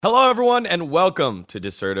Hello, everyone, and welcome to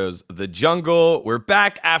Deserto's The Jungle. We're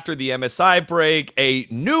back after the MSI break. A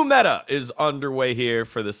new meta is underway here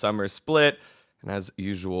for the summer split. And as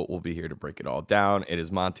usual, we'll be here to break it all down. It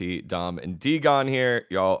is Monty, Dom, and dGon here.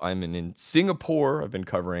 Y'all, I'm in Singapore. I've been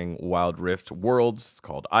covering Wild Rift Worlds. It's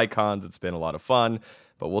called Icons. It's been a lot of fun.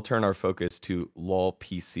 But we'll turn our focus to LoL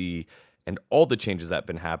PC and all the changes that have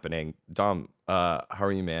been happening. Dom, how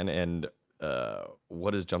are you, man? And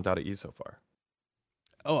what has jumped out at you so far?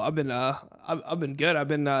 Oh, I've been good. I've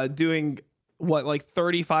been doing like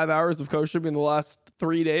 35 hours of coach streaming in the last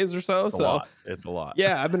 3 days or so. It's a lot. It's a lot.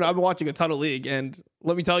 Yeah, I've been watching a ton of League, and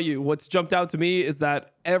let me tell you, what's jumped out to me is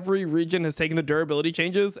that every region has taken the durability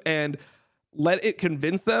changes and let it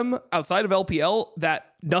convince them outside of LPL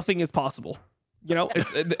that nothing is possible. You know,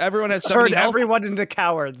 everyone has turned everyone into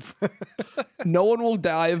cowards. No one will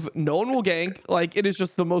dive, no one will gank. Like, it is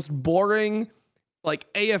just the most boring,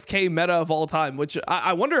 like, AFK meta of all time, which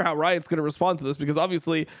I wonder how Riot's going to respond to this, because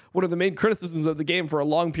obviously one of the main criticisms of the game for a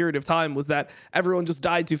long period of time was that everyone just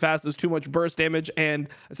died too fast. There's too much burst damage, and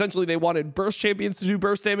essentially they wanted burst champions to do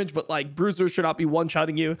burst damage, but like bruisers should not be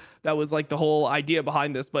one-shotting you. That was like the whole idea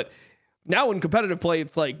behind this. But now in competitive play,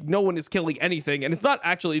 it's like no one is killing anything, and it's not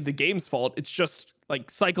actually the game's fault. It's just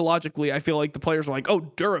like psychologically, I feel like the players are like, oh,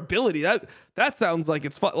 durability, that sounds like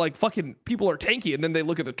it's like fucking people are tanky. And then they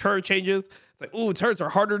look at the turret changes. It's like, ooh, turrets are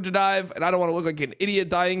harder to dive, and I don't want to look like an idiot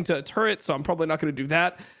dying to a turret, so I'm probably not going to do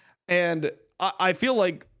that. And I feel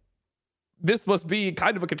like this must be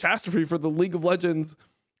kind of a catastrophe for the League of Legends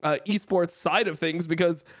esports side of things,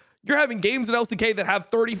 because you're having games in LCK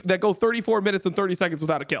that go 34 minutes and 30 seconds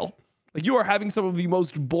without a kill. Like, you are having some of the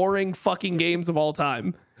most boring fucking games of all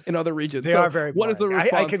time in other regions. They are very boring. What is the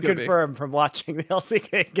response? I can confirm from watching the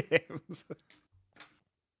LCK games.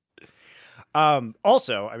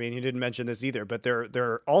 Also, I mean, you didn't mention this either, but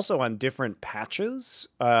they're also on different patches.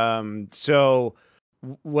 So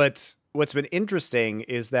what's been interesting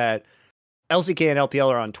is that LCK and LPL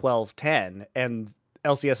are on 12.10, and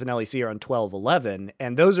LCS and LEC are on 12.11,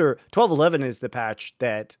 and those are 12.11 is the patch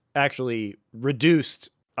that actually reduced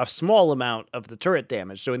a small amount of the turret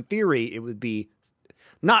damage. So in theory, it would be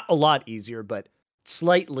not a lot easier, but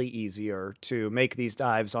slightly easier to make these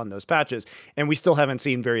dives on those patches. And we still haven't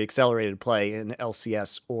seen very accelerated play in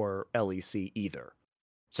LCS or LEC either.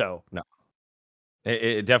 So no,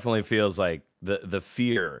 it definitely feels like the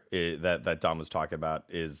fear that Dom was talking about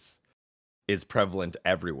is prevalent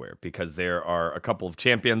everywhere, because there are a couple of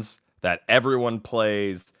champions that everyone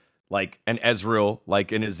plays, like an Ezreal,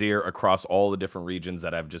 like an Azir, across all the different regions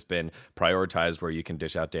that have just been prioritized, where you can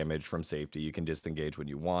dish out damage from safety. You can disengage when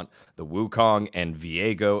you want. The Wukong and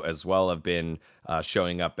Viego as well have been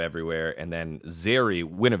showing up everywhere. And then Zeri,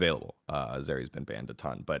 when available. Zeri's been banned a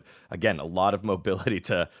ton. But again, a lot of mobility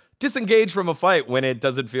to disengage from a fight when it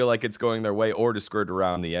doesn't feel like it's going their way, or to skirt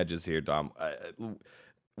around the edges here, Dom.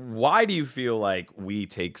 Why do you feel like we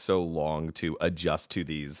take so long to adjust to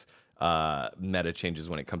these meta changes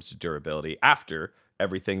when it comes to durability, after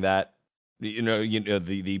everything that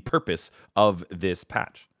the purpose of this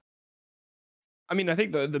patch? I mean, I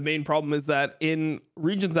think the main problem is that in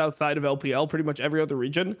regions outside of LPL, pretty much every other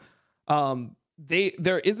region,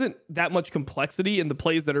 there isn't that much complexity in the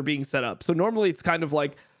plays that are being set up. So normally it's kind of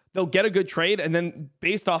like they'll get a good trade, and then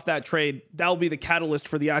based off that trade, that'll be the catalyst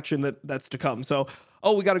for the action that's to come. So,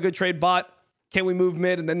 oh, we got a good trade bot, can we move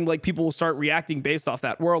mid? And then like people will start reacting based off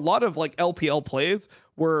that. Where a lot of like LPL plays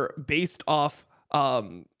were based off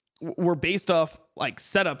like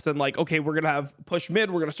setups, and like, okay, we're gonna have push mid,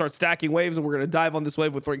 we're gonna start stacking waves, and we're gonna dive on this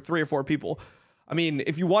wave with like 3 or 4 people. I mean,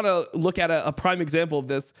 if you want to look at a prime example of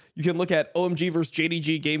this, you can look at OMG versus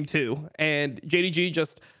JDG game 2, and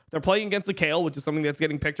JDG they're playing against the Kale, which is something that's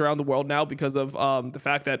getting picked around the world now because of the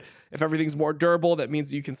fact that if everything's more durable, that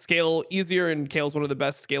means you can scale easier, and Kale's one of the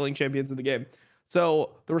best scaling champions in the game.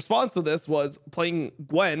 So the response to this was playing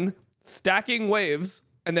Gwen, stacking waves,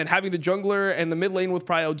 and then having the jungler and the mid lane with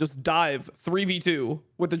Prio just dive 3v2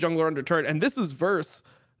 with the jungler under turret. And this is versus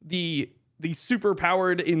the super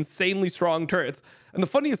powered, insanely strong turrets. And the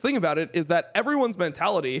funniest thing about it is that everyone's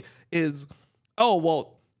mentality is, oh,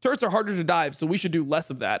 well, turrets are harder to dive, so we should do less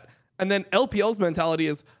of that. And then LPL's mentality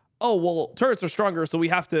is, oh, well, turrets are stronger, so we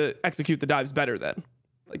have to execute the dives better then.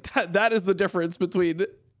 Like that is the difference between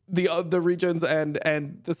the regions and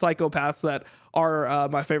the psychopaths that are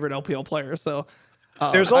my favorite LPL players. So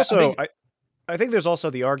there's also I think there's also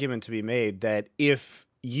the argument to be made that if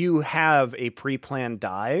you have a pre-planned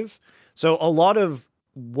dive, so a lot of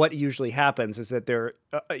what usually happens is that there,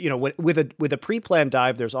 with a pre-planned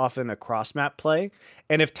dive, there's often a cross map play,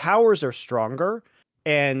 and if towers are stronger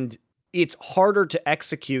and it's harder to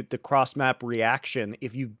execute the cross-map reaction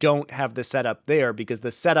if you don't have the setup there, because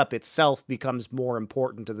the setup itself becomes more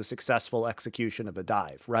important to the successful execution of a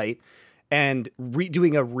dive, right? And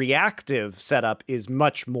doing a reactive setup is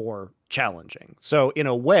much more challenging. So in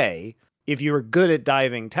a way, if you're good at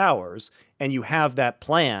diving towers and you have that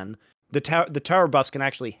plan, the tower buffs can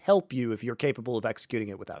actually help you if you're capable of executing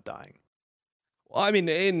it without dying. Well, I mean,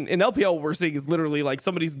 in LPL, what we're seeing is literally like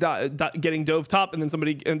somebody's getting dove top, and then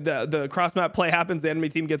the cross map play happens, the enemy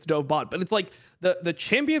team gets dove bot. But it's like the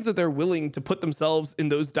champions that they're willing to put themselves in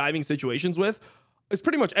those diving situations with is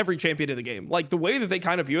pretty much every champion in the game. Like the way that they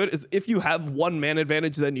kind of view it is, if you have one man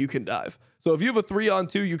advantage, then you can dive. So if you have a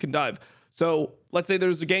 3-on-2, you can dive. So let's say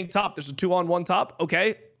there's a gank top, there's a 2-on-1 top.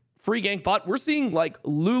 Okay, free gank bot. We're seeing like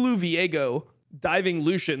Lulu Viego diving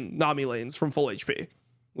Lucian Nami lanes from full HP.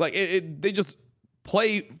 Like they just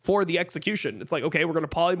play for the execution. It's like, okay, we're going to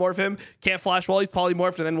polymorph him, can't flash while he's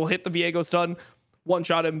polymorphed, and then we'll hit the Viego stun, one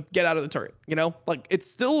shot him, get out of the turret. You know, like it's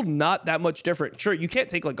still not that much different. Sure, you can't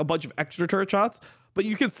take like a bunch of extra turret shots, but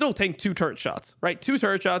you can still tank 2 turret shots, right? 2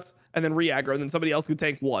 turret shots and then re-aggro, and then somebody else can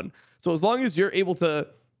tank 1. So as long as you're able to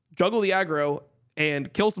juggle the aggro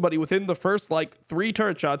and kill somebody within the first like 3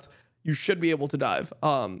 turret shots, you should be able to dive.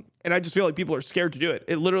 And I just feel like people are scared to do it.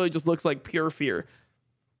 It literally just looks like pure fear.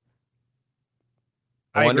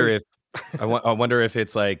 I wonder if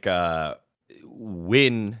it's like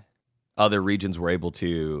when other regions were able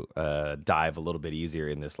to dive a little bit easier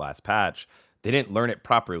in this last patch, they didn't learn it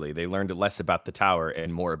properly. They learned less about the tower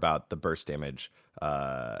and more about the burst damage.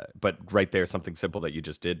 But right there, something simple that you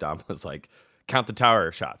just did, Dom, was like count the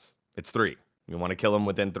tower shots. It's 3. You want to kill them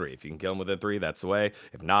within 3. If you can kill them within 3, that's the way.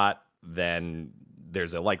 If not, then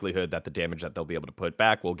there's a likelihood that the damage that they'll be able to put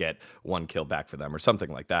back will get 1 kill back for them or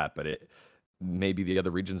something like that. But maybe the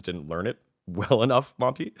other regions didn't learn it well enough,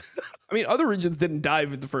 Monty. I mean, other regions didn't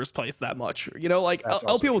dive in the first place that much. You know, like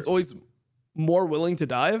LPL was true. always more willing to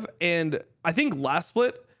dive. And I think last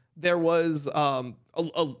split, there was a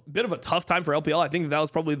bit of a tough time for LPL. I think that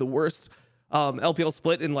was probably the worst LPL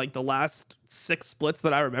split in like the last 6 splits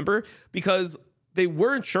that I remember, because they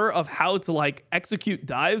weren't sure of how to like execute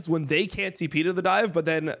dives when they can't TP to the dive, but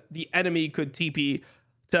then the enemy could TP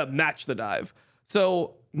to match the dive.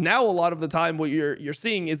 So now a lot of the time what you're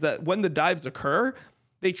seeing is that when the dives occur,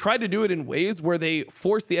 they try to do it in ways where they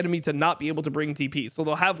force the enemy to not be able to bring TP. So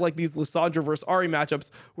they'll have like these Lissandra versus Ahri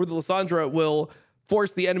matchups where the Lissandra will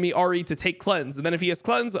force the enemy Ahri to take cleanse. And then if he has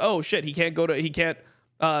cleanse, oh shit, he can't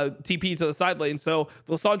TP to the side lane. So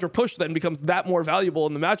the Lissandra push then becomes that more valuable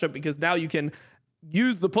in the matchup, because now you can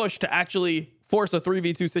use the push to actually force a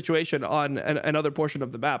 3v2 situation on another portion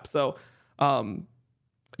of the map. So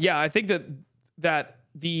yeah, I think that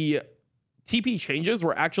the TP changes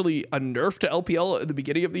were actually a nerf to LPL at the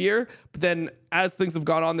beginning of the year, but then as things have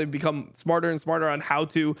gone on, they've become smarter and smarter on how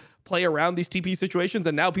to play around these TP situations,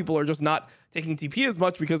 and now people are just not taking TP as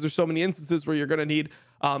much because there's so many instances where you're going to need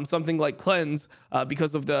something like cleanse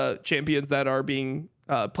because of the champions that are being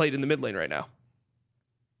played in the mid lane right now.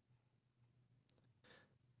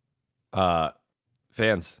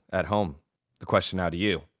 Fans at home, the question now to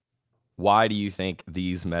you: why do you think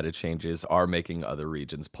these meta changes are making other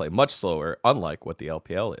regions play much slower, unlike what the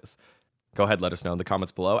LPL is? Go ahead, let us know in the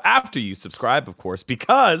comments below. After you subscribe, of course,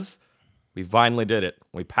 because we finally did it.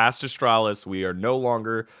 We passed Astralis. We are no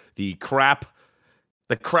longer the crappest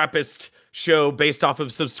show based off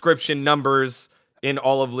of subscription numbers in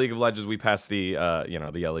all of League of Legends. We passed the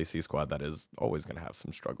the LEC squad that is always going to have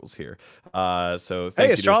some struggles here. So thank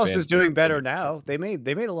you. Astralis is doing better now. They made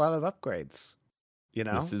a lot of upgrades. You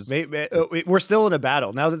know, we're still in a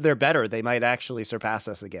battle. Now that they're better, they might actually surpass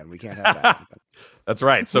us again. We can't have that. That's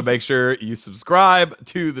right. So make sure you subscribe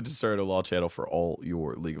to the DWG LoL channel for all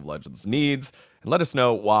your League of Legends needs, and let us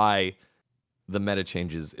know why the meta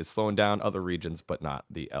changes is slowing down other regions, but not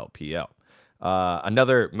the LPL.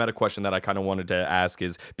 Another meta question that I kind of wanted to ask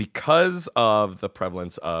is, because of the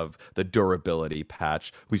prevalence of the durability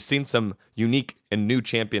patch, we've seen some unique and new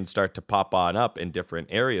champions start to pop on up in different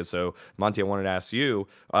areas. So Monty, I wanted to ask you,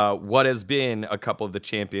 what has been a couple of the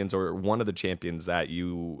champions, or one of the champions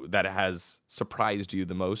that has surprised you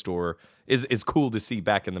the most, or is cool to see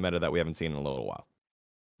back in the meta that we haven't seen in a little while?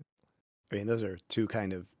 I mean, those are 2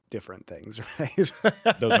 kind of different things, right?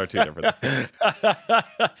 Those are 2 different things.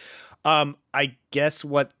 I guess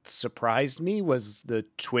what surprised me was the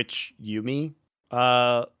Twitch Yuumi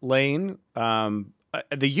lane. The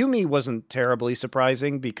Yuumi wasn't terribly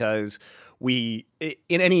surprising, because in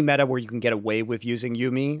any meta where you can get away with using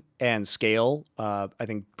Yuumi and scale, I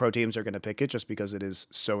think pro teams are going to pick it just because it is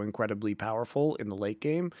so incredibly powerful in the late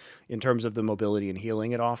game in terms of the mobility and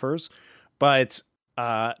healing it offers. But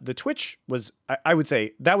The Twitch was, I would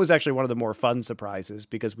say, that was actually one of the more fun surprises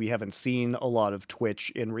because we haven't seen a lot of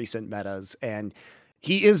Twitch in recent metas, and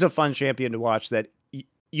he is a fun champion to watch that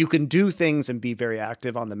you can do things and be very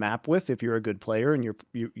active on the map with if you're a good player and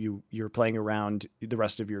you're playing around the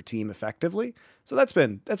rest of your team effectively. So that's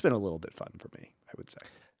been a little bit fun for me, I would say.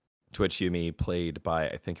 Twitch Yumi played by,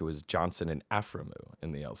 I think it was Johnson and Aframu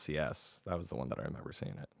in the LCS. That was the one that I remember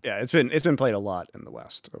seeing it. Yeah, it's been played a lot in the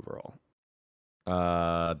West overall.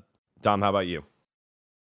 Dom, how about you?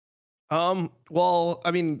 Well,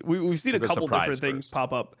 I mean, we've seen a couple different things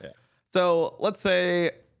pop up. Yeah. So let's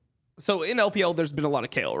say, in LPL, there's been a lot of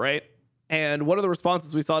Kayle, right? And one of the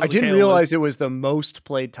responses we saw to I didn't realize it was the most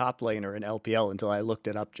played top laner in LPL until I looked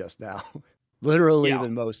it up just now. Literally the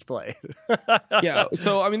most played. Yeah.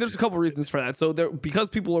 So, I mean, there's a couple reasons for that. So because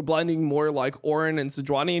people are blinding more like Orin and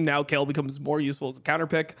Sejuani, now Kayle becomes more useful as a counter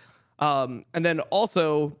pick. And then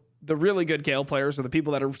also the really good Kayle players, or the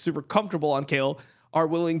people that are super comfortable on Kayle, are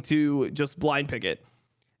willing to just blind pick it.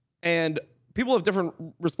 And people have different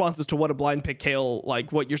responses to what a blind pick Kayle,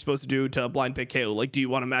 like what you're supposed to do to blind pick Kayle. Like, do you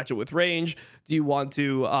want to match it with range? Do you want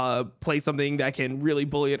to play something that can really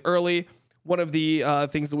bully it early? One of the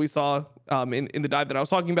things that we saw in the dive that I was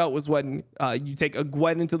talking about was when you take a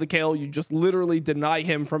Gwen into the Kayle, you just literally deny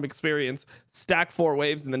him from experience, stack 4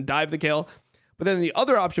 waves, and then dive the Kayle. But then the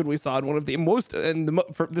other option we saw, and one of the most, this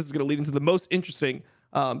is going to lead into the most interesting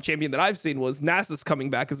champion that I've seen, was Nasus coming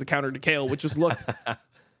back as a counter to Kayle, which just looked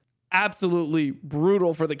absolutely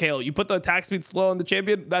brutal for the Kayle. You put the attack speed slow on the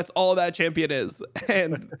champion, that's all that champion is.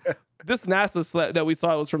 And this Nasus that we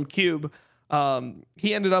saw was from Cube.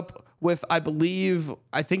 He ended up with, I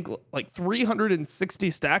think like 360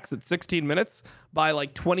 stacks at 16 minutes. By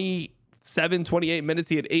like 28 minutes,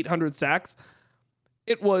 he had 800 stacks.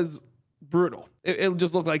 It was brutal. It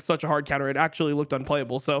just looked like such a hard counter. It actually looked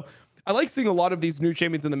unplayable. So I like seeing a lot of these new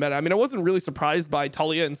champions in the meta. I mean, I wasn't really surprised by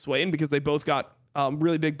Talia and Swain because they both got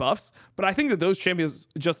really big buffs, but I think that those champions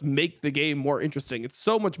just make the game more interesting. It's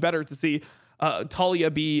so much better to see Talia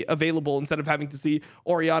be available instead of having to see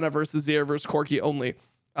Orianna versus Zir versus Corki only.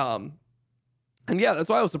 And yeah, that's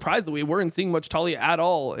why I was surprised that we weren't seeing much Talia at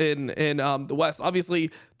all in the West. Obviously,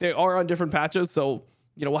 they are on different patches, so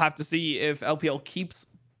we'll have to see if LPL keeps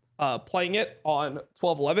playing it on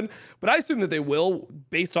 12-11. But I assume that they will,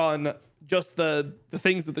 based on just the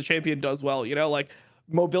things that the champion does well. Like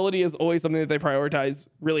mobility is always something that they prioritize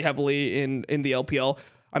really heavily in the LPL.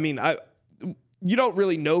 I mean, you don't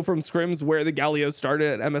really know from scrims where the Galio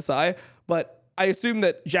started at MSI, but I assume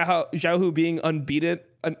that Xiaohu being unbeaten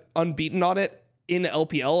on it in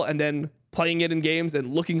LPL and then playing it in games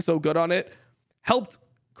and looking so good on it helped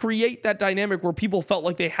create that dynamic where people felt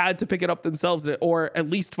like they had to pick it up themselves or at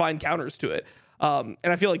least find counters to it. And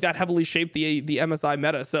I feel like that heavily shaped the MSI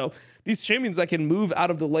meta. So these champions that can move out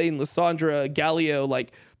of the lane, Lissandra, Galio,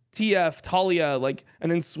 like TF, Talia, like,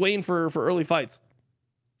 and then Swain for early fights.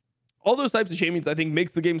 All those types of champions, I think,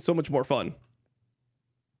 makes the game so much more fun.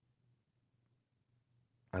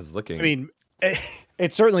 I was looking. I mean,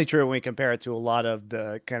 it's certainly true when we compare it to a lot of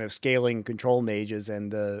the kind of scaling control mages and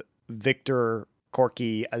the Victor,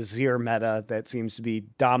 Corki, Azir meta that seems to be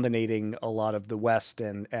dominating a lot of the West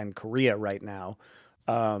and Korea right now.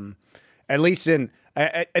 At least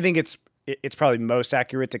I think it's probably most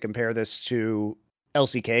accurate to compare this to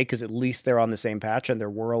LCK because at least they're on the same patch and there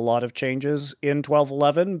were a lot of changes in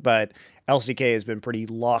 12-11, but LCK has been pretty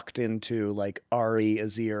locked into like Ahri,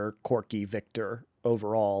 Azir, Corki, Victor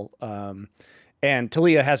overall. And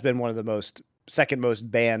Talia has been one of the second most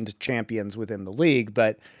banned champions within the league,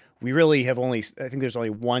 but we really have I think there's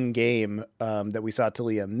only one game that we saw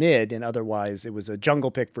Talia mid, and otherwise it was a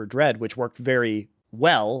jungle pick for Dread, which worked very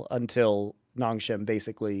well until Nongshim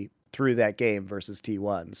basically threw that game versus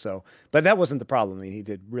T1. So, but that wasn't the problem. I mean, he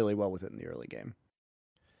did really well with it in the early game.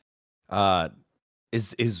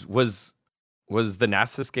 Was the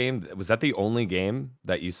Nasus game, was that the only game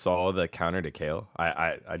that you saw the counter to Kayle?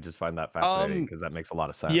 I just find that fascinating because that makes a lot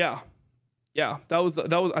of sense. Yeah, there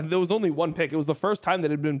was only one pick. It was the first time that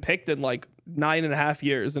it had been picked in like 9.5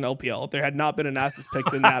 years in LPL. There had not been a Nasus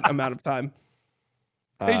picked in that amount of time.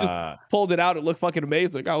 They just pulled it out. It looked fucking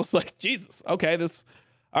amazing. I was like, Jesus, okay,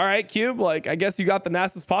 all right, Cube. Like, I guess you got the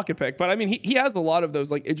Nasus pocket pick. But I mean, he has a lot of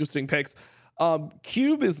those like interesting picks.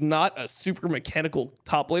 Cube is not a super mechanical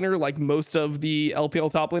top laner like most of the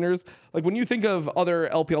LPL top laners. Like when you think of other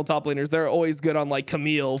LPL top laners, they're always good on like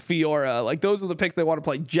Camille, Fiora. Like those are the picks they want to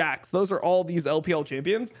play. Jax. Those are all these LPL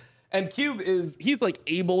champions. And Cube he's like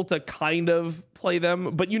able to kind of play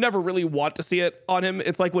them, but you never really want to see it on him.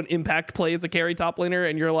 It's like when Impact plays a carry top laner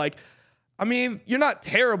and you're like, I mean, you're not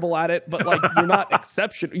terrible at it, but like you're not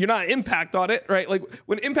exception. You're not Impact on it, right? Like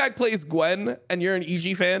when Impact plays Gwen and you're an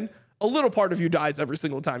EG fan, a little part of you dies every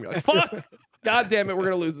single time. You're like, fuck, god damn it, we're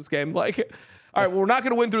gonna lose this game. Like, all right, well, we're not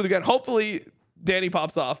gonna win through the gun. Hopefully, Danny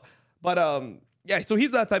pops off. But yeah, so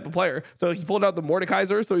he's that type of player. So he pulled out the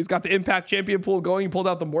Mordekaiser. So he's got the Impact champion pool going. He pulled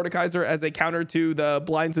out the Mordekaiser as a counter to the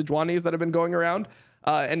blind Sejuanis that have been going around.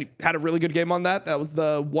 And had a really good game on that. That was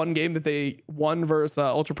the one game that they won versus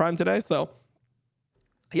Ultraprime today. So,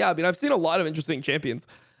 yeah, I mean, I've seen a lot of interesting champions.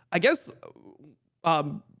 I guess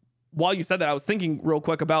while you said that, I was thinking real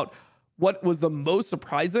quick about what was the most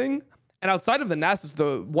surprising. And outside of the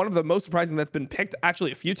Nasus, one of the most surprising that's been picked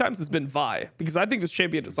actually a few times has been Vi, because I think this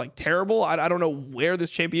champion is like terrible. I don't know where this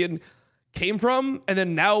champion came from, and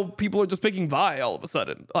then now people are just picking Vi all of a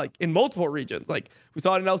sudden, like in multiple regions. Like we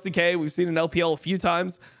saw it in LCK, we've seen it in LPL a few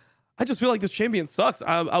times. I just feel like this champion sucks.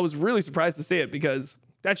 I was really surprised to see it because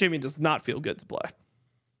that champion does not feel good to play.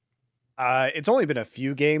 It's only been a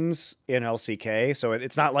few games in LCK, so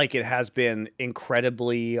it's not like it has been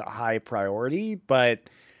incredibly high priority, but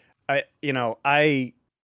I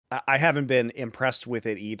haven't been impressed with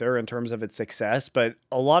it either in terms of its success, but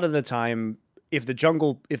a lot of the time, if the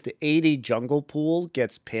AD jungle pool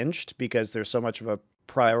gets pinched because there's so much of a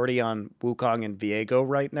priority on Wukong and Viego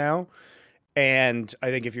right now, and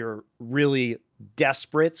I think if you're really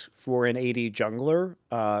desperate for an AD jungler,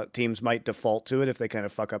 teams might default to it if they kind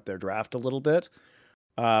of fuck up their draft a little bit.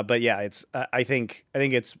 But yeah, I think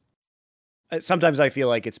it's sometimes I feel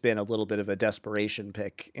like it's been a little bit of a desperation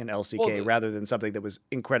pick in LCK rather than something that was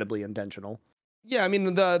incredibly intentional. Yeah, I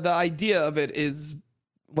mean the idea of it is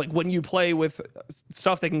like when you play with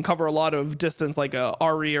stuff that can cover a lot of distance, like a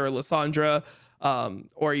Ari or Lissandra,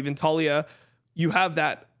 or even Talia, you have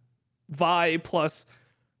that Vi plus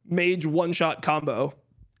mage one-shot combo,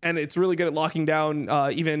 and it's really good at locking down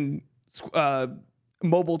even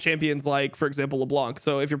mobile champions like, for example, LeBlanc.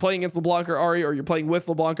 So if you're playing against LeBlanc or Ari, or you're playing with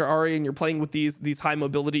LeBlanc or Ari, and you're playing with these high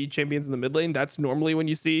mobility champions in the mid lane, that's normally when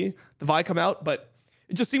you see the Vi come out. But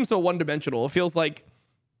it just seems so one-dimensional. It feels like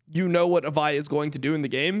you know what a Vi is going to do in the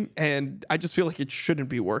game, and I just feel like it shouldn't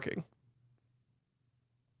be working.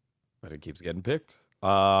 But it keeps getting picked.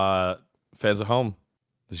 Fans at home,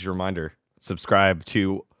 this is your reminder. Subscribe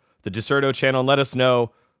to the Deserto channel and let us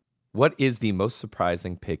know what is the most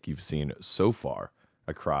surprising pick you've seen so far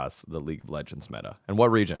across the League of Legends meta, and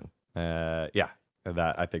what region. Yeah,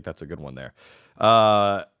 I think that's a good one there.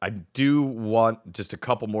 I do want just a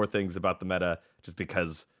couple more things about the meta, just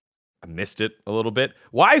because I missed it a little bit.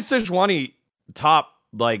 Why is Sejuani top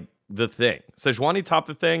like the thing? Sejuani top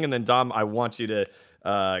the thing, and then Dom, I want you to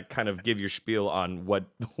kind of give your spiel on what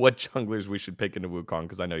junglers we should pick into Wukong,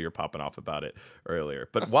 because I know you're popping off about it earlier.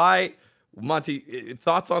 But why, Monty?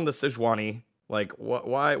 Thoughts on the Sejuani? Like,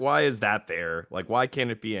 why is that there? Like, why can't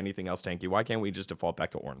it be anything else tanky? Why can't we just default back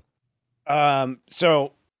to Ornn?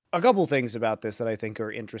 So a couple things about this that I think are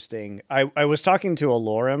interesting. I was talking to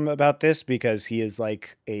Alorum about this because he is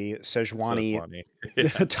like a Sejuani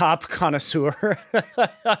top connoisseur.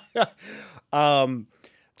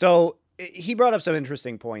 So he brought up some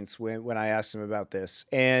interesting points when I asked him about this,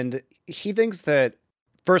 and he thinks that,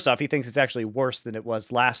 first off, he thinks it's actually worse than it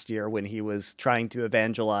was last year when he was trying to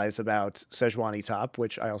evangelize about Sejuani top,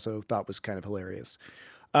 which I also thought was kind of hilarious.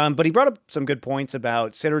 But he brought up some good points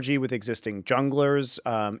about synergy with existing junglers.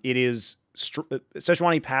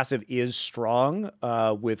 Sejuani passive is strong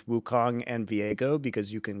with Wukong and Viego,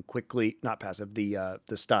 because you can quickly, not passive, the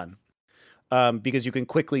stun, because you can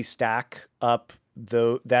quickly stack up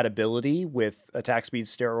that ability with attack speed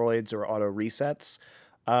steroids or auto resets,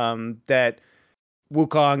 that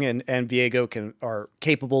Wukong and Viego are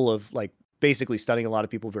capable of, like, basically stunning a lot of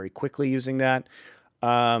people very quickly using that.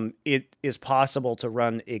 It is possible to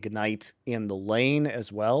run Ignite in the lane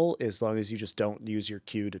as well, as long as you just don't use your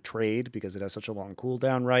Q to trade, because it has such a long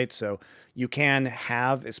cooldown, right? So you can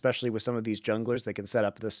have, especially with some of these junglers that can set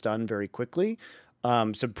up the stun very quickly,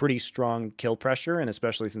 some pretty strong kill pressure, and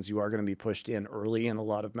especially since you are going to be pushed in early in a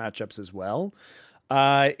lot of matchups as well.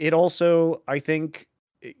 It also, I think,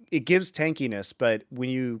 it gives tankiness, but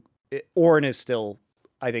Ornn is still,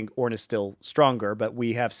 I think Ornn is still stronger, but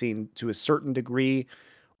we have seen to a certain degree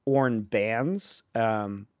Ornn bans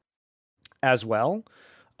as well.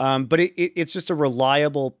 But it's just a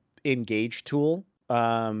reliable engage tool.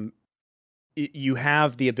 You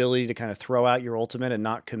have the ability to kind of throw out your ultimate and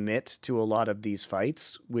not commit to a lot of these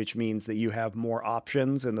fights, which means that you have more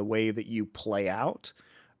options in the way that you play out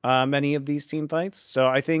many of these team fights. So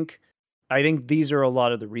I think these are a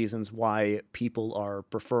lot of the reasons why people are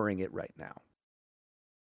preferring it right now.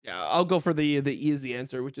 Yeah, I'll go for the easy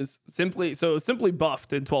answer, which is simply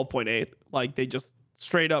buffed in 12.8. Like they just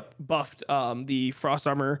straight up buffed the frost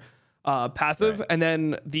armor passive, Right. and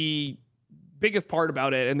then the biggest part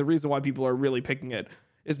about it and the reason why people are really picking it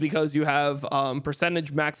is because you have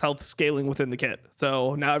percentage max health scaling within the kit.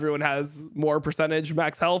 So now everyone has more percentage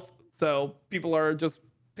max health. So people are just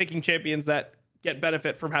picking champions that get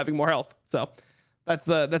benefit from having more health. So that's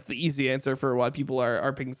the easy answer for why people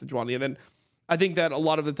are picking Sejuani. And then I think that a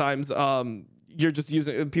lot of the times you're just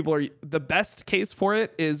using people are the best case for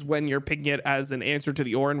it is when you're picking it as an answer to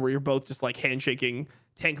the Ornn, where you're both just like handshaking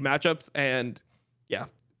tank matchups, and yeah,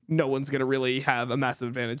 no one's gonna really have a massive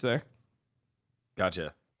advantage there.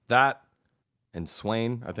 Gotcha. That and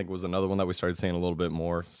Swain, I think, was another one that we started seeing a little bit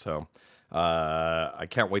more. So I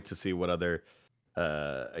can't wait to see what other,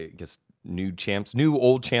 I guess, new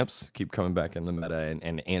old champs keep coming back in the meta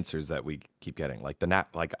and answers that we keep getting. Like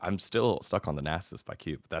like I'm still stuck on the Nasus by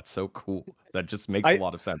Cube. That's so cool. That just makes a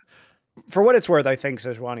lot of sense. For what it's worth, I think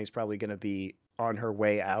Sejuani's probably going to be on her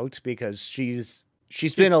way out because she's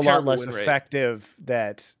been a lot less effective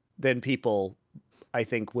than people I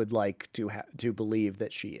think would like to believe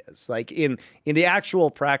that she is. Like in the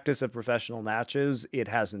actual practice of professional matches, it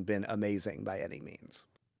hasn't been amazing by any means.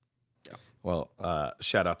 Yeah. Well,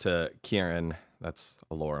 shout out to Kieran. That's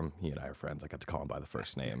Alorum. He and I are friends. I got to call him by the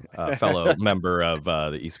first name. Fellow member of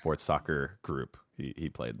the Esports soccer group. He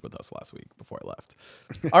played with us last week before I left.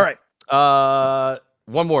 All right.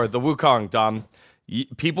 One more. The Wukong, Dom.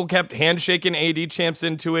 People kept handshaking AD champs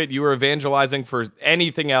into it. You were evangelizing for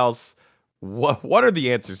anything else. What are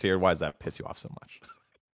the answers here? Why does that piss you off so much?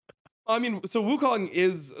 I mean, so Wukong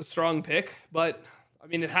is a strong pick, but I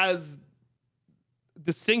mean, it has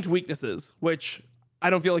distinct weaknesses, which I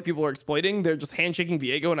don't feel like people are exploiting. They're just handshaking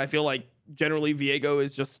Viego, and I feel like generally Viego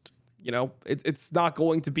is just, you know, it's not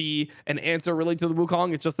going to be an answer really to the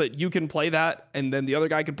Wukong. It's just that you can play that, and then the other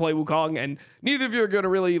guy can play Wukong, and neither of you are going to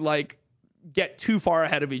really like get too far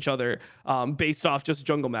ahead of each other based off just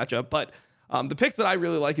jungle matchup. But the picks that I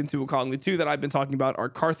really like into Wukong, the two that I've been talking about are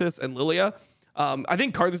Karthus and Lilia. I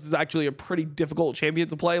think Karthus is actually a pretty difficult champion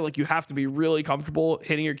to play. Like you have to be really comfortable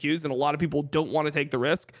hitting your Qs, and a lot of people don't want to take the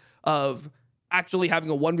risk of actually having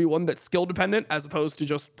a 1v1 that's skill dependent as opposed to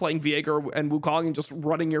just playing Viego and Wukong and just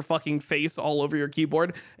running your fucking face all over your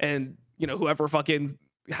keyboard, and you know whoever fucking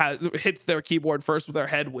hits their keyboard first with their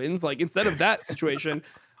head wins. Like instead of that situation,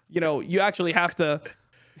 you know, you actually have to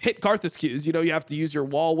hit Karthus Qs. You know, you have to use your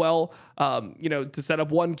wall well. You know, to set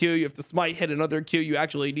up one Q, you have to smite, hit another Q. You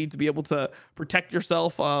actually need to be able to protect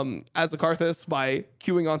yourself as a Karthus by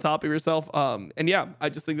queuing on top of yourself. And yeah, I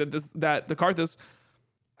just think that the Karthus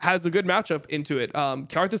has a good matchup into it.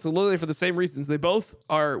 Karthus and Lilia for the same reasons. They both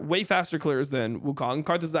are way faster clears than Wukong.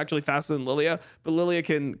 Karthus is actually faster than Lilia, but Lilia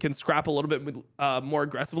can scrap a little bit with, more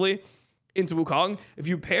aggressively into Wukong. If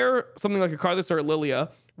you pair something like a Karthus or a Lilia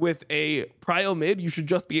with a prio mid, you should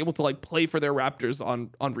just be able to like play for their Raptors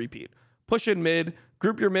on repeat. Push in mid,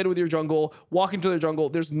 group your mid with your jungle, walk into their jungle.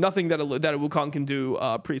 There's nothing that a Wukong can do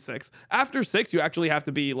pre-6. After 6, you actually have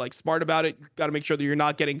to be like smart about it. You got to make sure that you're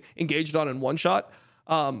not getting engaged on in one shot.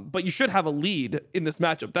 But you should have a lead in this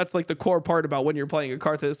matchup. That's like the core part about when you're playing a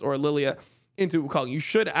Karthus or a Lilia into Wukong. You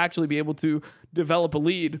should actually be able to develop a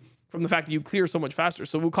lead from the fact that you clear so much faster.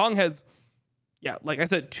 So Wukong has, yeah, like I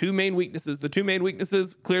said, two main weaknesses. The two main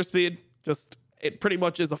weaknesses, clear speed, just it pretty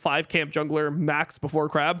much is a 5 camp jungler max before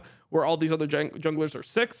Crab, where all these other junglers are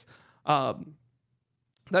 6.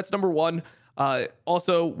 That's number one.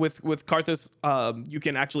 Also, with Karthus, you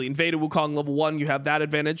can actually invade a Wukong level 1. You have that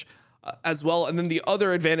advantage as well. And then the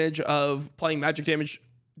other advantage of playing magic damage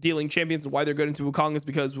dealing champions and why they're good into Wukong is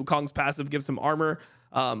because Wukong's passive gives him armor,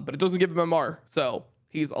 but it doesn't give him MR. So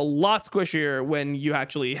he's a lot squishier when you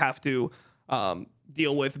actually have to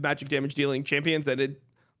deal with magic damage dealing champions. And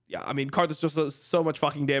yeah, I mean, Karthus just does so much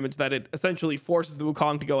fucking damage that it essentially forces the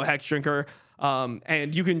Wukong to go a Hex Shrinker,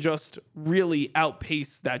 and you can just really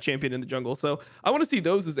outpace that champion in the jungle. So I want to see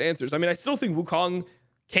those as answers. I mean, I still think Wukong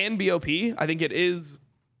can be OP. I think it is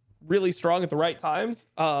really strong at the right times,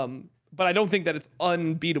 but I don't think that it's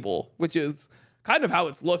unbeatable, which is kind of how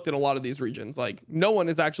it's looked in a lot of these regions. Like, no one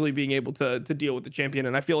is actually being able to deal with the champion,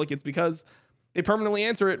 and I feel like it's because they permanently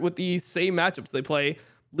answer it with the same matchups. They play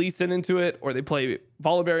Lee Sin into it, or they play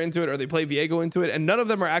Volibear into it, or they play Viego into it, and none of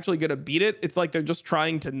them are actually going to beat it. It's like they're just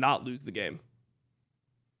trying to not lose the game.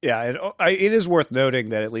 Yeah, it is worth noting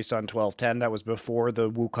that at least on 12.10, that was before the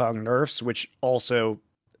Wukong nerfs, which also,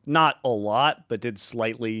 not a lot, but did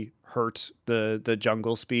slightly hurt the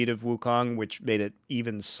jungle speed of Wukong, which made it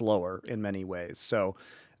even slower in many ways. So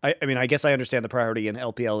I mean, I guess I understand the priority in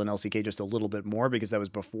LPL and LCK just a little bit more because that was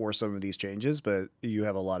before some of these changes, but you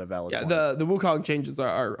have a lot of valid points. The Wukong changes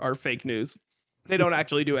are fake news. They don't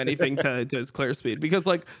actually do anything to his clear speed, because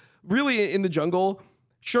like really in the jungle,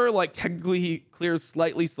 sure, like technically he clears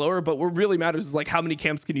slightly slower, but what really matters is like how many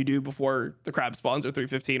camps can you do before the crab spawns or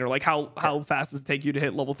 315, or like how fast does it take you to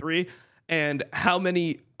hit level 3, and how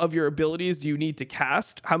many of your abilities do you need to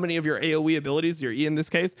cast, how many of your AoE abilities, your E in this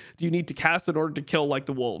case, do you need to cast in order to kill like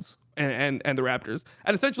the wolves and the raptors.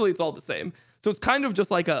 And essentially it's all the same. So it's kind of just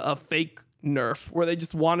like a fake nerf where they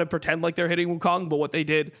just want to pretend like they're hitting Wukong, but what they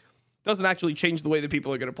did doesn't actually change the way that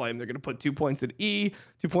people are going to play him. They're going to put 2 points in E,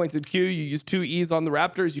 2 points in Q. You use 2 E's on the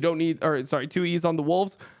raptors. You don't need, 2 E's on the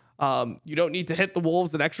wolves. You don't need to hit the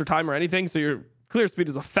wolves an extra time or anything. So your clear speed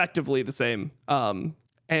is effectively the same.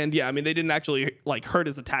 And yeah, I mean, they didn't actually like hurt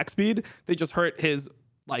his attack speed. They just hurt his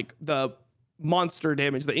like the monster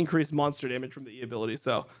damage, the increased monster damage from the E ability.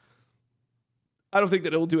 So I don't think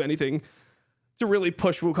that it will do anything to really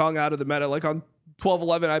push Wukong out of the meta. Like on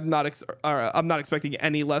 12-11, I'm not expecting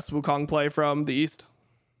any less Wukong play from the East.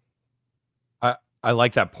 I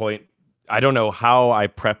like that point. I don't know how I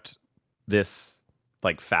prepped this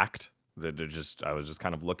like fact. I was just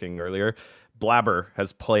kind of looking earlier. Blabber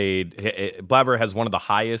has one of the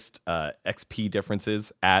highest XP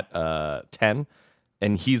differences at 10,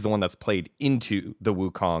 and he's the one that's played into the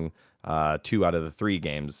Wukong 2 out of the 3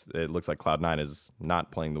 games. It looks like Cloud9 is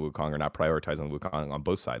not playing the Wukong or not prioritizing the Wukong on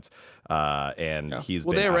both sides. He's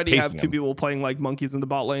they already have 2 people playing like monkeys in the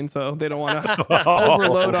bot lane, so they don't want to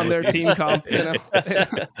overload on their team comp. You know?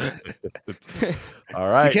 All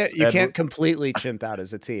right, you can't completely chimp out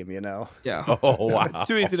as a team, you know. Yeah. Oh wow, it's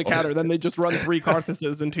too easy to counter. Then they just run 3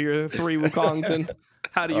 Karthuses into your 3 Wukongs, and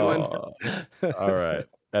how do you win? All right,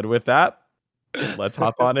 and with that, let's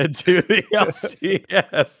hop on into the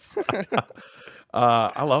LCS.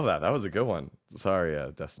 I love that. That was a good one. Sorry,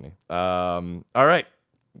 Destiny. All right,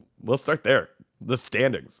 we'll start there. The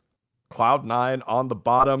standings. Cloud9 on the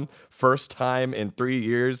bottom. First time in 3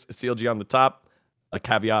 years. CLG on the top. A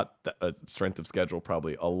caveat, strength of schedule,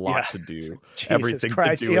 probably a lot to do. Everything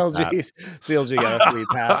Christ, to do with that. CLG got a free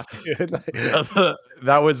pass, dude.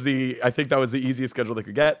 I think that was the easiest schedule they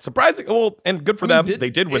could get. Surprising, well, and good for them. They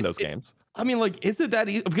did win those games. I mean, like, is it that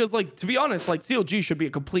easy? Because, like, to be honest, like, CLG should be a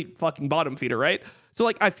complete fucking bottom feeder, right? So,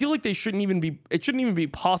 like, I feel like it shouldn't even be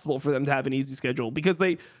possible for them to have an easy schedule, because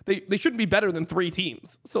they shouldn't be better than 3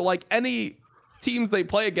 teams. So, like, any teams they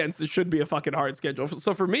play against, it should be a fucking hard schedule.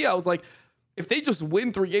 So for me, I was like, if they just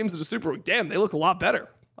win 3 games of the Super Week, damn, they look a lot better.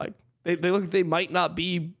 Like they look like they might not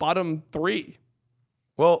be bottom 3.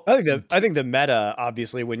 Well, I think the meta,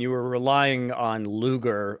 obviously, when you were relying on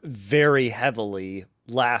Luger very heavily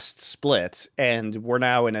last split, and we're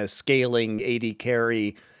now in a scaling AD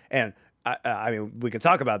carry, and I mean, we could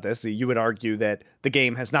talk about this. You would argue that the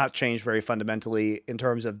game has not changed very fundamentally in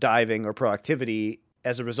terms of diving or proactivity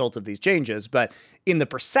as a result of these changes, but in the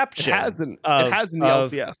perception, it has in the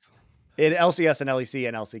LCS. In LCS and LEC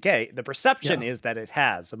and LCK, the perception is that it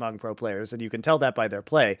has among pro players, and you can tell that by their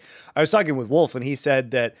play. I was talking with Wolf, and he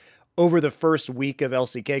said that over the first week of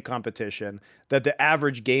LCK competition, that the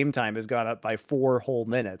average game time has gone up by 4 whole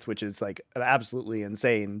minutes, which is like an absolutely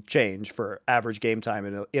insane change for average game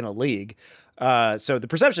time in a league. So the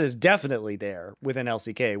perception is definitely there within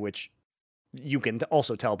LCK, which you can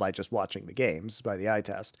also tell by just watching the games, by the eye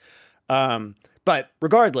test. But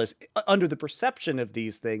regardless, under the perception of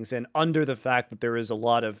these things, and under the fact that there is a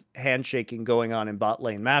lot of handshaking going on in bot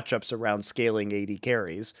lane matchups around scaling AD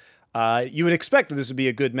carries, you would expect that this would be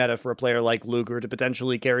a good meta for a player like Luger to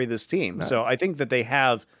potentially carry this team. Nice. So I think that they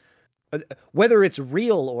have, whether it's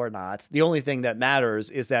real or not, the only thing that matters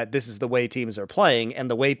is that this is the way teams are playing, and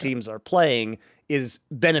the way teams are playing is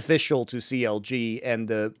beneficial to CLG and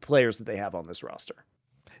the players that they have on this roster.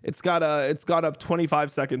 It's got up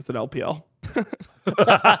 25 seconds in LPL.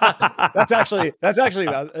 That's actually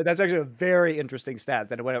a very interesting stat,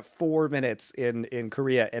 that it went up 4 minutes in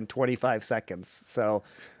Korea and 25 seconds. So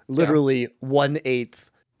literally 1/8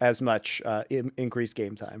 as much increased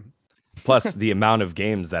game time. Plus the amount of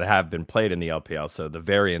games that have been played in the LPL, so the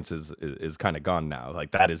variance is kind of gone now. Like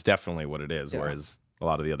that is definitely what it is. Whereas a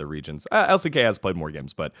lot of the other regions, LCK has played more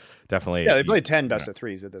games, but definitely they played 10 best of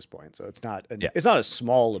 3s at this point, so it's not a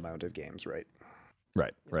small amount of games, right?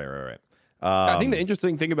 Right. I think the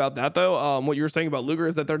interesting thing about that, though, what you were saying about Luger,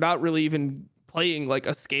 is that they're not really even playing like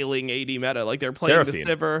a scaling AD meta. Like they're playing the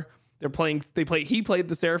Sivir. He played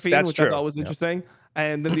the Seraphine, which I thought was interesting.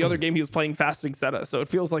 And then the other game he was playing Fasting Seta. So it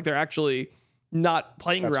feels like they're actually not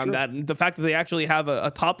playing around that. And the fact that they actually have a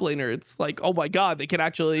top laner, it's like, oh my God, they can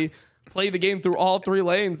actually play the game through all 3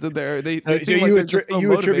 lanes, and they So seem you, like they're just so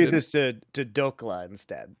you attribute motivated. this to Dokla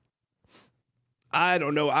instead. I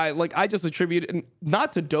don't know. I just attribute it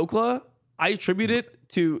not to Dokla. I attribute it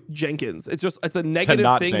to Jenkins. It's a negative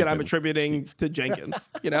not thing that I'm Jenkins. attributing Jeez. to Jenkins.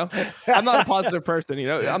 You know, I'm not a positive person. You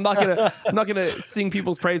know, I'm not gonna sing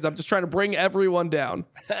people's praise. I'm just trying to bring everyone down.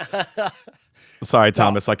 Sorry,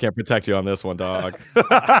 Thomas, I can't protect you on this one, dog.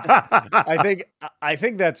 I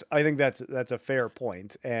think that's a fair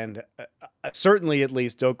point, and certainly at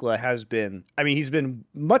least Dokla has been. I mean, he's been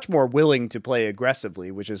much more willing to play aggressively,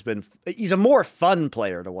 which has been. He's a more fun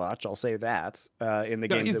player to watch. I'll say that in the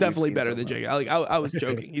game. He's definitely better than Jenkins. I was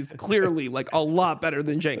joking. He's clearly like a lot better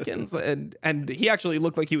than Jenkins, and he actually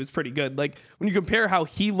looked like he was pretty good. Like when you compare how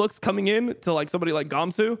he looks coming in to like somebody like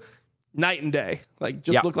Gamsu, night and day. Like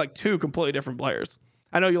just look like 2 completely different players.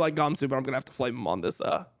 I know you like Gamsu, but I'm gonna have to flame him on this.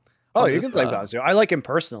 You can flame Gamsu. I like him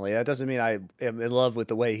personally. That doesn't mean I am in love with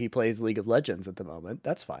the way he plays League of Legends at the moment.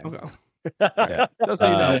 That's fine. Okay. Yeah. Just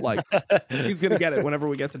so you know, like he's gonna get it whenever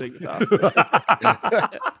we get to Dignitas.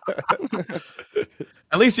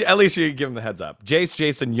 At least you give him the heads up. Jace,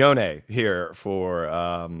 Jason, Yone here for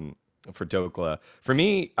Dokla. For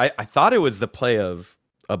me, I thought it was the play of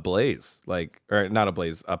a Blaze, or not a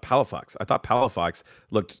Blaze, a PalaFox. I thought PalaFox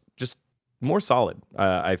looked just more solid.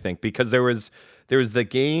 I think because there was the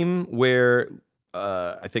game where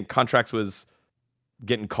I think Contracts was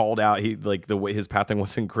getting called out. He the way his pathing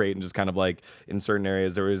wasn't great, and just kind of like in certain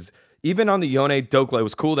areas there was even on the Yone Dokla. It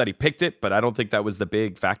was cool that he picked it, but I don't think that was the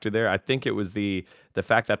big factor there. I think it was the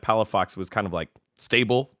fact that PalaFox was kind of like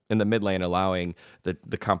stable in the mid lane, allowing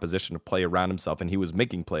the composition to play around himself, and he was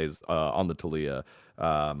making plays on the Taliyah.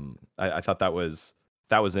 I thought that was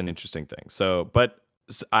an interesting thing. So, but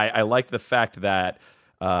I like the fact that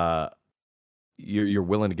you're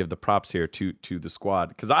willing to give the props here to the squad,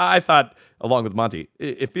 because I thought, along with Monty,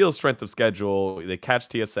 it feels strength of schedule. They catch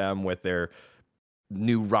TSM with their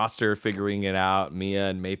new roster figuring it out. Mia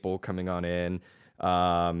and Maple coming on in.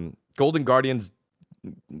 Golden Guardians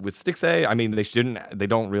with Stix A, I mean, they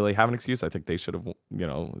don't really have an excuse. I think they should have,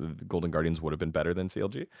 the Golden Guardians would have been better than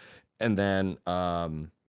CLG. And then,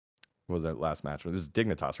 what was that last match? This is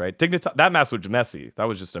Dignitas, right? That match was messy. That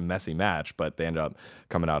was just a messy match, but they ended up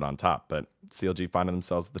coming out on top. But CLG finding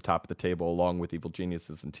themselves at the top of the table, along with Evil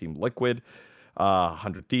Geniuses and Team Liquid.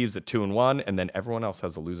 100 Thieves at 2-1, and then everyone else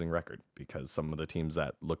has a losing record because some of the teams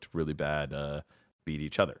that looked really bad beat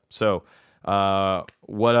each other. So,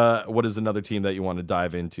 what is another team that you want to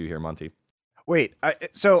dive into here, Monty? Wait,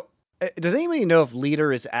 does anybody know if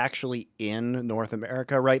Leader is actually in North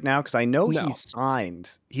America right now? Because I know he's signed.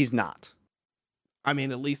 He's not. I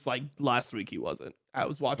mean, at least like last week he wasn't. I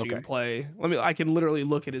was watching him play. I can literally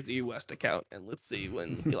look at his eWest account and let's see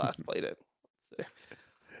when he last played it. Let's see.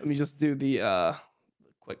 Let me just do the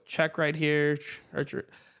quick check right here.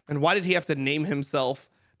 And why did he have to name himself?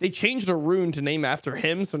 They changed a rune to name after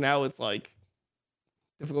him, so now it's like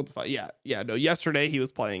difficult to find. Yeah. No, yesterday he was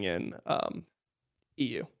playing in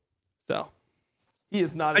EU, so he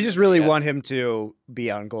is not. I just really want him to be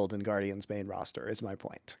on Golden Guardians main roster. Is my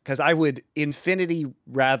point, because I would infinity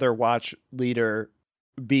rather watch Leader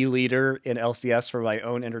be Leader in LCS for my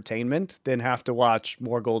own entertainment than have to watch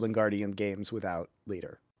more Golden Guardian games without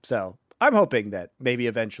Leader. So I'm hoping that maybe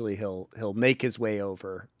eventually he'll make his way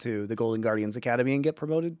over to the Golden Guardians Academy and get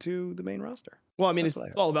promoted to the main roster. Well, I mean, it's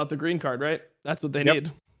all about the green card, right? That's what they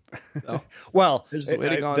need. So, well, they're just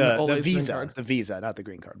waiting on the visa, not the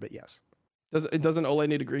green card, but yes. Doesn't Olleh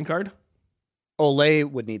need a green card? Olleh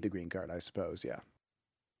would need the green card, I suppose. Yeah,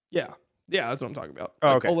 that's what I'm talking about.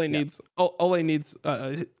 Oh, okay. Olleh needs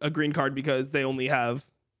a green card because they have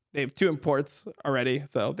 2 imports already,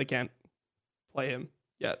 so they can't play him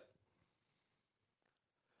yet.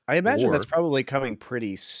 I imagine that's probably coming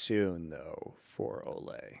pretty soon, though, for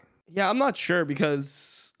Olleh. Yeah, I'm not sure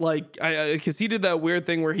because because he did that weird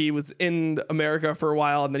thing where he was in America for a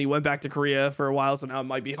while and then he went back to Korea for a while, so now it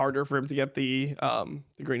might be harder for him to get the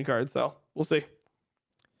green card. So we'll see.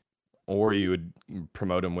 Or you would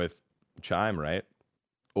promote him with Chime, right?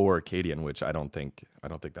 Or Acadian, which I don't think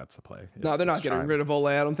that's the play. No, they're not getting rid of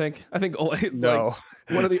Olleh, I don't think. I think Olleh is like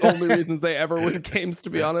one of the only reasons they ever win games, to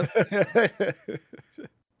be honest.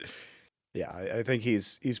 Yeah, I think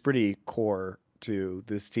he's pretty core to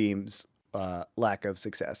this team's lack of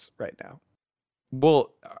success right now.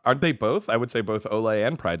 Well, aren't they both? I would say both Olleh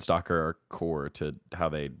and Pride Stalker are core to how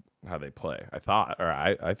they play.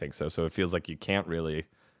 I think so. So it feels like you can't really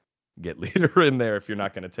get Leader in there if you're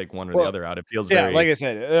not going to take one or the other out. It feels very, like I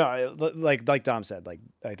said, like Dom said,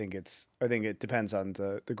 I think it depends on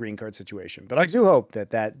the green card situation. But I do hope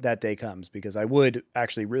that day comes, because I would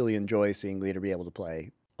actually really enjoy seeing Leader be able to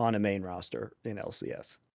play on a main roster in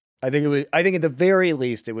LCS. I think at the very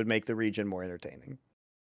least it would make the region more entertaining.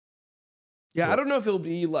 Yeah, I don't know if it'll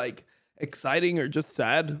be like exciting or just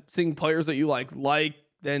sad seeing players that you like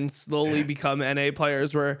then slowly become NA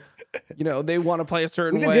players where, you know, they want to play a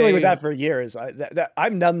certain way. We've been dealing with that for years.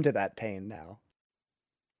 I'm numb to that pain now.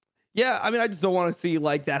 Yeah, I mean, I just don't want to see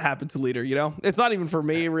like that happen to Leader, you know? It's not even for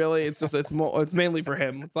me, really. It's just, it's mainly for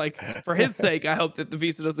him. It's like, for his sake, I hope that the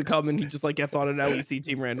Visa doesn't come and he just like gets on an LEC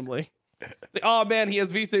team randomly. It's like, oh man, he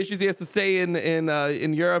has Visa issues. He has to stay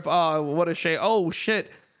in Europe. Oh, what a shame. Oh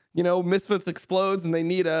shit. You know, Misfits explodes and they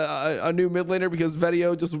need a new mid laner because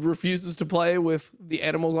Vetio just refuses to play with the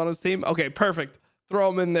animals on his team. Okay, perfect. Throw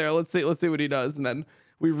him in there. Let's see what he does. And then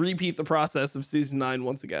we repeat the process of season 9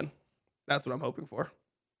 once again. That's what I'm hoping for.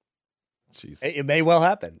 Jeez. It may well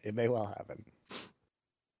happen. It may well happen.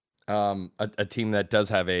 A team that does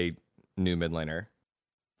have a new mid laner,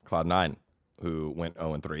 Cloud9, who went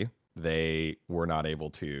 0-3. They were not able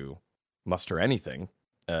to muster anything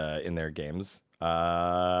in their games.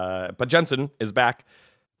 But Jensen is back.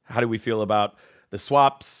 How do we feel about the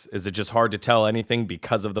swaps? Is it just hard to tell anything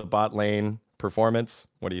because of the bot lane performance?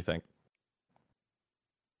 What do you think?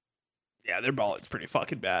 Yeah, their balling's pretty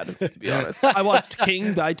fucking bad, to be honest. I watched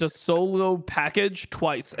King die to solo package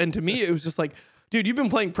twice. And to me, it was just like, dude, you've been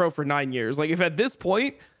playing pro for 9 years. Like, if at this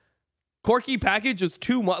point, Corki package is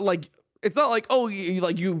too much, like, it's not like, oh,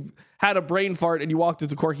 you had a brain fart and you walked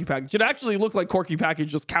into Corki package. It actually looked like Corki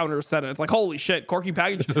package just counters Senna. It's like, holy shit, Corki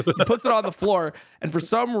package, he puts it on the floor. And for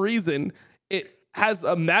some reason, it has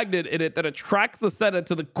a magnet in it that attracts the Senna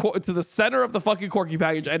to the center of the fucking Corki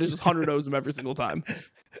package, and it just 100-0s him every single time.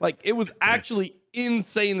 Like, it was actually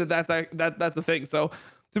insane that's a thing. So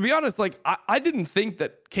to be honest, like I didn't think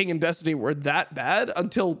that King and Destiny were that bad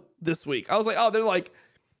until this week. I was like, oh, they're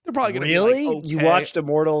probably gonna really be like, okay. You watched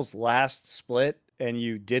Immortals last split and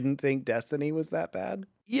you didn't think Destiny was that bad?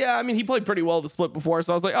 Yeah, I mean, he played pretty well the split before,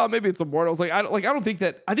 so I was like, oh, maybe it's Immortals. I don't think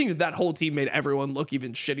that. I think that whole team made everyone look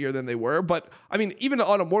even shittier than they were. But I mean, even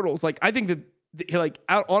on Immortals, like I think that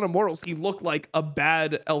out on Immortals, he looked like a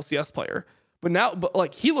bad LCS player. But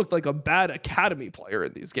like he looked like a bad academy player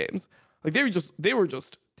in these games. Like they were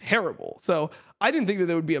just terrible. So I didn't think that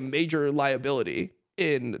there would be a major liability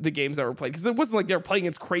in the games that were played, because it wasn't like they were playing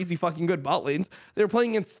against crazy fucking good bot lanes. They were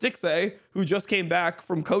playing against Stixay, who just came back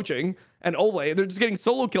from coaching, and Olleh. They're just getting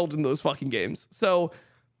solo killed in those fucking games. So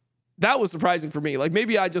that was surprising for me. Like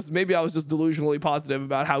maybe I was just delusionally positive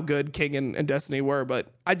about how good King and Destiny were, but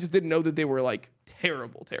I just didn't know that they were like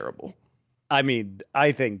terrible. I mean,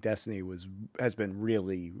 I think Destiny has been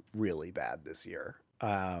really, really bad this year.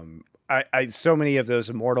 So many of those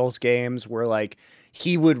Immortals games where like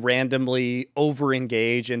he would randomly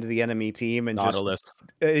over-engage into the enemy team and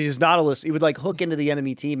Nautilus. He would like hook into the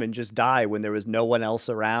enemy team and just die when there was no one else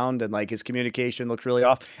around, and like his communication looked really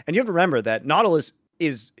off. And you have to remember that Nautilus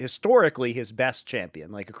is historically his best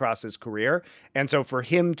champion, like across his career. And so for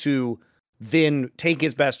him to then take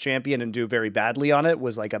his best champion and do very badly on it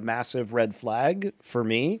was like a massive red flag for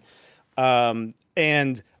me.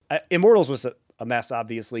 And Immortals was a mess,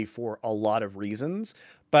 obviously, for a lot of reasons.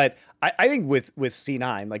 But I think with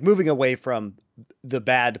C9, like moving away from the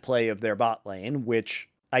bad play of their bot lane, which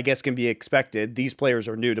I guess can be expected, these players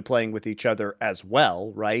are new to playing with each other as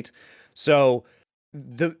well, right? So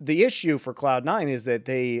the issue for Cloud9 is that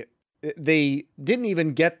they didn't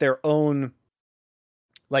even get their own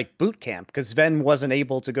like boot camp, because Sven wasn't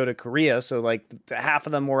able to go to Korea. So like half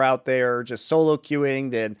of them were out there just solo queuing.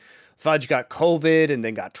 Then Fudge got COVID and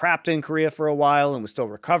then got trapped in Korea for a while and was still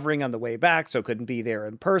recovering on the way back, so couldn't be there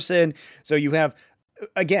in person. So you have,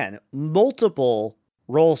 again, multiple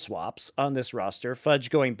role swaps on this roster. Fudge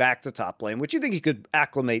going back to top lane, which you think he could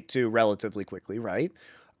acclimate to relatively quickly, right?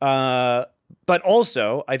 But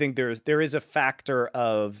also, I think there is a factor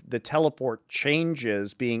of the teleport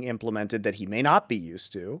changes being implemented that he may not be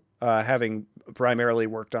used to, having primarily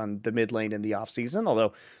worked on the mid lane in the offseason,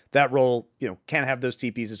 although that role, can have those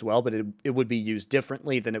TPs as well, but it would be used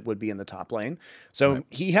differently than it would be in the top lane. So right.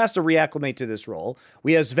 He has to reacclimate to this role.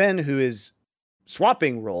 We have Sven, who is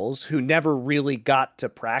swapping roles, who never really got to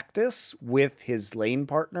practice with his lane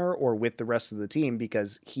partner or with the rest of the team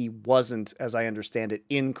because he wasn't, as I understand it,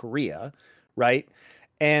 in Korea, right?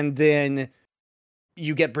 And then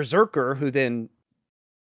you get Berserker, who then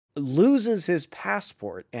loses his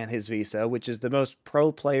passport and his visa, which is the most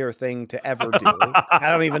pro player thing to ever do. I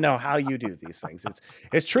don't even know how you do these things.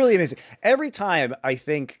 It's truly amazing. Every time I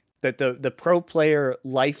think that the pro player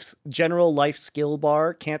general life skill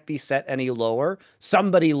bar can't be set any lower,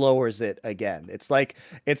 somebody lowers it again. It's like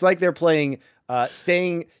they're playing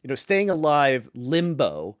staying alive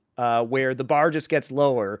limbo where the bar just gets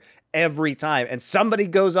lower every time and somebody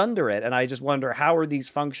goes under it. And I just wonder, how are these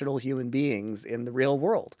functional human beings in the real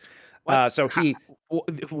world?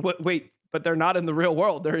 Wait, but they're not in the real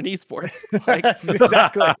world. They're in esports. Like,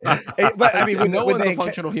 exactly. But I mean, no one's a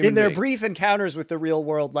functional human in their being. brief encounters with the real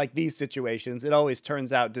world, like these situations, it always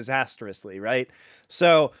turns out disastrously, right?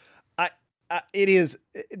 So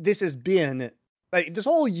this has been, like, this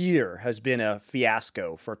whole year has been a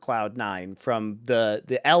fiasco for Cloud9, from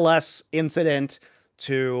the LS incident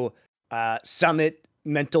to Summit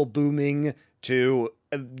mental booming to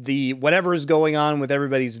the whatever is going on with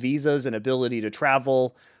everybody's visas and ability to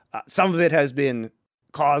travel. Some of it has been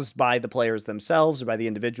caused by the players themselves or by the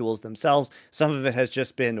individuals themselves. Some of it has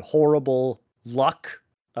just been horrible luck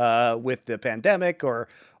with the pandemic or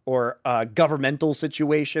governmental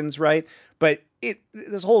situations, right? But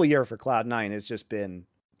this whole year for Cloud9 has just been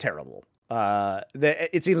terrible.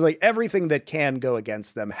 It seems like everything that can go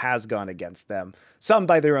against them has gone against them. Some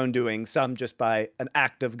by their own doing, some just by an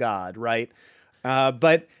act of God, right?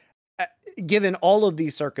 But given all of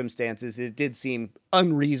these circumstances, it did seem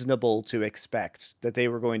unreasonable to expect that they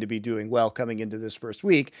were going to be doing well coming into this first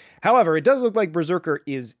week. However, it does look like Berserker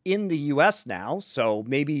is in the US now, so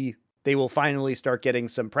maybe they will finally start getting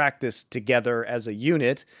some practice together as a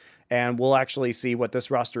unit, and we'll actually see what this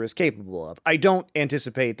roster is capable of. I don't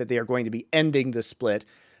anticipate that they are going to be ending the split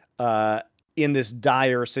in this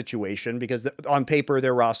dire situation, because on paper,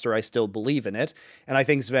 their roster, I still believe in it. And I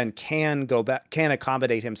think Sven can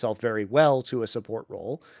accommodate himself very well to a support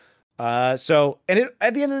role. At the end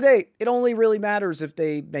of the day, it only really matters if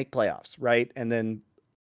they make playoffs, right? And then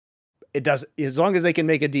it does, as long as they can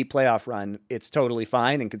make a deep playoff run, it's totally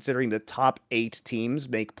fine. And considering the top 8 teams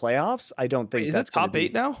make playoffs, I don't think that's top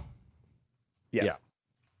 8 now. Yes. Yeah.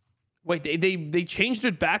 Wait, they changed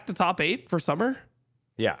it back to top 8 for summer?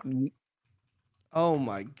 Yeah. Oh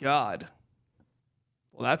my God.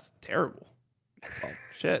 Well, that's terrible. Oh,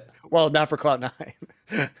 shit. Well, not for Cloud9.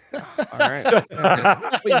 All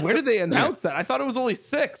right. Wait, where did they announce that? I thought it was only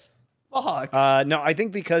 6. Fuck. No, I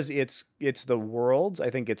think because it's the Worlds, I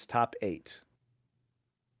think it's top 8.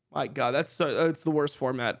 My God, that's the worst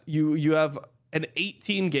format. You have an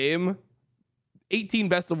 18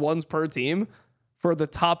 best of ones per team for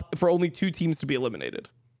only 2 teams to be eliminated.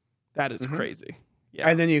 That is crazy. Yeah.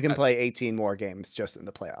 And then you can play 18 more games just in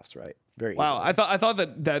the playoffs, right? Very wow. easily. I thought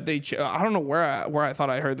that they I don't know where I thought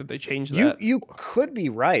I heard that they changed that. You could be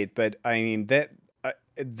right, but I mean that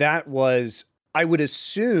was, I would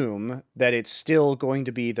assume that it's still going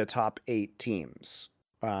to be the top 8 teams.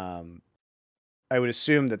 I would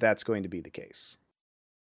assume that that's going to be the case.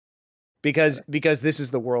 Because this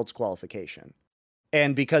is the World's qualification.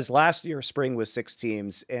 And because last year spring was 6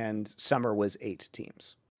 teams and summer was 8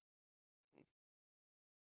 teams.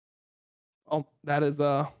 Oh, that is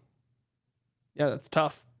yeah, that's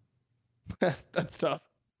tough. That's tough.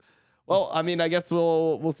 Well, I mean, I guess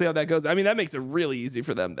we'll see how that goes. I mean, that makes it really easy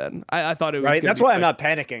for them then. I thought it was right. That's why I'm not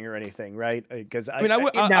panicking or anything, right? Because I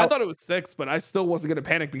thought it was 6, but I still wasn't gonna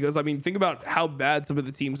panic because I mean, think about how bad some of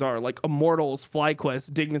the teams are, like Immortals,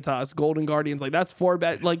 FlyQuest, Dignitas, Golden Guardians. Like that's 4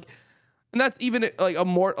 bad. Like, and that's even like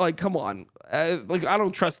like come on. Like I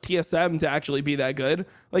don't trust TSM to actually be that good.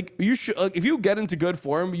 Like you should, like, if you get into good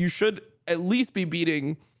form, you should at least be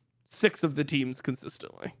beating 6 of the teams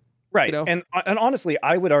consistently. Right. You know? And honestly,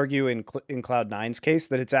 I would argue in Cloud9's case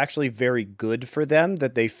that it's actually very good for them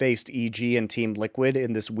that they faced EG and Team Liquid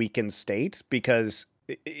in this weakened state, because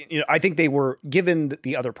I think they were, given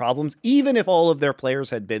the other problems, even if all of their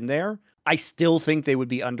players had been there, I still think they would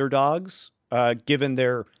be underdogs given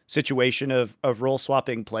their situation of role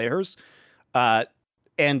swapping players.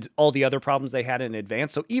 And all the other problems they had in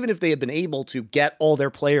advance. So even if they had been able to get all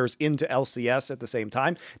their players into LCS at the same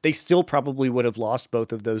time, they still probably would have lost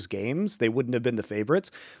both of those games. They wouldn't have been the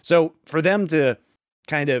favorites. So for them to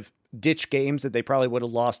kind of ditch games that they probably would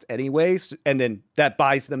have lost anyways, and then that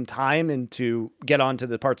buys them time and to get onto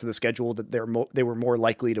the parts of the schedule that they were more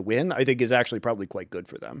likely to win, I think is actually probably quite good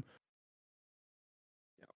for them.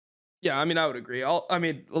 Yeah, I mean, I would agree. I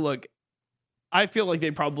mean, look, I feel like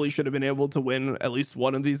they probably should have been able to win at least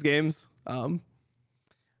one of these games.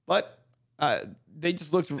 But they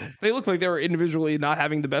looked like they were individually not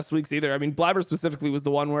having the best weeks either. I mean, Blabber specifically was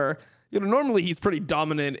the one where, normally he's pretty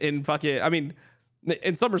dominant in fucking, I mean,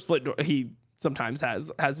 in Summer Split, he sometimes has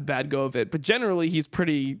a bad go of it, but generally he's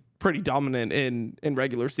pretty dominant in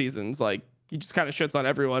regular seasons. Like, he just kind of shits on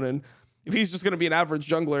everyone. And if he's just going to be an average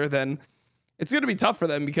jungler, then it's going to be tough for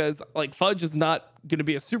them because like Fudge is not going to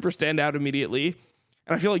be a super standout immediately.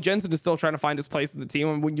 And I feel like Jensen is still trying to find his place in the team.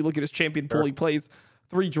 And when you look at his champion pool, he plays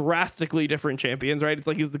three drastically different champions, right? It's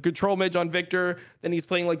like he's the control mage on Victor, then he's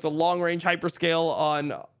playing like the long range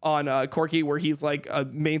hyperscale on Corki, where he's like a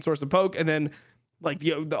main source of poke, and then like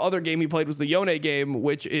the other game he played was the Yone game,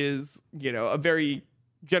 which is, you know, a very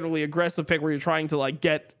generally aggressive pick where you're trying to like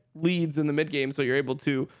get leads in the mid game, so you're able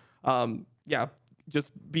to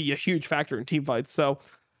just be a huge factor in team fights. So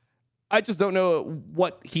I just don't know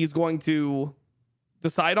what he's going to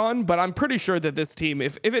decide on, but I'm pretty sure that this team,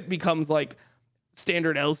 if it becomes like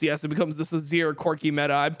standard LCS, it becomes this Azir Corki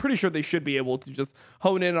meta, I'm pretty sure they should be able to just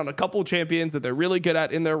hone in on a couple champions that they're really good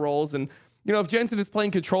at in their roles. And, you know, if Jensen is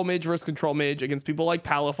playing control mage versus control mage against people like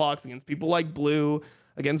PalaFox, against people like Blue,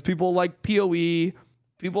 against people like PoE,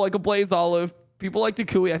 people like Olleh, people like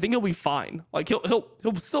Takui, I think he'll be fine. Like he'll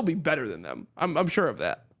still be better than them. I'm sure of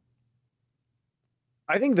that.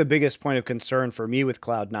 I think the biggest point of concern for me with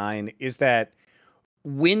Cloud9 is that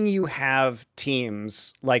when you have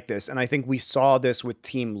teams like this, and I think we saw this with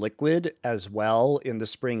Team Liquid as well in the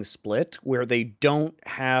spring split, where they don't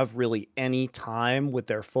have really any time with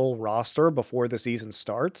their full roster before the season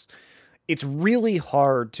starts, it's really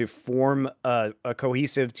hard to form a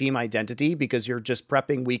cohesive team identity because you're just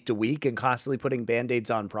prepping week to week and constantly putting band-aids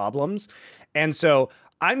on problems. And so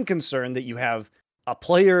I'm concerned that you have a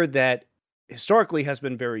player that historically has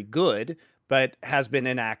been very good, but has been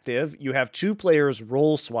inactive. You have two players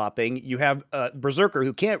role swapping. You have Berserker,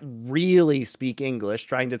 who can't really speak English,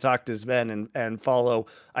 trying to talk to Sven and follow.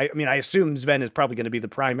 I mean, I assume Sven is probably going to be the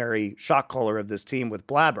primary shot caller of this team with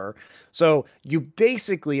Blabber. So you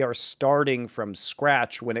basically are starting from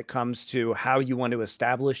scratch when it comes to how you want to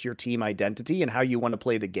establish your team identity and how you want to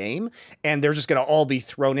play the game. And they're just going to all be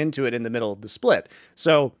thrown into it in the middle of the split.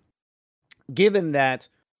 So given that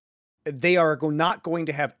they are not going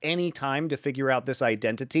to have any time to figure out this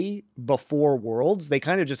identity before Worlds, they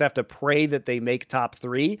kind of just have to pray that they make top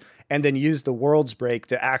 3 and then use the Worlds break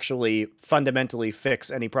to actually fundamentally fix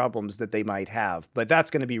any problems that they might have. But that's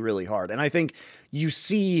going to be really hard. And I think you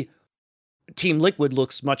see Team Liquid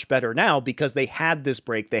looks much better now because they had this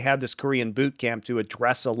break. They had this Korean boot camp to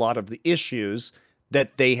address a lot of the issues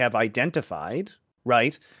that they have identified,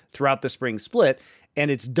 right, throughout the spring split. And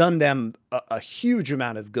it's done them a huge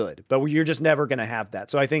amount of good, but you're just never going to have that.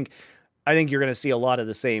 So I think you're going to see a lot of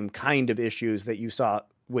the same kind of issues that you saw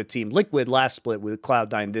with Team Liquid last split with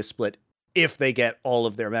Cloud9 this split, if they get all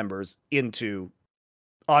of their members onto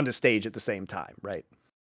stage at the same time, right?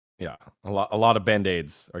 Yeah, a lot of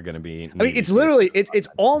band-aids are going to be. I mean, it's literally it's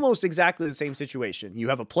almost exactly the same situation. You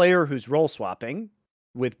have a player who's role swapping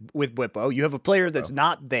with Bwipo. You have a player that's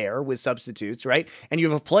not there with substitutes, right? And you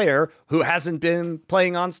have a player who hasn't been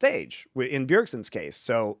playing on stage in Bjergsen's case.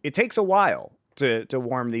 So it takes a while to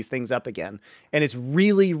warm these things up again. And it's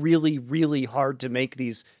really, really, really hard to make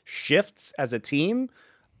these shifts as a team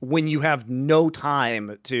when you have no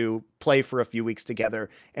time to play for a few weeks together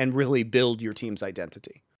and really build your team's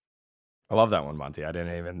identity. I love that one, Monty. I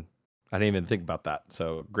didn't even think about that.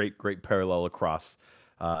 So great parallel across.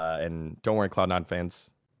 And don't worry, Cloud9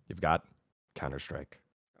 fans, you've got Counter-Strike.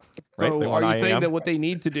 Right? So are you saying that what they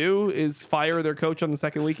need to do is fire their coach on the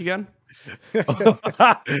second week again?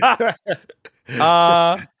 Gilhoto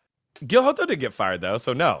did get fired, though,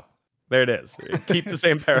 so no. There it is. Keep the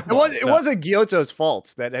same parallel. It wasn't Gyoto's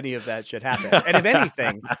fault that any of that should happen. And if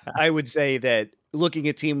anything, I would say that looking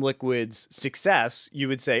at Team Liquid's success, you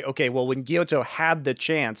would say, okay, well, when Gyoto had the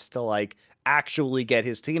chance to like actually get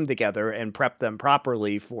his team together and prep them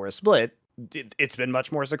properly for a split, it's been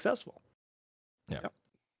much more successful. Yeah.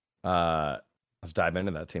 Let's dive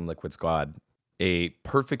into that Team Liquid squad. A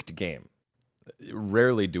perfect game.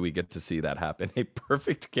 Rarely do we get to see that happen. A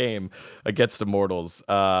perfect game against Immortals,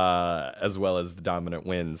 as well as the dominant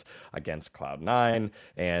wins against Cloud9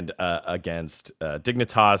 and against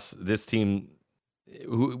Dignitas. This team,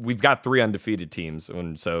 we've got 3 undefeated teams,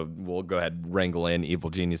 and so we'll go ahead and wrangle in Evil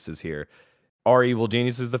Geniuses here. Are Evil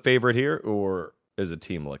Geniuses the favorite here, or is it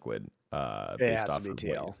Team Liquid? Based off of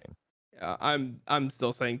TL. Yeah, I'm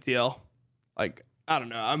still saying TL. Like, I don't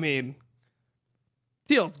know. I mean,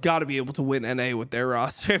 TL's got to be able to win NA with their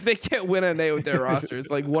roster. If they can't win NA with their roster,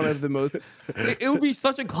 it's like one of the most. It would be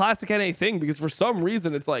such a classic NA thing because for some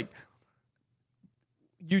reason it's like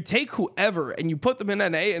you take whoever and you put them in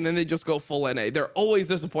NA and then they just go full NA. They're always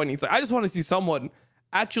disappointing. It's like I just want to see someone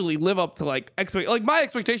actually live up to like my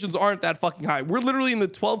expectations aren't that fucking high. We're literally in the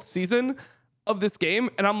 12th season of this game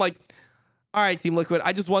and I'm like, all right, Team Liquid,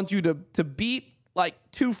 I just want you to beat like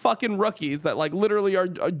 2 fucking rookies that like literally are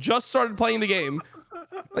just started playing the game.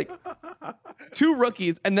 Like 2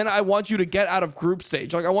 rookies, and then I want you to get out of group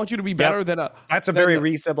stage. Like I want you to be better than a. That's a very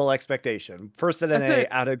reasonable expectation. First at NA,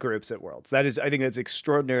 out of groups at Worlds. I think that's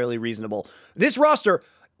extraordinarily reasonable. This roster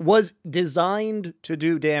was designed to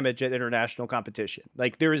do damage at international competition.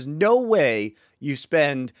 Like there is no way you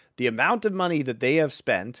spend the amount of money that they have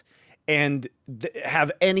spent and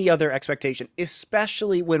have any other expectation,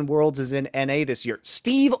 especially when Worlds is in NA this year.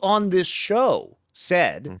 Steve on this show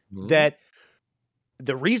said that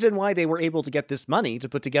the reason why they were able to get this money to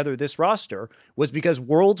put together this roster was because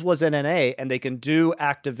Worlds was in NA and they can do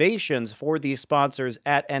activations for these sponsors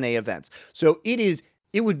at NA events. So it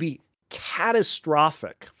would be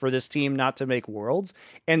catastrophic for this team not to make Worlds,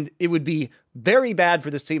 and it would be very bad for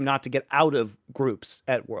this team not to get out of groups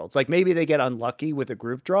at Worlds. Like maybe they get unlucky with a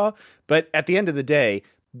group draw, but at the end of the day,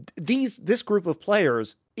 this group of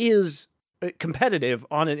players is competitive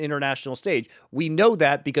on an international stage. We know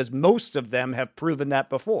that because most of them have proven that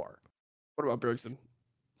before. What about Bjergsen?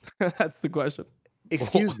 That's the question.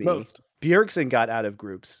 Excuse me. Bjergsen got out of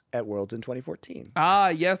groups at Worlds in 2014. Ah,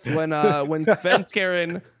 yes, when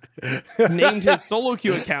Svenskeren named his solo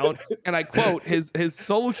queue account, and I quote, his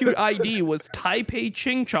solo queue ID was Taipei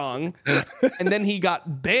Ching Chong, and then he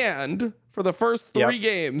got banned for the first 3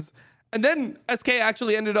 games, and then SK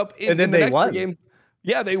actually ended up in the next 3 games.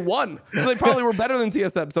 Yeah, they won. So they probably were better than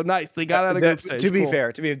TSM. So nice. They got out of group stage. To be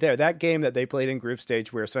fair, that game that they played in group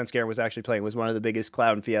stage where Svenskeren was actually playing was one of the biggest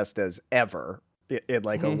clown fiestas ever in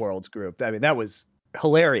like a Worlds group. I mean, that was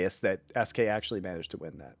hilarious that SK actually managed to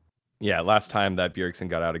win that. Yeah, last time that Bjergsen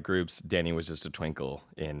got out of groups, Danny was just a twinkle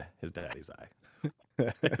in his daddy's eye.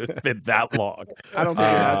 It's been that long. I don't think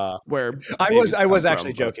that's where I was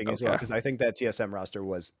actually joking as well, because I think that TSM roster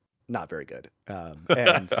was not very good.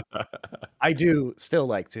 And I do still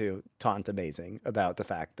like to taunt Amazing about the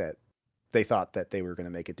fact that they thought that they were going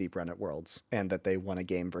to make a deep run at Worlds and that they won a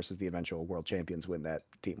game versus the eventual world champions when that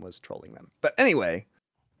team was trolling them. But anyway.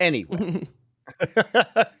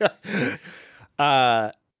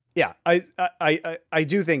 Yeah, I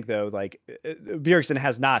do think though, like Bjergsen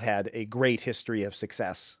has not had a great history of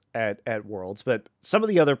success at Worlds, but some of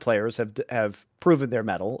the other players have proven their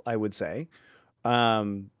mettle, I would say.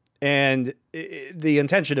 And the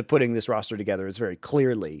intention of putting this roster together is very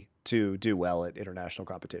clearly to do well at international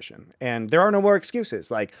competition. And there are no more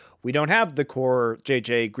excuses. Like we don't have the core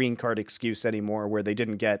JJ green card excuse anymore where they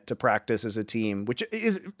didn't get to practice as a team, which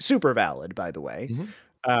is super valid, by the way.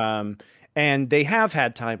 And they have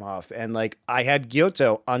had time off. And like I had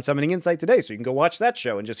Gyoto on Summoning Insight today, so you can go watch that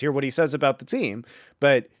show and just hear what he says about the team.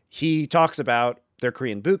 But he talks about their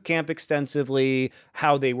Korean boot camp extensively,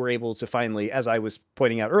 how they were able to finally, as I was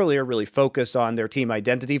pointing out earlier, really focus on their team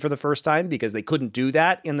identity for the first time because they couldn't do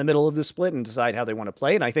that in the middle of the split and decide how they want to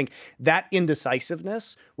play. And I think that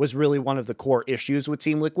indecisiveness was really one of the core issues with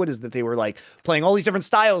Team Liquid, is that they were like playing all these different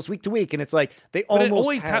styles week to week. And it's like they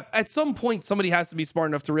almost at some point, somebody has to be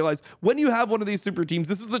smart enough to realize when you have one of these super teams,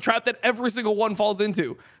 this is the trap that every single one falls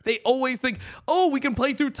into. They always think, oh, we can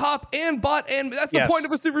play through top and bot, and that's the point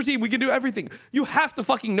of a super team. We can do everything. You have to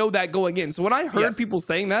fucking know that going in. So when I heard people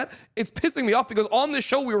saying that, it's pissing me off because on this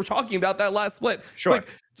show we were talking about that last split. Sure. Like,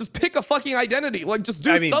 just pick a fucking identity. Like, just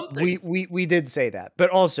do something. We did say that, but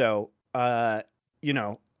also, you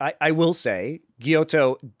know, I will say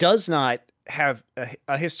Gyoto does not have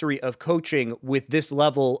a history of coaching with this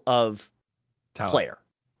level of player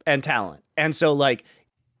and talent. And so like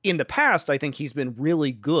in the past, I think he's been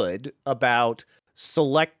really good about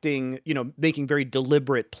selecting, you know, making very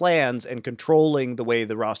deliberate plans and controlling the way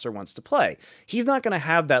the roster wants to play. He's not going to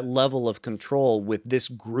have that level of control with this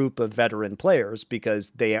group of veteran players because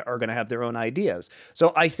they are going to have their own ideas.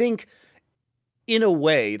 So I think in a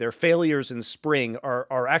way, their failures in spring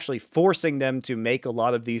are actually forcing them to make a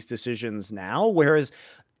lot of these decisions now. Whereas,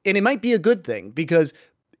 and it might be a good thing, because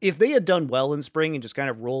if they had done well in spring and just kind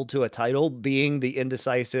of rolled to a title, being the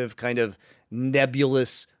indecisive kind of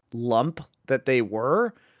nebulous lump that they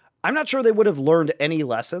were, I'm not sure they would have learned any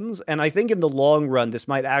lessons. And I think in the long run, this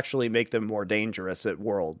might actually make them more dangerous at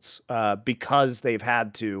Worlds because they've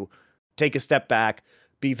had to take a step back,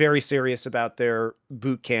 be very serious about their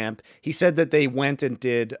boot camp. He said that they went and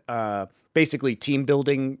did basically team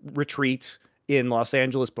building retreats in Los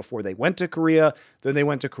Angeles before they went to Korea. Then they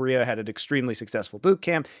went to Korea, had an extremely successful boot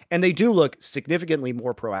camp, and they do look significantly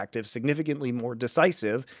more proactive, significantly more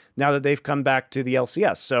decisive now that they've come back to the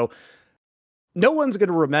LCS. So no one's going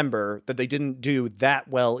to remember that they didn't do that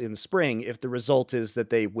well in spring if the result is that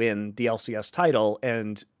they win the LCS title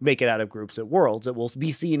and make it out of groups at Worlds. It will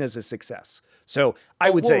be seen as a success. So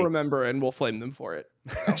we'll remember and we'll flame them for it.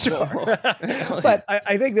 Sure. But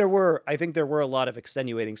I think there were a lot of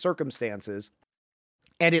extenuating circumstances.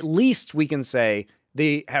 And at least we can say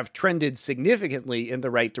they have trended significantly in the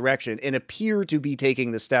right direction and appear to be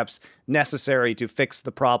taking the steps necessary to fix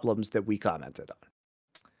the problems that we commented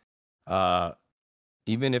on.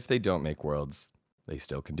 Even if they don't make Worlds, they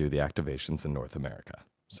still can do the activations in North America.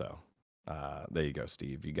 So there you go,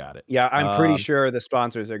 Steve. You got it. Yeah, I'm pretty sure the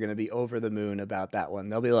sponsors are going to be over the moon about that one.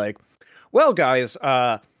 They'll be like, well, guys,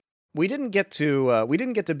 we didn't get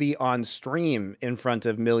to be on stream in front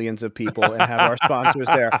of millions of people and have our sponsors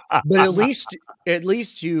there. But at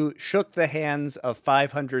least you shook the hands of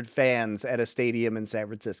 500 fans at a stadium in San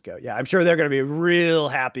Francisco. Yeah, I'm sure they're going to be real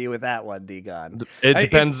happy with that one, dGon. It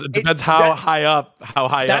depends how high up.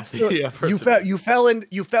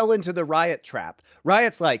 You fell into the Riot trap.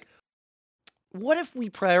 Riot's like, what if we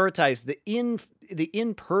prioritize the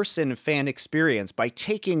in-person fan experience by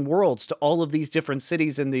taking Worlds to all of these different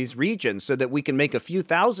cities in these regions so that we can make a few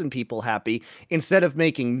thousand people happy instead of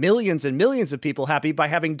making millions and millions of people happy by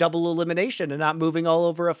having double elimination and not moving all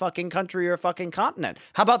over a fucking country or a fucking continent?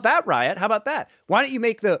 How about that, Riot? How about that? Why don't you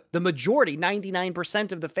make the majority,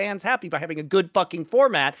 99% of the fans happy by having a good fucking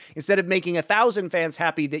format instead of making 1,000 fans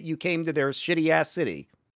happy that you came to their shitty-ass city?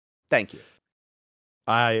 Thank you.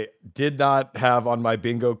 I did not have on my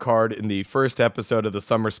bingo card in the first episode of the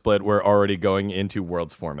summer split. We're already going into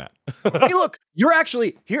Worlds format. Hey, look, you're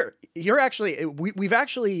actually here. We've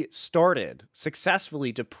actually started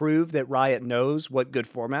successfully to prove that Riot knows what good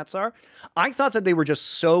formats are. I thought that they were just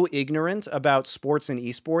so ignorant about sports and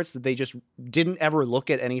esports that they just didn't ever look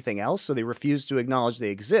at anything else. So they refused to acknowledge they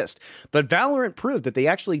exist. But Valorant proved that they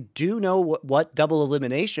actually do know what double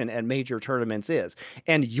elimination and major tournaments is.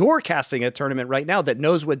 And you're casting a tournament right now that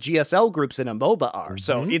knows what GSL groups in a MOBA are.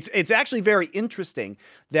 So it's actually very interesting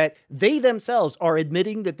that they themselves are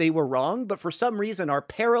admitting that they were wrong, but for some reason are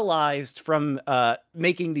paralyzed from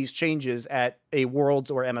making these changes at a Worlds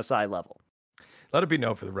or MSI level. Let it be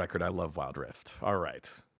known for the record, I love Wild Rift. All right.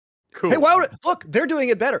 Cool. Hey, look, they're doing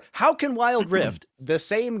it better. How can Wild Rift, the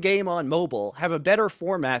same game on mobile, have a better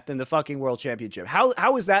format than the fucking World Championship?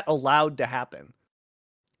 How is that allowed to happen?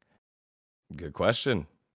 Good question.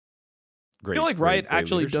 I feel like Riot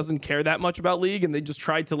actually doesn't care that much about League, and they just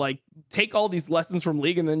tried to like take all these lessons from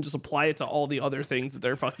League and then just apply it to all the other things that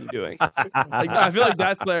they're fucking doing. Like, I feel like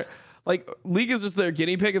that's their League is just their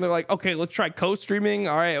guinea pig, and they're like, okay, let's try co-streaming.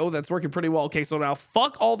 All right, that's working pretty well. Okay, so now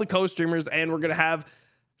fuck all the co-streamers, and we're gonna have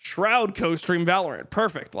Shroud co-stream Valorant.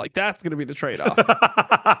 Perfect. Like, that's gonna be the trade-off.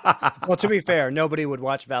 Well, to be fair, nobody would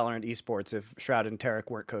watch Valorant Esports if Shroud and Tarek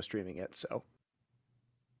weren't co-streaming it, so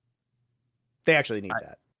they actually need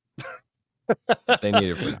that. They need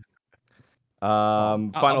it for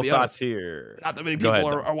now. Final thoughts here. Not that many people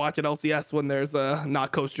are watching LCS when there's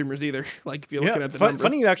not co-streamers either. Like, if you're looking at the numbers.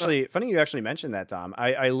 Funny you actually mentioned that, Dom.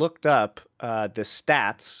 I looked up the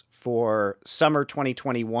stats for summer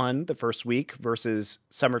 2021, the first week, versus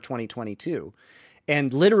summer 2022,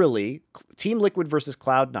 and literally Team Liquid versus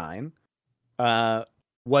Cloud9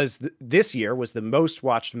 this year was the most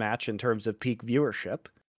watched match in terms of peak viewership,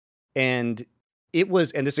 and it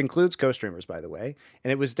was, and this includes co-streamers, by the way,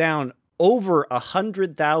 and it was down over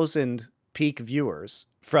 100,000 peak viewers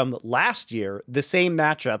from last year, the same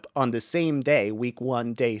matchup on the same day, week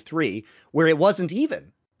 1, day 3, where it wasn't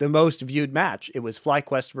even the most viewed match. It was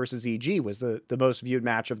FlyQuest versus EG was the most viewed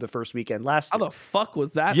match of the first weekend last year. How the fuck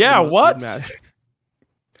was that? Yeah, what?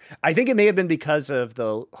 I think it may have been because of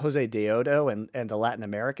the Jose Deodo and the Latin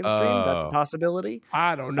American stream. That's a possibility.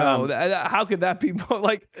 I don't know. How could that be more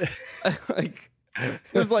like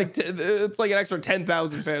there's like it's like an extra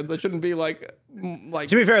 10,000 fans. That shouldn't be like.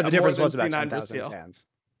 To be fair, the difference was about 10,000 fans.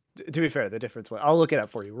 To be fair, the difference was. I'll look it up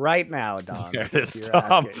for you right now, Don. There it is,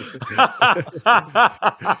 Tom.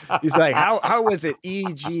 He's like, how was it?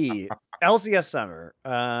 EG LCS summer.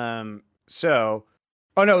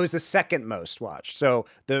 Oh no, it was the second most watched. So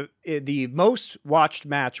the most watched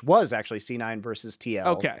match was actually C9 versus TL.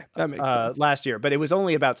 Okay, that makes sense. Last year, but it was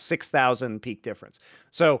only about 6,000 peak difference.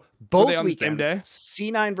 So both weekends,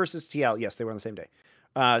 C9 versus TL. Yes, they were on the same day.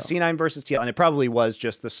 C9 versus TL, and it probably was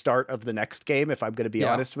just the start of the next game, if I'm going to be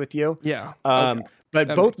honest with you. Yeah. But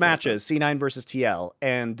that both matches, C9 versus TL,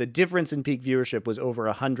 and the difference in peak viewership was over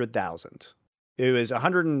 100,000. It was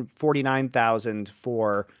 149,000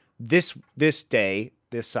 for this day,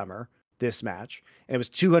 this summer, this match, and it was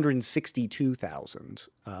 262,000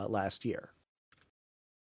 last year.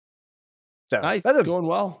 So nice, that's going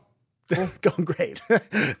well. Cool. Going great.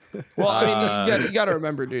 Well, I mean, you got to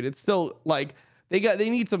remember, dude, it's still like they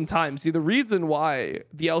need some time. See, the reason why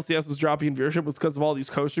the LCS was dropping in viewership was because of all these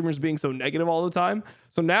co-streamers being so negative all the time.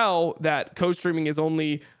 So now that co-streaming is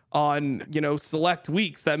only on select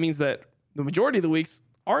weeks, that means that the majority of the weeks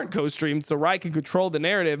aren't co-streamed, so Riot can control the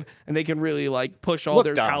narrative and they can really like push all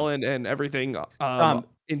their talent and everything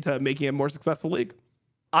into making a more successful league.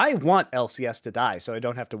 I want LCS to die so I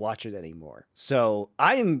don't have to watch it anymore. So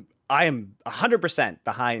I am 100%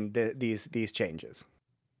 behind these changes.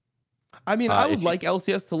 I mean, I would like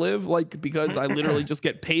LCS to live, like, because I literally just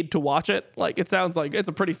get paid to watch it. Like, it sounds like it's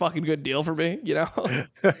a pretty fucking good deal for me, you know?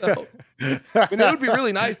 So, I mean, it would be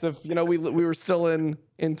really nice if, you know, we were still in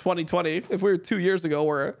 2020. If we were 2 years ago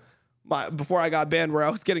where before I got banned, where I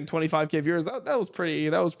was getting 25K viewers, that was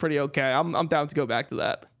pretty okay. I'm down to go back to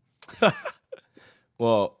that.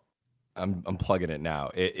 Well, I'm plugging it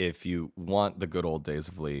now. If you want the good old days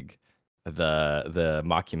of League, the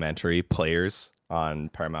mockumentary Players on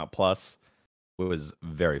Paramount Plus was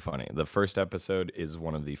very funny. The first episode is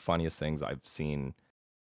one of the funniest things I've seen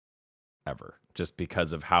ever, just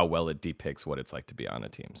because of how well it depicts what it's like to be on a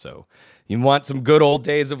team. So you want some good old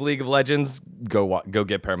days of League of Legends, go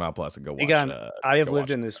get Paramount Plus and go watch. I have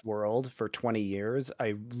lived in this world for 20 years.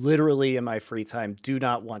 I literally in my free time do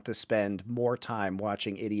not want to spend more time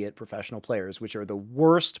watching idiot professional players, which are the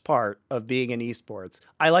worst part of being in esports.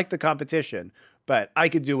 I like the competition, but I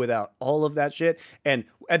could do without all of that shit. And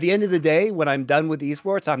at the end of the day, when I'm done with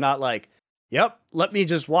esports, I'm not like, yep, let me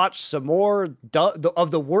just watch some more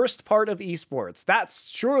of the worst part of esports. That's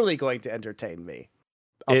surely going to entertain me.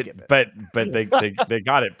 I'll skip it. But they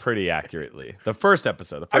got it pretty accurately. The first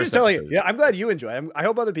episode. I'm just telling you. Yeah, I'm glad you enjoy it. I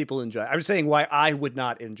hope other people enjoy it. I'm just saying why I would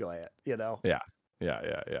not enjoy it. You know. Yeah.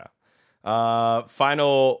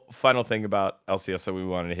 Final thing about LCS that we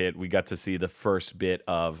wanted to hit. We got to see the first bit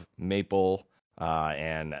of Maple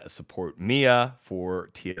and support Mia for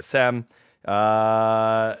TSM.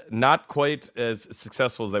 Not quite as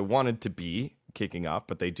successful as they wanted to be kicking off,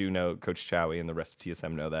 but they do know, Coach Chowie and the rest of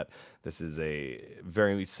TSM know that this is a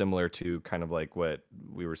very similar to kind of like what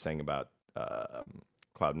we were saying about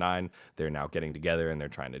Cloud9. They're now getting together and they're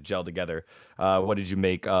trying to gel together. What did you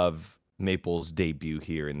make of Maple's debut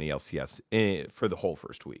here in the LCS for the whole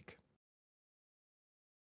first week?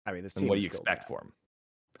 I mean, this team. And what do you expect for them?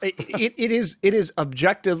 It is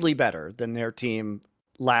objectively better than their team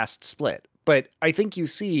last split. But I think you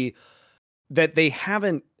see that they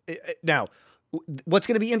haven't. Now, what's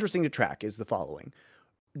going to be interesting to track is the following.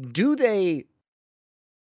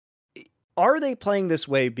 Are they playing this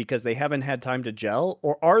way because they haven't had time to gel,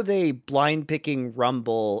 or are they blind picking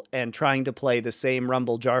Rumble and trying to play the same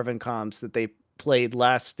Rumble Jarvan comps that they played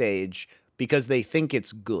last stage because they think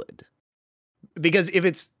it's good? Because if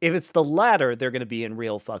it's the latter, they're going to be in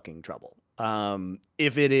real fucking trouble.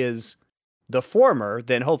 If it is the former,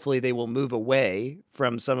 then hopefully they will move away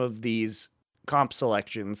from some of these comp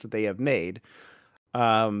selections that they have made,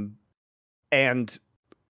 and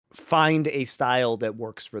find a style that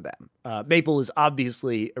works for them. Maple is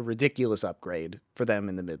obviously a ridiculous upgrade for them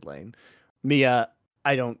in the mid lane. Mia,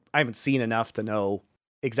 I haven't seen enough to know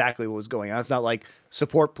exactly what was going on. It's not like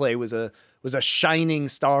support play was a shining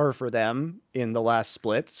star for them in the last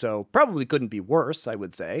split, so probably couldn't be worse, I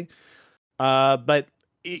would say. But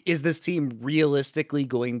is this team realistically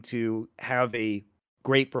going to have a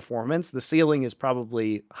great performance? The ceiling is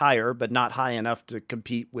probably higher, but not high enough to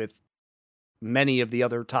compete with many of the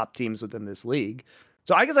other top teams within this league.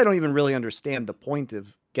 So I guess I don't even really understand the point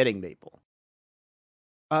of getting Maple.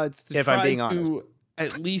 It's to try I'm being honest,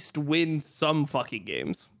 at least win some fucking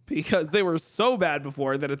games, because they were so bad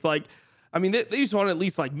before that it's like, I mean, they just want to at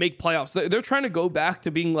least like make playoffs. They're trying to go back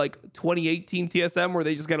to being like 2018 TSM where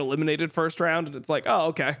they just get eliminated first round. And it's like, oh,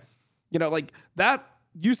 okay. You know, like that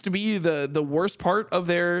used to be the worst part of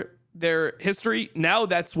their history. Now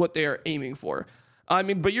that's what they're aiming for. I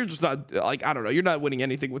mean, but you're just not like, I don't know. You're not winning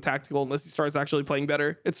anything with Tactical unless he starts actually playing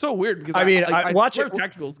better. It's so weird because I watch it.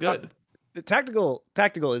 Tactical is good. The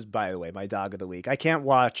Tactical is, by the way, my dog of the week. I can't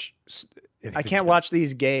watch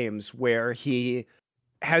these games where he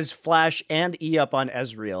has flash and E up on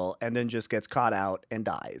Ezreal and then just gets caught out and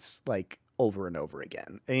dies like over and over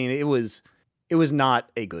again. I mean, it was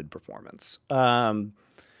not a good performance.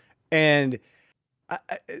 And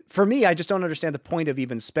for me, I just don't understand the point of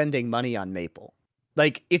even spending money on Maple.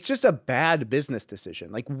 Like, it's just a bad business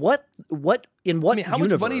decision. Like, what in what how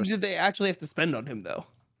universe? Much money did they actually have to spend on him though?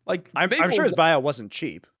 Like, I'm sure his buyout wasn't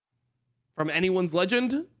cheap. From anyone's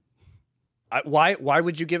legend. Why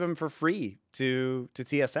would you give him for free to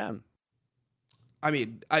TSM? I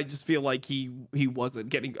mean, I just feel like he wasn't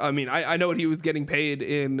getting. I mean, I know what he was getting paid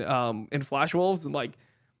in Flash Wolves, and like,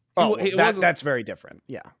 that's very different.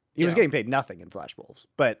 Yeah, he was getting paid nothing in Flash Wolves,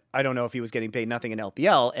 but I don't know if he was getting paid nothing in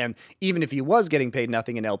LPL. And even if he was getting paid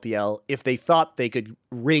nothing in LPL, if they thought they could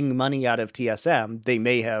wring money out of TSM, they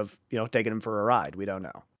may have taken him for a ride. We don't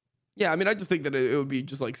know. Yeah, I mean, I just think that it would be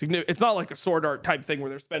just like significant. It's not like a sword art type thing where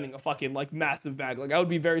they're spending a fucking like massive bag. Like I would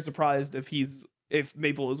be very surprised if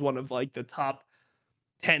Maple is one of like the top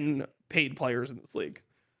 10 paid players in this league.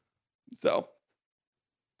 So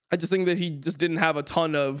I just think that he just didn't have a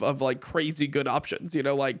ton of like crazy good options. You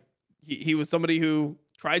know, like he was somebody who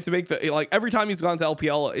tried to make the like every time he's gone to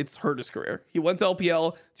LPL, it's hurt his career. He went to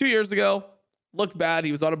LPL 2 years ago, looked bad.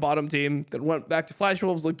 He was on a bottom team, then went back to Flash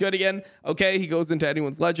Wolves, looked good again. Okay, he goes into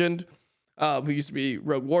Anyone's Legend, who used to be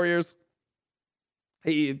Rogue Warriors.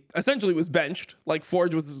 He essentially was benched. Like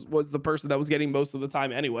Forge was the person that was getting most of the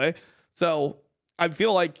time anyway. So I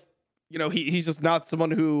feel like, you know, he's just not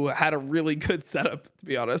someone who had a really good setup, to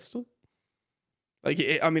be honest.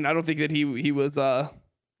 Like, I mean, I don't think that he was.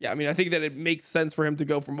 Yeah, I mean, I think that it makes sense for him to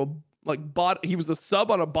go from a like he was a sub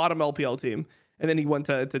on a bottom LPL team, and then he went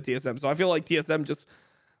to TSM. So I feel like TSM just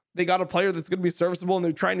they got a player that's going to be serviceable, and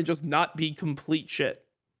they're trying to just not be complete shit.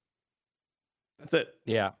 That's it.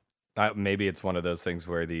 Yeah, maybe it's one of those things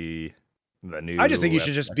where the new. I just think you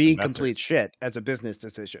should just be complete shit as a business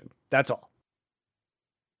decision. That's all.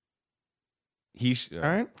 He should. All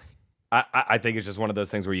right. I think it's just one of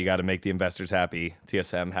those things where you got to make the investors happy.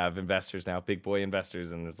 TSM have investors now, big boy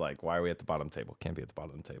investors, and it's like, why are we at the bottom table? Can't be at the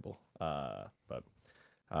bottom table. But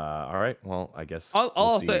all right. Well, I guess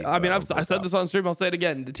I'll say. I mean, I said this on stream. I'll say it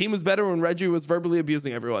again. The team was better when Reggie was verbally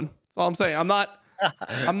abusing everyone. That's all I'm saying. I'm not.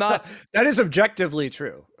 That is objectively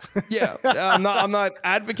true. Yeah, I'm not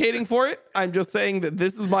advocating for it. I'm just saying that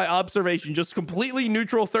this is my observation, just completely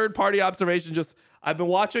neutral third party observation. Just I've been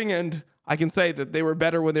watching and I can say that they were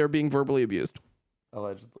better when they were being verbally abused.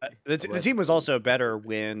 Allegedly. The team was also better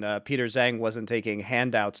when Peter Zhang wasn't taking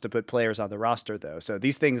handouts to put players on the roster, though. So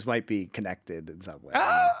these things might be connected in some way.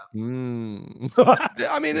 I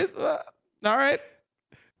mean, it's all right.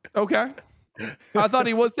 Okay. I thought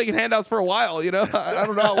he was taking handouts for a while. You know, I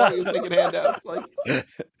don't know how long he was taking handouts. Like,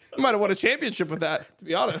 he might have won a championship with that. To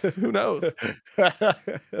be honest, who knows?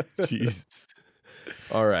 Jesus.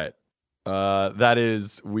 All right. That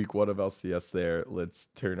is week 1 of LCS there. Let's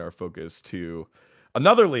turn our focus to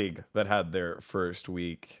another league that had their first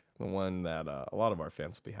week, the one that a lot of our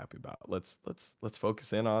fans will be happy about. Let's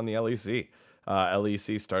focus in on the LEC.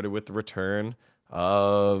 LEC started with the return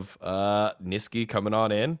of Niski coming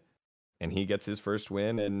on in, and he gets his first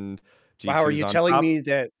win. And G2's wow, are you telling top. me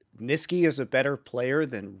that Niski is a better player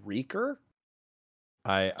than Reeker?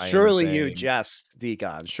 I Surely you jest,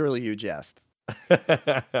 dGon. Surely you jest.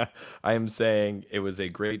 I am saying it was a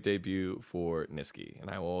great debut for Niski, and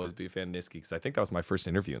I will always be a fan of Niski because I think that was my first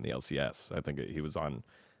interview in the LCS. I think he was on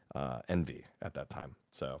Envy at that time.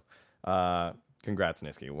 So congrats,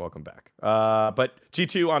 Niski. Welcome back. But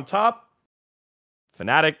G2 on top,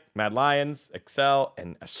 Fnatic, Mad Lions, Excel,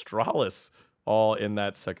 and Astralis all in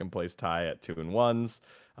that second place tie at 2-1s.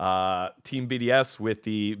 Team BDS with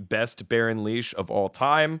the best Baron leash of all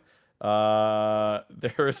time.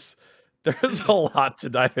 There's a lot to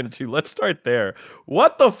dive into. Let's start there.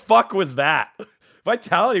 What the fuck was that?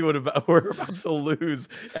 Vitality were about to lose,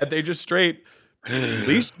 and they just straight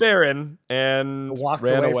leashed Baron and walked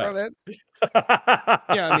ran away from it.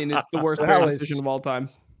 Yeah, I mean, it's the worst Baron decision of all time.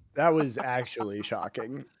 That was actually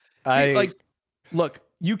shocking. Like, look,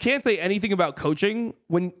 you can't say anything about coaching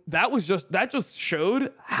when that just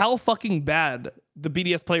showed how fucking bad the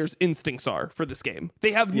BDS players' instincts are for this game.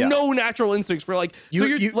 They have no natural instincts for like.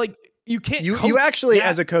 You can't. You actually,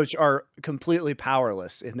 as a coach, are completely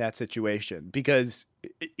powerless in that situation because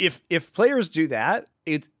if players do that,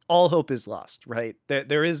 all hope is lost. Right?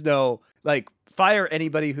 There is no like fire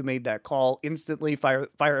anybody who made that call instantly. Fire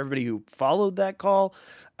everybody who followed that call.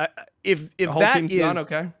 If the whole that team's is done,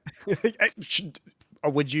 okay. Or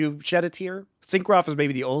would you shed a tear? Syncroft is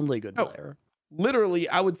maybe the only good player. Literally,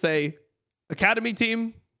 I would say, Academy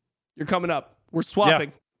team, you're coming up. We're swapping.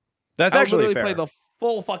 Yeah. That's actually literally fair. Play the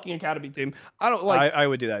full fucking Academy team. I don't like. I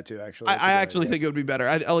would do that too. Actually, I actually think it would be better.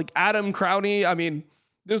 I like Adam Crowney. I mean,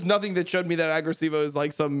 there's nothing that showed me that Agresivo is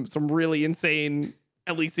like some really insane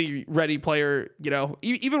LEC ready player. You know,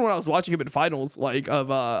 even when I was watching him in finals, like of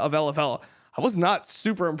LFL, I was not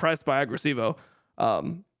super impressed by Agresivo.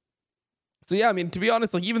 So yeah, I mean, to be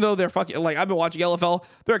honest, like even though they're fucking like I've been watching LFL,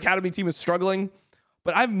 their Academy team is struggling.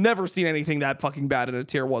 But I've never seen anything that fucking bad in a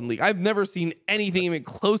tier 1 league. I've never seen anything even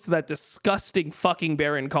close to that disgusting fucking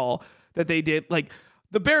Baron call that they did. Like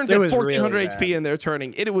the Barons had 1400 really HP in their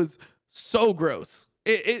turning. It was so gross.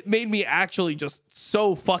 It made me actually just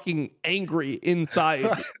so fucking angry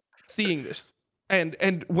inside seeing this.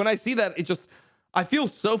 And when I see that, I feel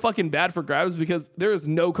so fucking bad for Grabs because there is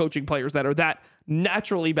no coaching players that are that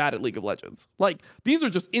naturally bad at League of Legends. Like these are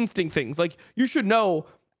just instinct things. Like you should know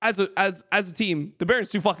as a team, the Baron's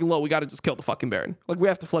too fucking low. We got to just kill the fucking Baron. Like, we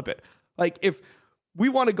have to flip it. Like, if we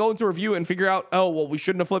want to go into review and figure out, oh, well, we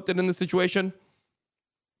shouldn't have flipped it in this situation,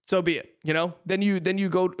 so be it. You know, then you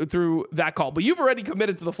go through that call. But you've already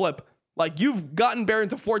committed to the flip. Like, you've gotten Baron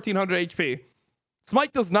to 1400 HP.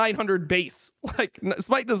 Smite does 900 base. Like,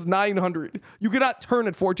 Smite does 900. You cannot turn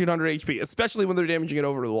at 1400 HP, especially when they're damaging it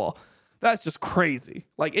over the wall. That's just crazy.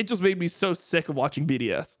 Like, it just made me so sick of watching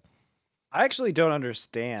BDS. I actually don't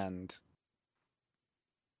understand.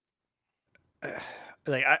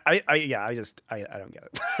 Like, I don't get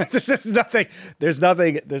it. There's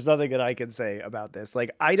nothing that I can say about this.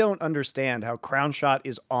 Like, I don't understand how Crownshot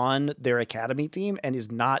is on their academy team and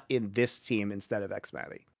is not in this team instead of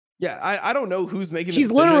Xmatty. Yeah, I don't know who's making this He's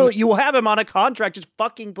decision. literally, you have him on a contract, just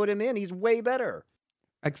fucking put him in. He's way better.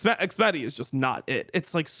 Xmatty is just not it.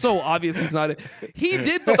 It's like so obvious he's not it. He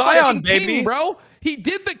did the Zion, fucking king, baby. bro. He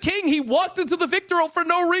did the king. He walked into the victor ult for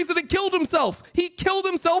no reason and killed himself. He killed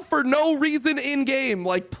himself for no reason in game.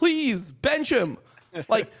 Like, please bench him.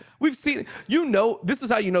 Like, we've seen, this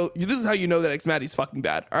is how you know that Xmatty's fucking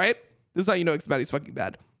bad. All right, this is how you know Xmatty's fucking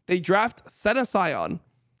bad. They draft Senna Sion,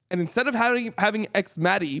 and instead of having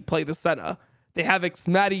Xmatty play the Senna, they have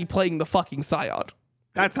Xmatty playing the fucking Sion.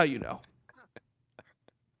 That's how you know.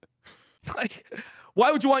 Like,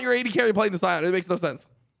 why would you want your AD carry playing the Sion? It makes no sense.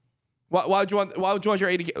 Why would you want your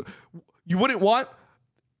AD? You wouldn't want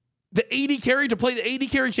the AD carry to play the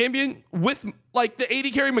AD carry champion with like the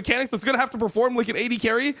AD carry mechanics that's gonna have to perform like an AD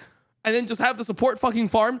carry, and then just have the support fucking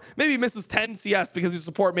farm. Maybe he misses 10 CS because he's a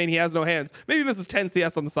support main. He has no hands. Maybe he misses 10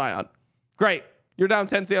 CS on the Sion. Great, you're down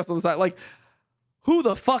 10 CS on the side. Like, who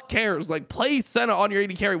the fuck cares? Like, play Senna on your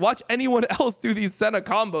AD carry. Watch anyone else do these Senna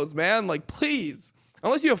combos, man. Like, please.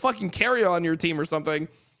 Unless you have fucking Carry on your team or something.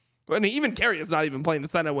 And even Carry is not even playing the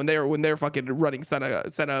Senna when they're fucking running Senna,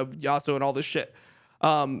 Yasuo, and all this shit.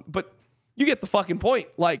 But you get the fucking point.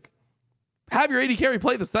 Like, have your AD carry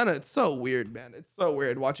play the Senna. It's so weird, man. It's so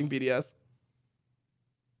weird watching BDS.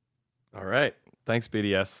 All right. Thanks,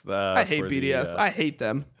 BDS. I hate BDS. I hate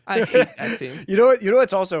them. I hate that team. You know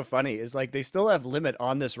what's also funny is, like, they still have Limit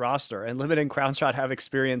on this roster, and Limit and Crownshot have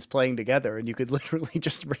experience playing together, and you could literally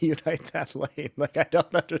just reunite that lane. Like, I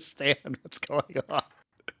don't understand what's going on.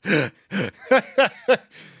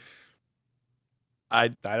 I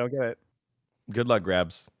don't get it. Good luck,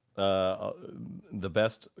 Grabs. The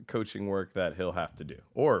best coaching work that he'll have to do,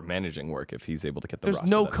 or managing work if he's able to get the. There's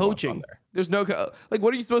no coaching. There's no like,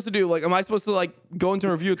 what are you supposed to do? Like, am I supposed to like go into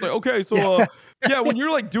a review? It's like, okay, so yeah, when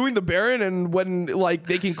you're like doing the Baron and when like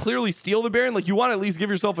they can clearly steal the Baron, like you want to at least give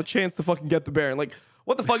yourself a chance to fucking get the Baron. Like,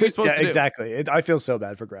 what the fuck are you supposed to do? Exactly. I feel so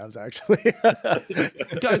bad for Grabs, actually.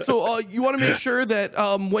 Guys, so you want to make sure that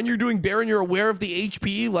when you're doing Baron, you're aware of the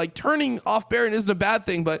HP. Like, turning off Baron isn't a bad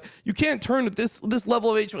thing, but you can't turn at this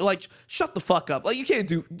level of HP. Like, shut the fuck up. Like, you can't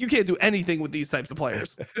do anything with these types of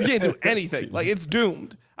players. You can't do anything. Like, it's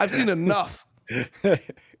doomed. I've seen enough.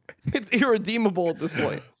 It's irredeemable at this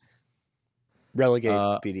point. Relegate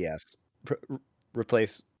BDS.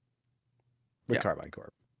 Replace with Carbine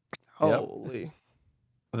Corp. Holy.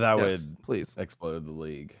 That Yes, would please explode the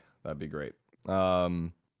league. That'd be great.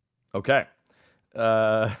 Okay.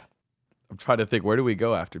 I'm trying to think, where do we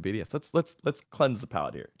go after BDS? Let's cleanse the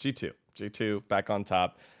palate here. G2 back on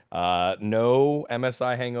top. No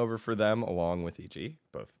MSI hangover for them, along with EG,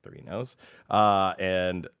 both 3-0s.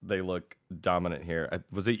 And they look dominant here.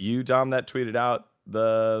 Was it you, Dom, that tweeted out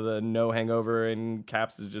the no hangover and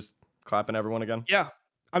Caps is just clapping everyone again? Yeah.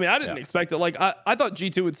 I mean, I didn't expect it. Like, I thought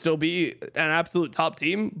G2 would still be an absolute top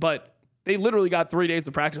team, but they literally got 3 days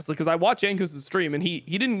of practice. Because I watched Yankus' stream, and he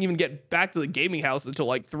didn't even get back to the gaming house until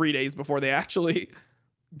like 3 days before they actually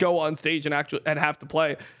go on stage and have to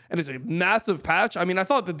play. And it's a massive patch. I mean, I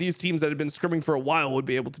thought that these teams that had been scrimming for a while would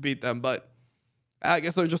be able to beat them, but I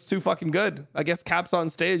guess they're just too fucking good. I guess Caps on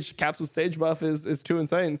stage, Caps with stage buff is too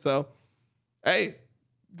insane. So, hey,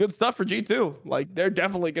 good stuff for G2. Like, they're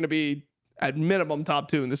definitely going to be at minimum top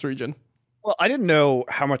 2 in this region. Well, I didn't know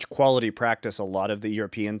how much quality practice a lot of the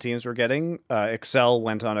European teams were getting. Excel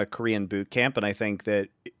went on a Korean boot camp, and I think that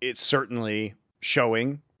it's certainly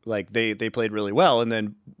showing. Like, they played really well, and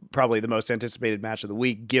then probably the most anticipated match of the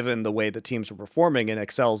week, given the way the teams were performing, and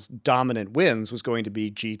Excel's dominant wins was going to be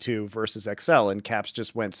G2 versus Excel, and Caps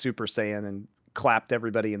just went Super Saiyan and clapped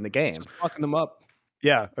everybody in the game. Just fucking them up.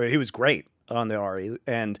 Yeah, I mean, he was great on the RE,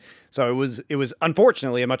 and so it was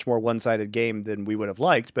unfortunately a much more one-sided game than we would have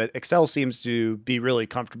liked, but Excel seems to be really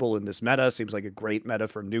comfortable in this meta. Seems like a great meta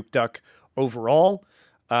for Nuke Duck overall,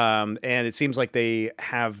 and it seems like they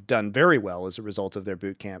have done very well as a result of their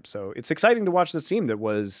boot camp. So it's exciting to watch this team that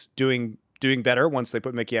was doing doing better once they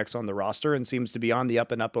put Mykles on the roster and seems to be on the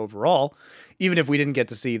up and up overall, even if we didn't get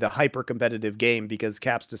to see the hyper competitive game because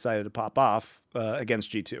Caps decided to pop off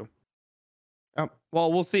against G2.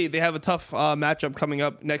 Well, we'll see. They have a tough matchup coming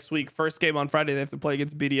up next week. First game on Friday, they have to play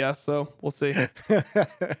against BDS, so we'll see.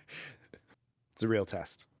 It's a real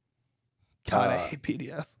test. God, I hate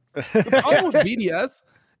BDS. The problem with BDS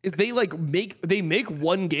is they make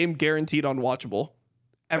one game guaranteed unwatchable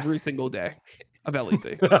every single day of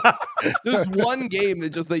LEC. There's one game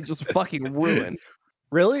that they just fucking ruin.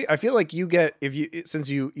 Really? I feel like since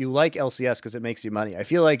you like LCS because it makes you money. I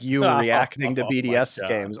feel like you reacting to BDS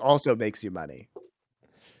games also makes you money.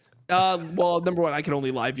 Well, number one, I can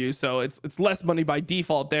only live view, so it's less money by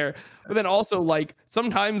default there. But then also, like,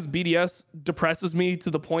 sometimes BDS depresses me to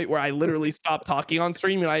the point where I literally stop talking on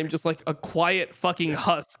stream and I am just like a quiet fucking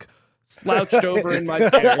husk slouched over in my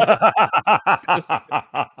chair,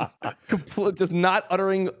 just not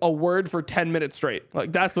uttering a word for 10 minutes straight.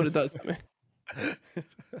 Like, that's what it does to me.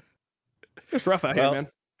 It's rough out here, man.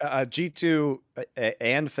 G2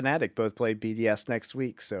 and Fnatic both play BDS next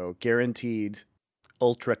week, so guaranteed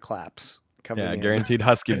ultra claps coming in. Guaranteed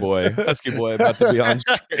Husky boy about to be on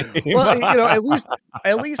stream. Well, you know,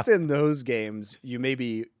 at least in those games, you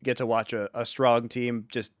maybe get to watch a strong team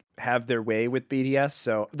just have their way with BDS.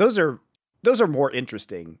 So those are more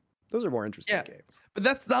interesting. Those are more interesting games. But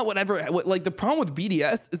that's not like the problem with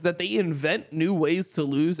BDS is that they invent new ways to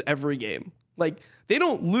lose every game. Like, they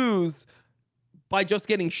don't lose by just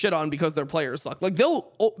getting shit on because their players suck. Like,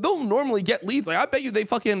 they'll normally get leads. Like, I bet you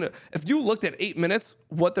if you looked at 8 minutes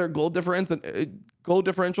what their goal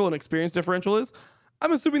differential and experience differential is,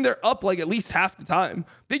 I'm assuming they're up like at least half the time.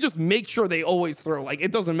 They just make sure they always throw. Like,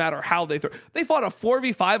 it doesn't matter how they throw. They fought a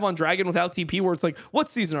 4v5 on Dragon without TP where it's like, what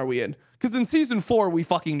season are we in? Because in season 4, we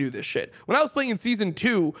fucking knew this shit. When I was playing in season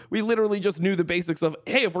 2, we literally just knew the basics of,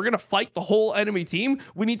 hey, if we're going to fight the whole enemy team,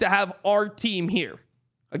 we need to have our team here.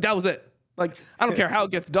 Like, that was it. Like, I don't care how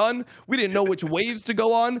it gets done. We didn't know which waves to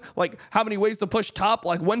go on, like how many waves to push top,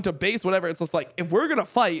 like when to base, whatever. It's just like, if we're going to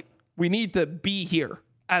fight, we need to be here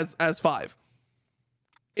as 5.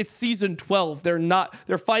 It's season 12.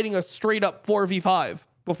 They're fighting a straight up 4v5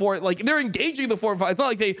 before, like, they're engaging the 4v5. It's not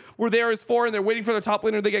like they were there as 4 and they're waiting for their top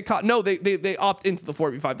laner, they get caught. No, they opt into the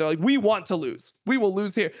 4v5. They're like, we want to lose. We will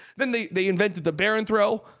lose here. Then they invented the Baron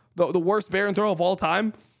throw, the worst Baron throw of all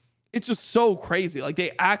time. It's just so crazy. Like,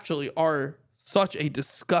 they actually are such a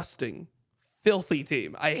disgusting, filthy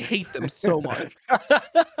team. I hate them so much.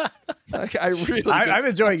 Like, I'm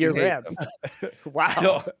enjoying your rants.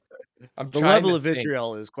 Wow. The level of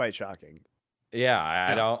vitriol is quite shocking.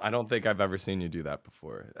 Yeah, I don't think I've ever seen you do that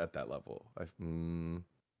before at that level.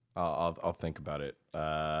 I'll think about it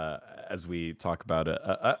as we talk about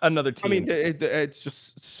another team. I mean, it's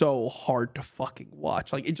just so hard to fucking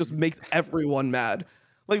watch. Like, it just makes everyone mad.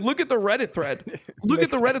 Like, look at the Reddit thread. Look at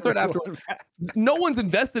the Reddit thread afterwards. No one's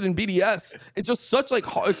invested in BDS. It's just such like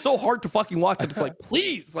it's so hard to fucking watch it. It's like,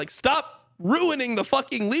 please, like, stop ruining the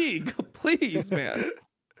fucking league. Please, man.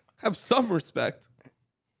 Have some respect.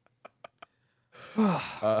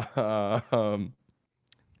 Rogues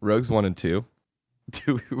 1 and 2.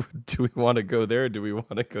 Do we want to go there? Or do we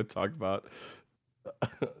want to go talk about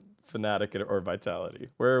Fnatic or Vitality?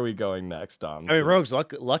 Where are we going next, Dom? I mean, Rogue's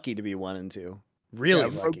lucky to be 1 and 2. Really,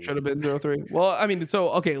 Rogue should have been 0-3. Well, I mean, so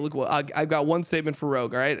okay, look, I've got one statement for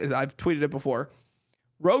Rogue. All right, I've tweeted it before.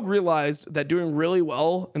 Rogue realized that doing really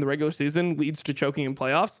well in the regular season leads to choking in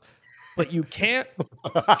playoffs, but you can't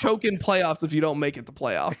choke in playoffs if you don't make it to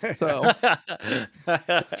playoffs. So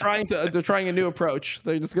they're trying a new approach.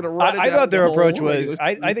 They're just gonna run it down. I thought their approach was.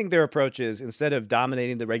 I think their approach is, instead of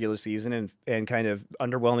dominating the regular season and kind of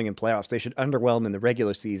underwhelming in playoffs, they should underwhelm in the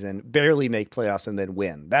regular season, barely make playoffs, and then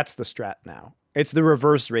win. That's the strat now. It's the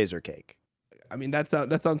reverse razor cake. I mean, that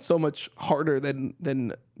sounds so much harder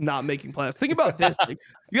than not making playoffs. Think about this. Like,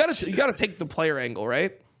 you gotta take the player angle,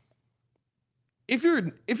 right? If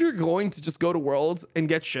you're going to just go to Worlds and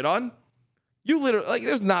get shit on, you literally, like,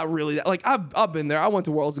 there's not really that. Like, I've been there. I went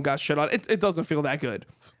to Worlds and got shit on. It doesn't feel that good.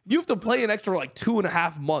 You have to play an extra like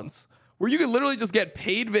 2.5 months where you can literally just get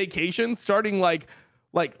paid vacations starting like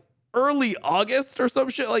early August or some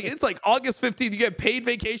shit. Like, it's like August 15th. You get paid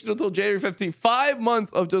vacation until January 15th. 5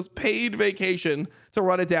 months of just paid vacation to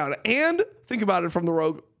run it down. And think about it from the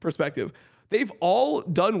Rogue perspective. They've all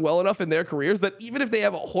done well enough in their careers that even if they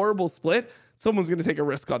have a horrible split, someone's going to take a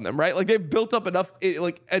risk on them, right? Like, they've built up enough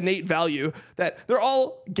like innate value that they're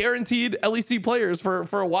all guaranteed LEC players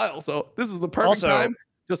for a while. So this is the perfect time.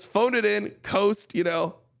 Just phone it in, coast, you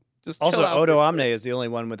know. Just also, LPL Meta is the only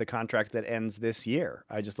one with a contract that ends this year.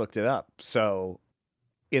 I just looked it up. So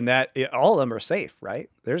in that all of them are safe, right?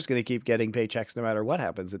 They're just going to keep getting paychecks no matter what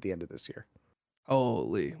happens at the end of this year.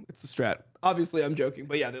 Holy, it's a strat. Obviously, I'm joking,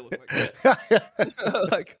 but yeah, they look like shit.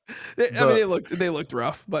 Like, I mean, they looked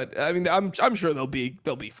rough, but I mean, I'm sure they'll be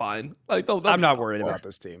fine. Like, they'll I'm be not top worried 4. about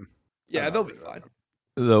this team. Yeah, they'll be fine.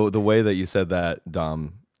 The way that you said that,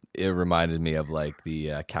 Dom, it reminded me of like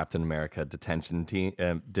the Captain America detention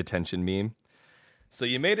meme. So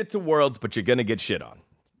you made it to Worlds, but you're gonna get shit on.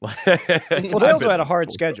 Well, they also had a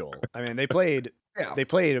hard schedule. I mean, they played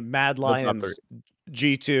Mad Lions,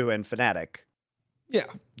 G2, and Fnatic. Yeah,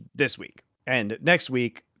 this week, and next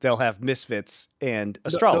week they'll have Misfits and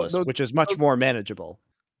Astralis, which is much more manageable.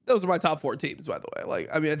 Those are my top 4 teams, by the way. Like,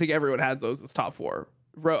 I mean, I think everyone has those as top 4.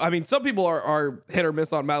 I mean, some people are hit or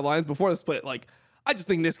miss on Mad Lions before the split. Like, I just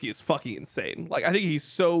think Nisqy is fucking insane. Like, I think he's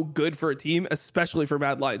so good for a team, especially for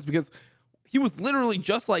Mad Lions, because he was literally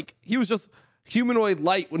just Humanoid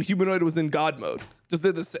light when Humanoid was in God mode. Just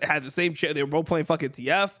had the same shit. They were both playing fucking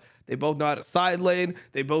TF. They both know how to side lane.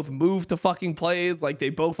 They both move to fucking plays. Like, they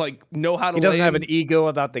both like know how to. He doesn't have an ego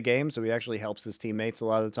about the game, so he actually helps his teammates a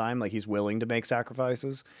lot of the time. Like, he's willing to make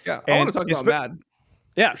sacrifices. Yeah, I want to talk about Mad.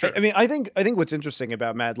 Yeah, sure. I mean, I think what's interesting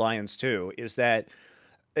about Mad Lions too is that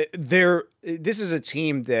this is a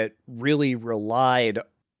team that really relied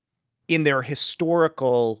in their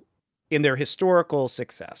historical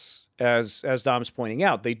success. As Dom's pointing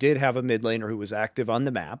out, they did have a mid laner who was active on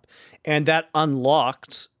the map, and that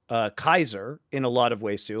unlocked Kaiser in a lot of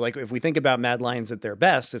ways too. Like, if we think about Mad Lions at their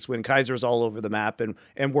best, it's when Kaiser's all over the map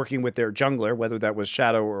and working with their jungler, whether that was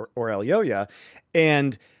Shadow or Elyoya.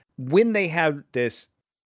 And when they had this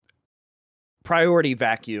priority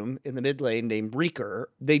vacuum in the mid lane named Reeker,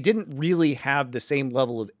 they didn't really have the same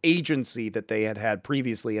level of agency that they had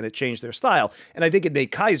previously, and it changed their style. And I think it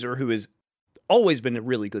made Kaiser, who has always been a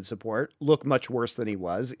really good support, look much worse than he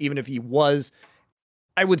was, even if he was,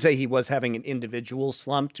 I would say he was having an individual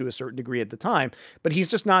slump to a certain degree at the time, but he's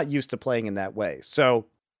just not used to playing in that way. So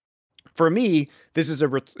for me,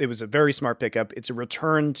 it was a very smart pickup. It's a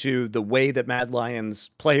return to the way that Mad Lions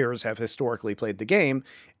players have historically played the game,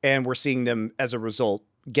 and we're seeing them as a result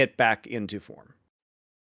get back into form.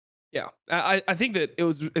 Yeah, I think that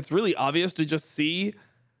it's really obvious to just see,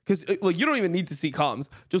 because like, you don't even need to see comms.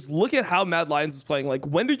 Just look at how Mad Lions was playing. Like,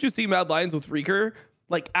 when did you see Mad Lions with Reeker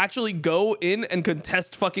like actually go in and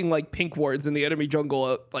contest fucking like pink wards in the enemy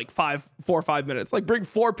jungle at like 4 or 5 minutes? Like, bring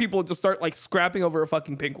 4 people and just start like scrapping over a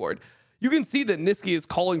fucking pink ward. You can see that Nisqy is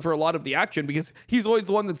calling for a lot of the action because he's always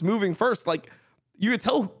the one that's moving first. Like, you can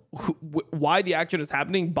tell why the action is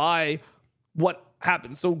happening by what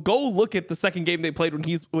happens. So go look at the second game they played when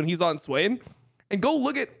he's on Swain, and go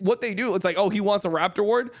look at what they do. It's like, oh, he wants a Raptor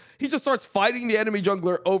ward. He just starts fighting the enemy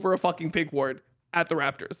jungler over a fucking pink ward at the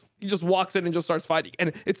Raptors. He just walks in and just starts fighting.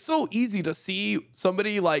 And it's so easy to see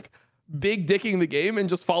somebody like big dicking the game and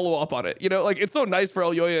just follow up on it. You know, like, it's so nice for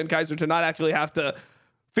Elyoya and Kaiser to not actually have to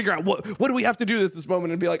figure out what do we have to do this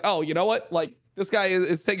moment and be like, oh, you know what? Like, this guy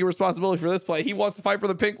is taking responsibility for this play. He wants to fight for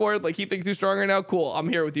the pink ward. Like, he thinks he's strong right now. Cool. I'm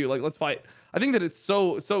here with you. Like, let's fight. I think that it's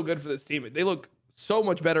so good for this team. They look so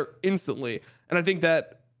much better instantly. And I think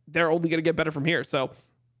that they're only going to get better from here. So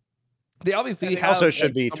they obviously also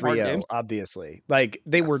should be 3-0, obviously. Like,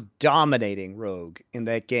 they were dominating Rogue in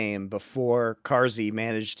that game before Carzzy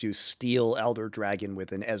managed to steal Elder Dragon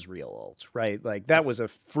with an Ezreal ult, right? Like, that was a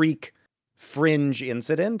fringe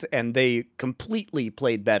incident, and they completely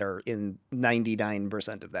played better in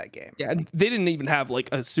 99% of that game. Yeah, and they didn't even have like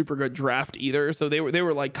a super good draft either. So they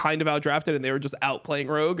were like kind of out drafted, and they were just out playing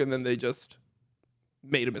Rogue, and then they just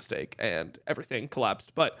made a mistake and everything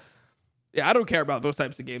collapsed. But yeah, I don't care about those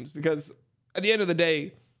types of games, because at the end of the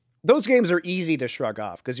day, those games are easy to shrug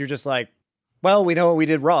off because you're just like, well, we know what we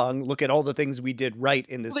did wrong. Look at all the things we did right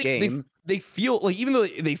in this game. They feel like, even though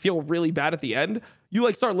they feel really bad at the end, you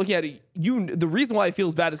like start looking at it. The reason why it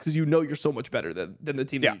feels bad is because you know you're so much better than the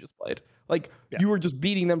team that you just played. Like, you were just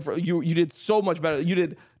beating them you did so much better. You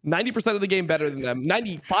did 90% of the game better than them.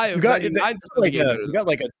 95, 99% of the game better. You got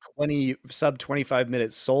like a sub 25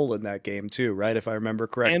 minute soul in that game too, right? If I remember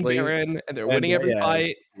correctly. And they're winning every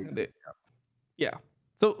fight. Yeah.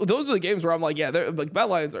 So those are the games where I'm like, yeah, they're like, Mad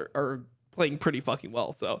Lions are playing pretty fucking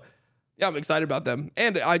well. So yeah, I'm excited about them.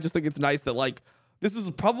 And I just think it's nice that like, this is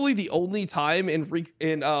probably the only time in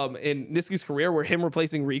Nisqy's career where him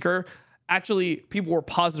replacing Reeker, actually people were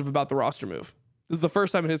positive about the roster move. This is the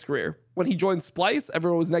first time in his career. When he joined Splice,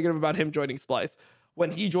 everyone was negative about him joining Splice.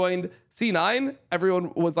 When he joined C9,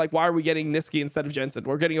 everyone was like, why are we getting Nisqy instead of Jensen?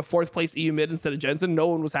 We're getting a 4th place EU mid instead of Jensen. No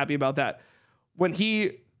one was happy about that. When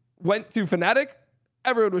he went to Fnatic,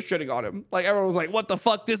 everyone was shitting on him. Like everyone was like, "What the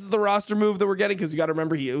fuck? This is the roster move that we're getting." Because you got to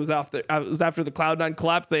remember, it was after the Cloud9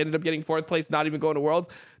 collapse. They ended up getting 4th place, not even going to Worlds.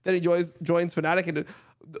 Then he joins Fnatic, and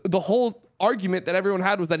the whole argument that everyone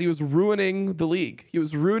had was that he was ruining the league. He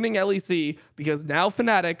was ruining LEC because now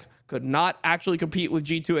Fnatic could not actually compete with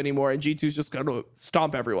G2 anymore, and G2 is just going to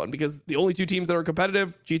stomp everyone because the only 2 teams that are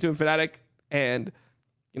competitive, G2 and Fnatic, and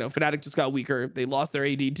Fnatic just got weaker. They lost their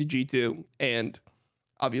AD to G2, and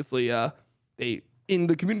obviously they, in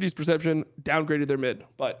the community's perception, downgraded their mid.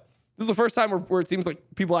 But this is the first time where it seems like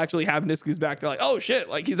people actually have Nisku's back. They're like, oh shit,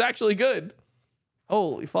 like he's actually good.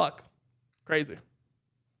 Holy fuck. Crazy.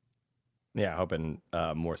 Yeah, hoping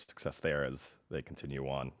more success there as they continue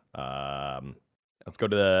on. Let's go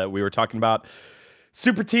to we were talking about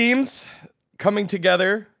super teams coming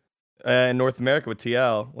together in North America with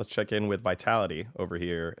TL. Let's check in with Vitality over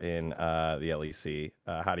here in the LEC.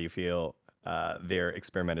 How do you feel their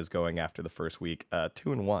experiment is going after the first week?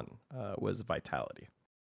 2-1 was Vitality.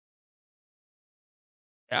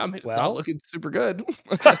 Yeah, I mean, it's not looking super good.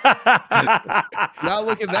 Not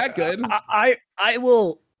looking that good. I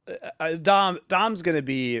will. Dom's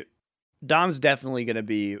definitely gonna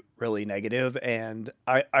be really negative, and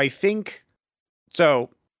I think so.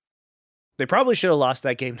 They probably should have lost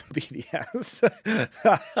that game to BDS.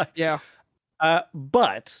 Yeah.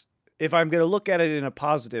 But if I'm going to look at it in a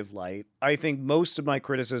positive light, I think most of my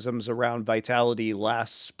criticisms around Vitality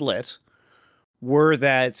last split were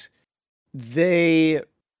that they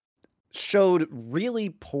showed really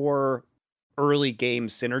poor early game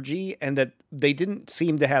synergy, and that they didn't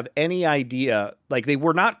seem to have any idea, like they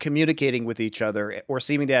were not communicating with each other or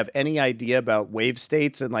seeming to have any idea about wave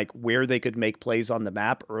states and like where they could make plays on the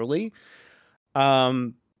map early.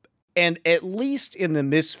 And at least in the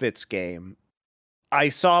Misfits game, I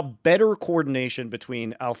saw better coordination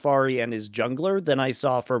between Alfari and his jungler than I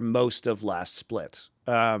saw for most of last split.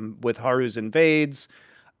 With Haru's invades,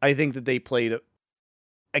 I think that they played,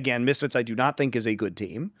 again, Misfits I do not think is a good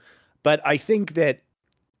team, but I think that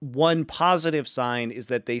one positive sign is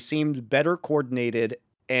that they seemed better coordinated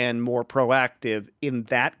and more proactive in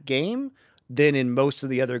that game than in most of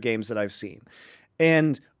the other games that I've seen.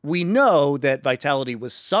 And we know that Vitality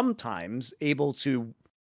was sometimes able to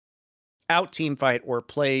out team fight or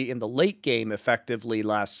play in the late game effectively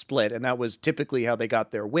last split, and that was typically how they got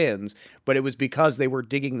their wins, but it was because they were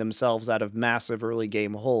digging themselves out of massive early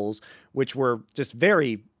game holes, which were just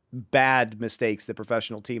very bad mistakes that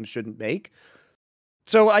professional teams shouldn't make.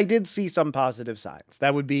 So I did see some positive signs.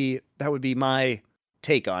 That would be my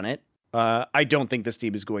take on it. I don't think this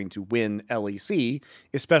team is going to win LEC,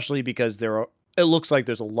 especially because it looks like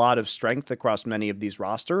there's a lot of strength across many of these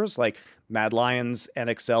rosters. Like Mad Lions and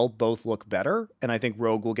Excel both look better, and I think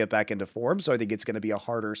Rogue will get back into form, so I think it's going to be a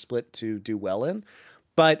harder split to do well in.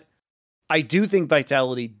 But I do think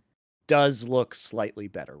Vitality does look slightly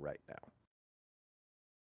better right now.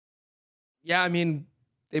 Yeah, I mean,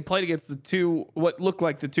 they played against what look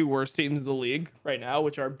like the 2 worst teams in the league right now,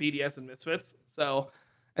 which are BDS and Misfits. So,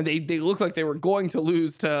 and they look like they were going to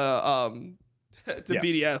lose to yes.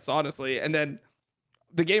 BDS, honestly. And then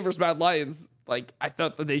the game versus Mad Lions, like I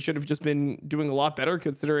thought that they should have just been doing a lot better,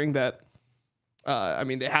 considering that I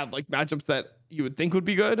mean, they had like matchups that you would think would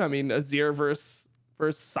be good. I mean, Azir versus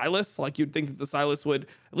Silas, like you'd think that the Silas would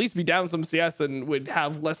at least be down some CS and would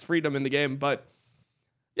have less freedom in the game. But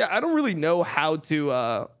yeah, I don't really know how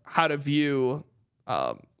to view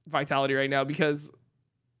Vitality right now, because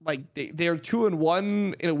like they're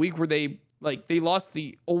 2-1 in a week where they lost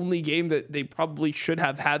the only game that they probably should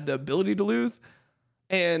have had the ability to lose.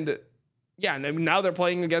 And yeah, and now they're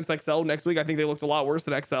playing against XL next week. I think they looked a lot worse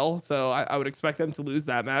than XL, so I would expect them to lose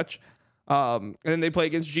that match. And then they play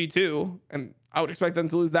against G2, and I would expect them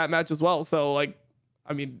to lose that match as well. So like,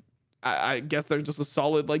 I mean, I guess they're just a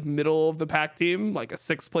solid like middle of the pack team, like a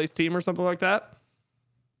 6th place team or something like that.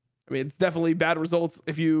 I mean, it's definitely bad results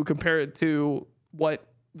if you compare it to what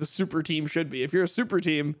the super team should be. If you're a super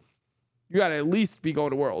team, you got to at least be going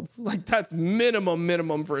to Worlds. Like that's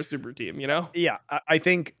minimum for a super team, you know? Yeah, I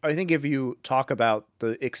think if you talk about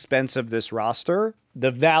the expense of this roster, the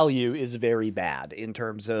value is very bad in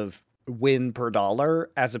terms of win per dollar,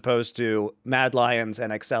 as opposed to Mad Lions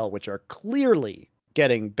and XL, which are clearly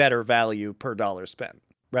getting better value per dollar spent,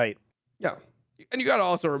 right? Yeah. And you got to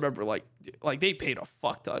also remember, like they paid a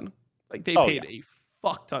fuck ton. Like they paid a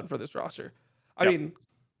fuck ton for this roster. I mean,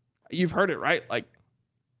 you've heard it, right? Like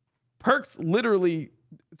Perks literally,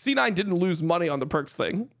 C9 didn't lose money on the Perks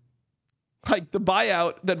thing. Like the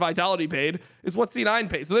buyout that Vitality paid is what C9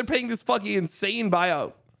 paid. So they're paying this fucking insane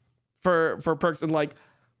buyout for Perks. And like,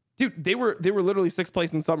 dude, they were literally 6th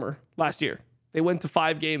place in summer last year. They went to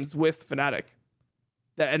 5 games with Fnatic.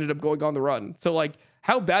 that ended up going on the run. So like,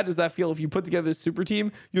 how bad does that feel if you put together this super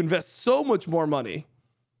team, you invest so much more money,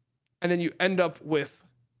 and then you end up with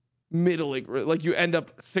middling, like you end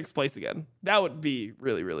up 6th place again? That would be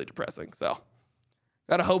really, really depressing. So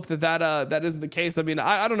gotta hope that isn't the case. I mean,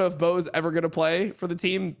 I don't know if Bo's ever gonna play for the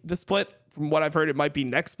team this split. From what I've heard, it might be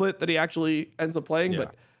next split that he actually ends up playing,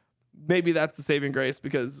 but maybe that's the saving grace,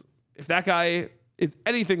 because if that guy is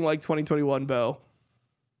anything like 2021 Bo,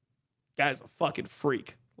 guy's a fucking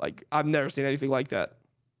freak. Like, I've never seen anything like that.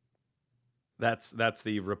 That's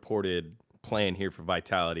the reported plan here for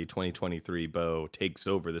Vitality. 2023 Bo takes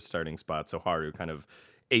over the starting spot, so Haru kind of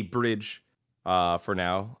a bridge for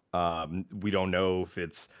now. We don't know if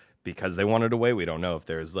it's because they wanted away. We don't know if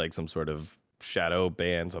there's like some sort of shadow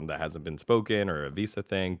ban, something that hasn't been spoken, or a visa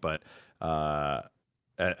thing. But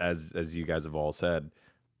as you guys have all said,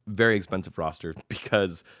 very expensive roster,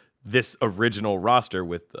 because this original roster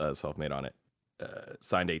with Selfmade on it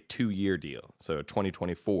signed a 2-year deal. So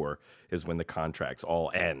 2024 is when the contracts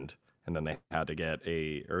all end, and then they had to get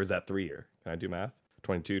or is that 3-year? Can I do math?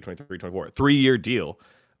 22, 23, 24, 3-year deal.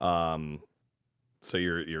 So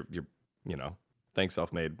you're thanks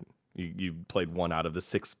Selfmade. You played 1 out of the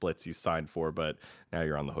 6 splits you signed for, but now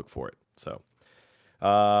you're on the hook for it. So,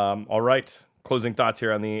 all right. Closing thoughts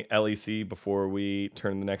here on the LEC before we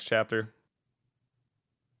turn to the next chapter.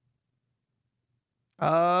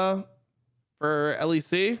 For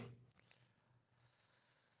LEC,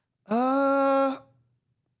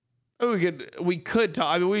 we could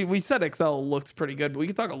talk. I mean, we said Excel looked pretty good, but we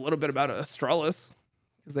could talk a little bit about Astralis,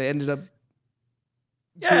 because they ended up.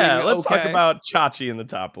 Let's talk about Chachi in the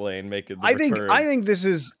top lane making the return. I think this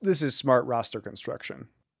is smart roster construction.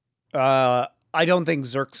 I don't think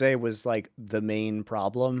Xerxes was like the main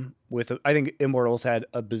problem with it. I think Immortals had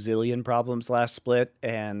a bazillion problems last split,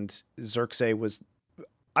 and Xerxes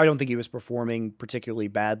I don't think he was performing particularly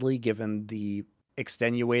badly given the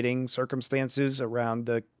extenuating circumstances around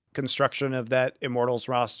the construction of that Immortals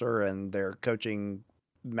roster and their coaching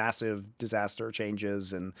massive disaster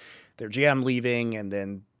changes and their GM leaving, and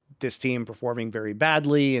then this team performing very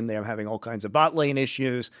badly and they're having all kinds of bot lane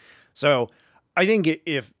issues. So I think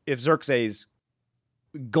if Xerxes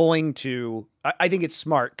going to, I think it's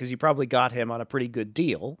smart because you probably got him on a pretty good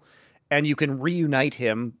deal, and you can reunite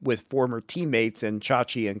him with former teammates in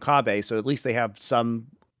Chachi and Kabe. So at least they have some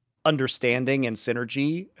understanding and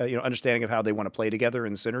synergy, understanding of how they want to play together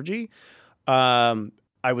in synergy.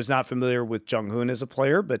 I was not familiar with Junghoon as a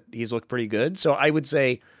player, but he's looked pretty good. So I would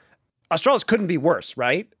say Astralis couldn't be worse,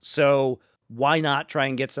 right? So why not try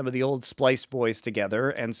and get some of the old Splice boys together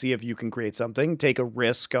and see if you can create something, take a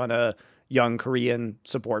risk on a young Korean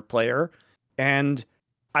support player. And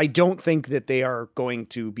I don't think that they are going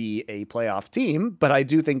to be a playoff team, but I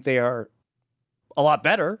do think they are a lot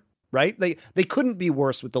better, right? They couldn't be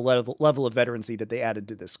worse with the level of veterancy that they added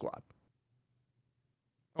to this squad.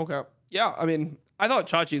 Okay. Yeah, I mean, I thought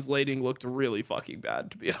Chachi's laning looked really fucking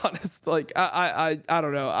bad, to be honest. Like, I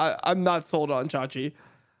don't know. I'm not sold on Chachi.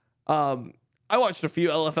 I watched a few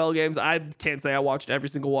LFL games. I can't say I watched every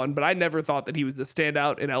single one, but I never thought that he was a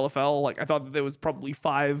standout in LFL. Like, I thought that there was probably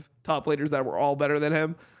 5 top laners that were all better than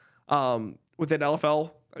him within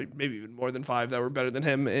LFL. Like, maybe even more than 5 that were better than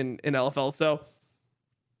him in LFL. So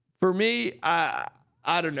for me, I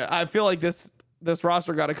don't know. I feel like this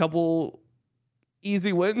roster got a couple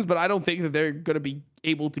easy wins, but I don't think that they're going to be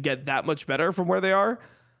able to get that much better from where they are.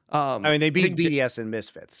 I mean, they beat BDS and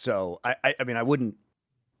Misfits, so I mean, I wouldn't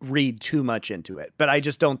read too much into it, but I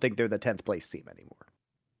just don't think they're the 10th place team anymore.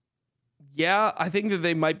 Yeah, I think that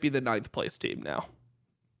they might be the 9th place team now.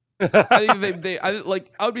 I think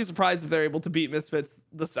I would be surprised if they're able to beat Misfits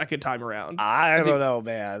the second time around. I don't know,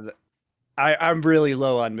 man. I'm really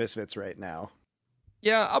low on Misfits right now.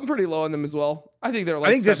 Yeah, I'm pretty low on them as well. I think they're like,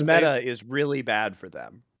 I think this meta is really bad for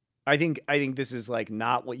them. I think this is like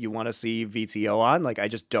not what you want to see VTO on. Like, I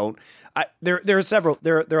just don't. There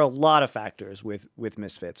are a lot of factors with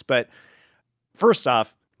Misfits, but first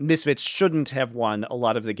off, Misfits shouldn't have won a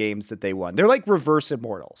lot of the games that they won. They're like reverse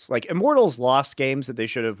Immortals. Like, Immortals lost games that they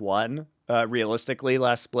should have won realistically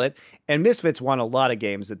last split, and Misfits won a lot of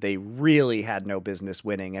games that they really had no business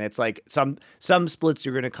winning. And it's like some splits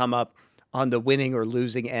you're going to come up on the winning or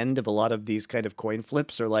losing end of a lot of these kind of coin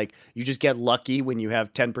flips, or like you just get lucky when you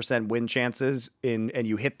have 10% win chances and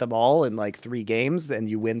you hit them all in like 3 games, then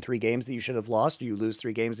you win 3 games that you should have lost, or you lose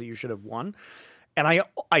 3 games that you should have won. And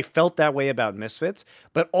I felt that way about Misfits,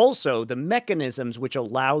 but also the mechanisms which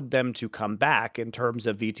allowed them to come back in terms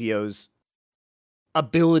of VTO's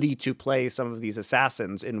ability to play some of these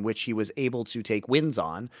assassins in which he was able to take wins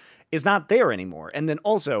on is not there anymore. And then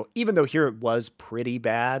also, even though here it was pretty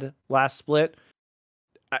bad last split,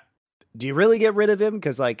 do you really get rid of him?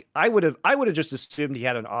 Because like I would have just assumed he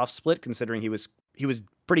had an off split, considering he was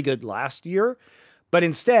pretty good last year, but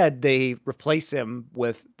instead they replace him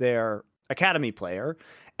with their academy player.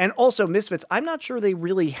 And also Misfits, I'm not sure they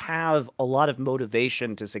really have a lot of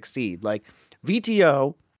motivation to succeed. Like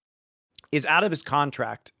VTO is out of his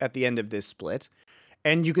contract at the end of this split.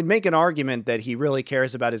 And you could make an argument that he really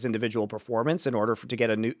cares about his individual performance in order to get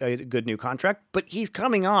a good new contract. But he's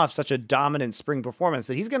coming off such a dominant spring performance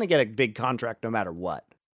that he's going to get a big contract no matter what.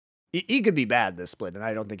 He could be bad this split, and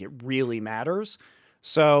I don't think it really matters.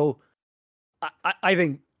 So I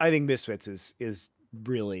think Misfits is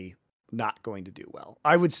really not going to do well.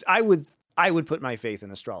 I would put my faith in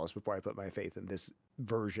Astralis before I put my faith in this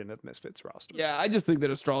version of Misfits roster. Yeah, I just think that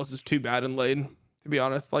Astralis is too bad in lane, to be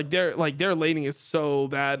honest. Like their laning is so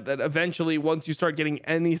bad that eventually, once you start getting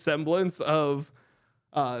any semblance of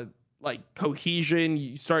like cohesion,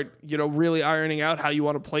 you start, you know, really ironing out how you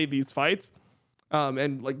want to play these fights,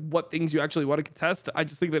 and like what things you actually want to contest. I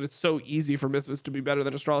just think that it's so easy for Misfits to be better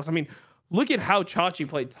than Astralis. I mean, look at how Chachi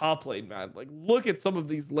played top lane, man. Like, look at some of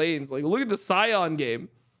these lanes. Like, look at the Scion game.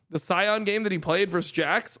 The Scion game that he played versus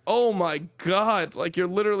Jax. Oh my God. Like,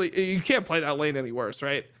 you can't play that lane any worse,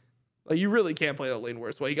 right? Like, you really can't play that lane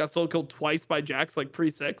worse. Well, he got solo killed twice by Jax, like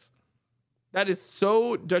pre-6. That is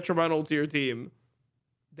so detrimental to your team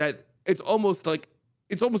that it's almost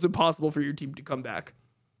impossible for your team to come back.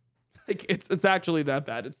 Like, it's actually that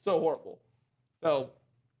bad. It's so horrible. So,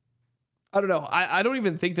 I don't know. I don't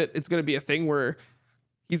even think that it's going to be a thing where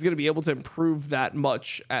he's going to be able to improve that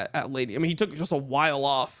much at lane. I mean, he took just a while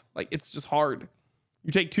off. Like, it's just hard.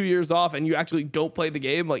 You take 2 years off and you actually don't play the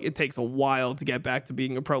game. Like, it takes a while to get back to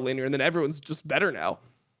being a pro laner. And then everyone's just better now.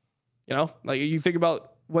 You know, like you think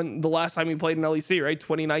about when the last time we played in LEC, right?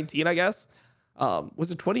 2019, I guess. Was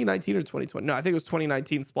it 2019 or 2020? No, I think it was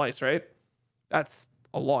 2019 Splice, right? That's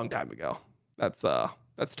a long time ago. That's tough.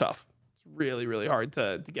 It's really, really hard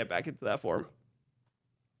to get back into that form.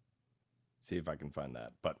 See if I can find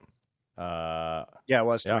that. But yeah, it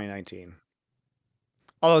was 2019.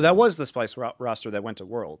 Although that was the Splice roster that went to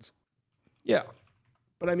Worlds. Yeah.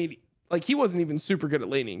 But I mean, like, he wasn't even super good at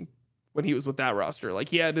laning when he was with that roster. Like,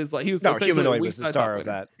 he had his, like, he was Humanoid was the star of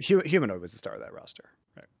that. Humanoid was the star of that roster.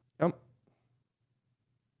 Right. Yep.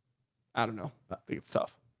 I don't know. I think it's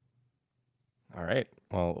tough. All right.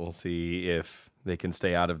 Well, we'll see if they can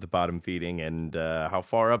stay out of the bottom feeding and how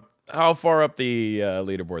far up the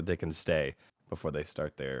leaderboard they can stay before they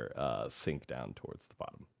start their sink down towards the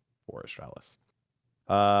bottom for Astralis.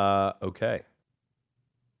 Okay.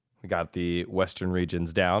 We got the Western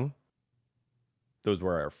regions down. Those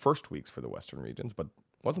were our first weeks for the Western regions, but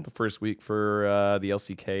wasn't the first week for the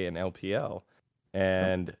LCK and LPL.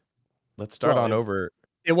 And let's start over.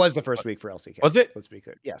 It was the first week for LCK. Was it? Let's be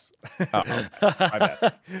clear. Yes. My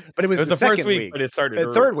bad. But it was the first week, but it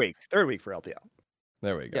started third week for LPL.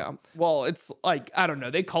 There we go. Yeah. Well, it's like, I don't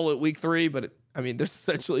know. They call it week 3, but I mean, there's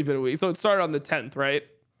essentially been a week. So it started on the 10th, right?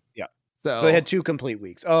 Yeah. So they had 2 complete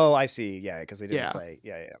weeks. Oh, I see. Yeah, because they didn't play.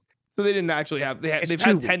 Yeah. So they didn't actually have. They've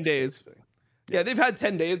had 10 days. Yeah, they've had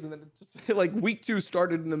 10 days, and then it just like week 2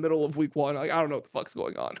 started in the middle of week 1. Like, I don't know what the fuck's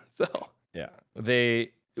going on. So yeah,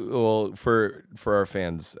 for our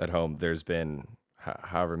fans at home, there's been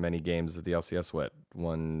however many games at the LCS. What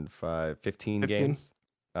 15 games.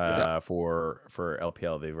 For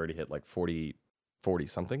LPL, they've already hit like 40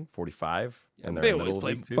 something, 45. Yeah, and they always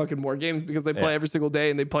play fucking more games because they play every single day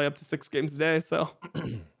and they play up to 6 games a day. So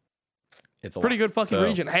it's a pretty good fucking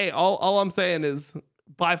region. Hey, all I'm saying is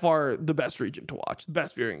by far the best region to watch, the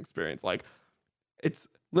best viewing experience. Like, it's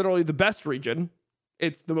literally the best region.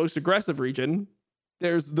 It's the most aggressive region.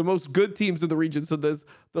 There's the most good teams in the region. So there's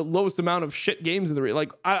the lowest amount of shit games in the region.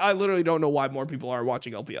 Like, I literally don't know why more people are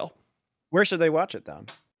watching LPL. Where should they watch it, Dom?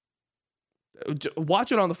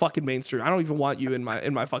 Watch it on the fucking mainstream. I don't even want you in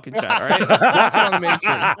my fucking chat. All right, watch it on the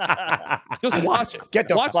mainstream. Just watch it.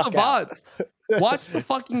 Watch the VODs. Watch the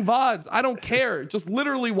fucking VODs. I don't care. Just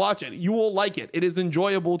literally watch it. You will like it. It is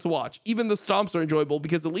enjoyable to watch. Even the stomps are enjoyable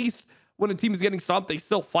because at least when a team is getting stomped, they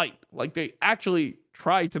still fight. Like, they actually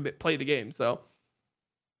try to play the game. So,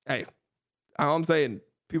 hey, all I'm saying,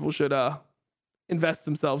 people should invest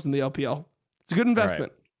themselves in the LPL. It's a good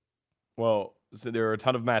investment. Right. Well, so there are a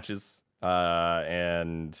ton of matches,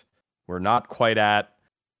 and we're not quite at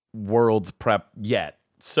Worlds prep yet.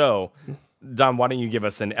 So, Dom, why don't you give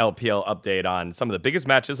us an LPL update on some of the biggest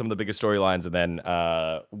matches, some of the biggest storylines, and then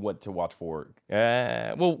what to watch for?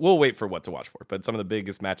 We'll wait for what to watch for, but some of the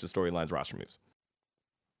biggest matches, storylines, roster moves.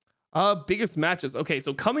 Biggest matches. Okay,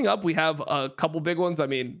 so coming up, we have a couple big ones. I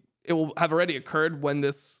mean, it will have already occurred when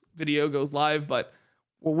this video goes live, but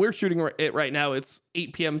well, we're shooting it right now. It's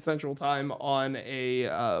 8 p.m. Central Time on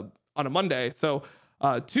a Monday. So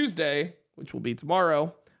Tuesday, which will be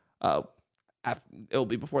tomorrow, it'll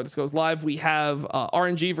be before this goes live. We have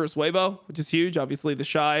RNG versus Weibo, which is huge. Obviously, the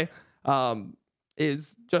Shy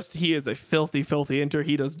he is a filthy, filthy inter.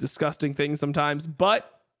 He does disgusting things sometimes,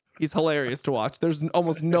 but he's hilarious to watch. There's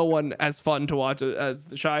almost no one as fun to watch as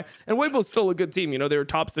the Shy. And Weibo's still a good team. You know, they were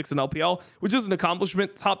top 6 in LPL, which is an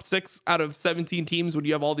accomplishment. Top 6 out of 17 teams when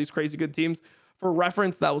you have all these crazy good teams. For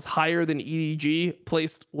reference, that was higher than EDG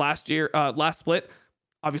placed last split.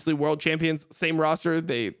 Obviously, world champions, same roster.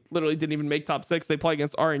 They literally didn't even make top 6. They play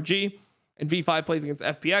against RNG, and V5 plays against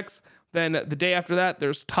FPX. Then the day after that,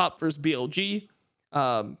 there's Top versus BLG.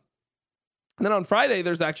 And then on Friday,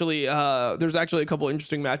 there's actually a couple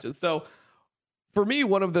interesting matches. So for me,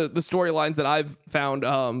 one of the storylines that I've found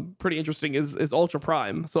pretty interesting is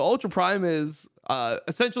Ultraprime. So Ultraprime is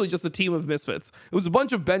essentially just a team of misfits. It was a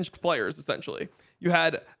bunch of benched players, essentially. You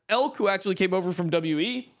had Elk, who actually came over from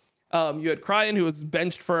WE. You had Cryan, who was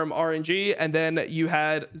benched from RNG, and then you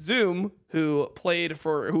had Zoom, who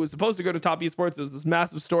was supposed to go to top esports. It was this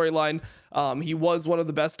massive storyline. He was one of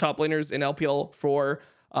the best top laners in LPL for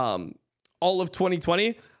all of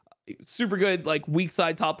 2020. Super good, like weak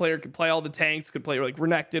side top player, could play all the tanks, could play like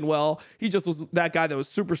Renekton well. He just was that guy that was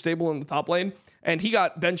super stable in the top lane. And he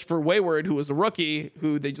got benched for Wayward, who was a rookie,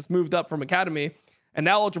 who they just moved up from Academy. And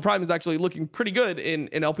now Ultraprime is actually looking pretty good in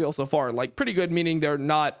LPL so far. Like pretty good, meaning they're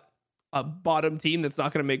not a bottom team that's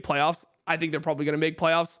not going to make playoffs. I think they're probably going to make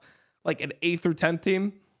playoffs, like an 8th or 10th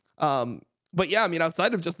team. But yeah, I mean,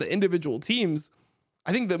 outside of just the individual teams,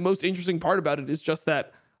 I think the most interesting part about it is just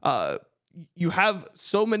that you have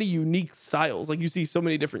so many unique styles. Like you see so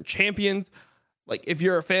many different champions. Like if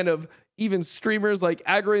you're a fan of even streamers, like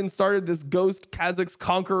Agrin started this Ghost Kazakhs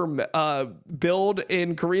Conquer build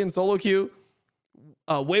in Korean solo queue.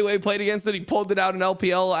 Wei played against it. He pulled it out in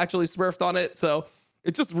LPL, actually smurfed on it. So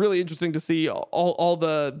it's just really interesting to see all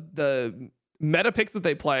the meta picks that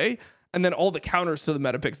they play, and then all the counters to the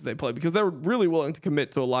meta picks that they play, because they're really willing to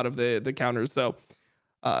commit to a lot of the counters. So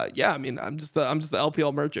yeah, I mean, I'm just the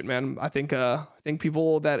LPL merchant, man. I think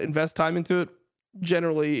people that invest time into it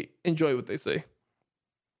generally enjoy what they see.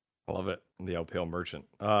 I love it. The LPL merchant.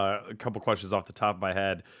 A couple questions off the top of my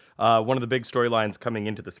head. One of the big storylines coming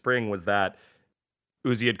into the spring was that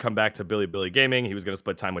Uzi had come back to Billy Gaming. He was going to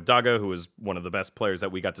split time with Dago, who was one of the best players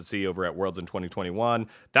that we got to see over at Worlds in 2021.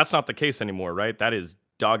 That's not the case anymore, right? That is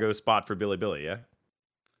Dago's spot for Billy, yeah?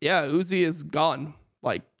 Yeah, Uzi is gone.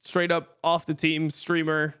 Like, straight up off the team,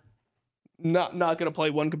 streamer, not going to play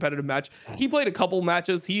one competitive match. He played a couple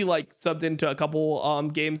matches. He, like, subbed into a couple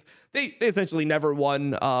games. They essentially never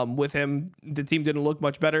won with him. The team didn't look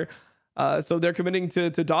much better. So they're committing to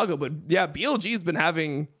Dago. But, yeah, BLG's been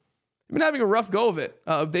having a rough go of it.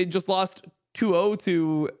 They just lost 2-0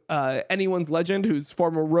 to Anyone's Legend, who's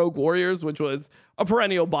former Rogue Warriors, which was a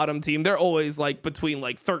perennial bottom team. They're always like between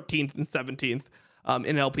like 13th and 17th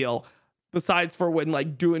in LPL, besides for when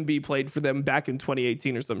like DWG played for them back in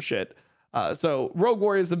 2018 or some shit. So Rogue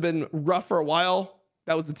Warriors have been rough for a while.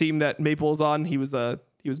 That was the team that Maple was on. He was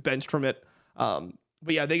benched from it. But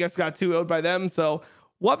yeah, they just got 2-0'd by them. So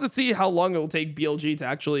we'll have to see how long it will take BLG to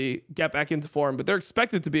actually get back into form, but they're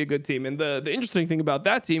expected to be a good team. And the interesting thing about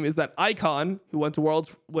that team is that Icon, who went to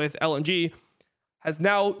Worlds with LNG, has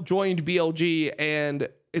now joined BLG, and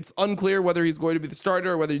it's unclear whether he's going to be the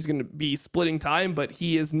starter or whether he's going to be splitting time, but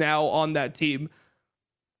he is now on that team,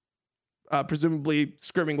 presumably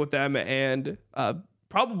scrimming with them, and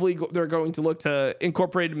probably they're going to look to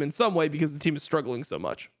incorporate him in some way because the team is struggling so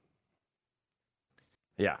much.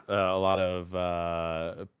 Yeah, a lot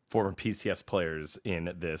of former PCS players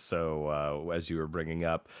in this. So as you were bringing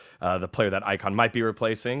up, the player that Icon might be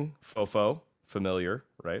replacing, Fofo, familiar,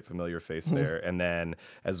 right? Familiar face there. And then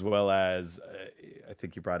as well as, I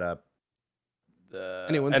think you brought up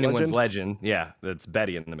Anyone's Legend. Yeah, that's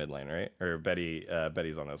Betty in the mid lane, right? Or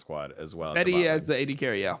Betty's on that squad as well. Betty as the AD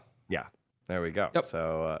carry, yeah. Yeah. There we go. Yep.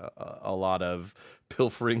 So a lot of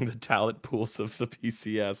pilfering the talent pools of the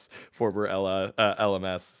PCS former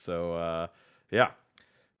LMS. So yeah,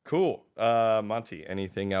 cool. Monty,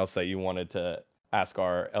 anything else that you wanted to ask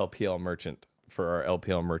our LPL merchant for our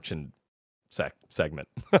LPL merchant segment?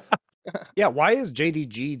 Yeah, why is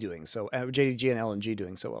JDG doing so? JDG and LNG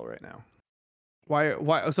doing so well right now?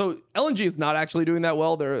 Why? So LNG is not actually doing that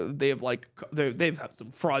well. They've had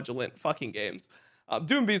some fraudulent fucking games.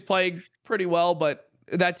 DWG's playing pretty well, but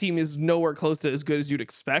that team is nowhere close to as good as you'd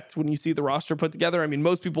expect when you see the roster put together. I mean,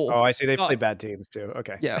 most people. Oh, I see. They play bad teams too.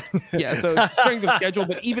 Okay. Yeah. So it's strength of schedule,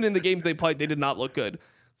 but even in the games they played, they did not look good.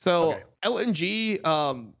 So Okay.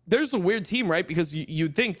 LNG, there's a weird team, right? Because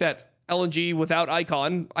you'd think that LNG without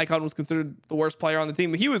Icon was considered the worst player on the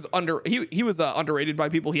team. He was underrated by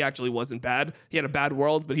people. He actually wasn't bad. He had a bad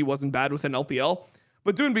Worlds, but he wasn't bad within LPL.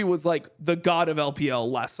 But Doonby was like the god of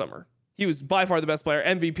LPL last summer. He was by far the best player,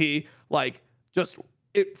 MVP. Like, just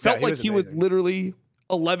it felt like he was literally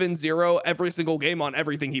 11-0 every single game on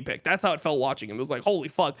everything he picked. That's how it felt watching him. It was like, holy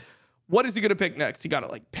fuck. What is he going to pick next? He got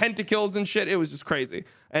like pentakills and shit. It was just crazy.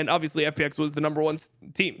 And obviously FPX was the number one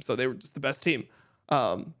team. So they were just the best team.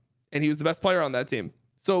 And he was the best player on that team.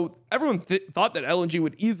 So everyone thought that LNG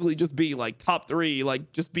would easily just be like top 3,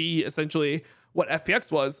 like just be essentially what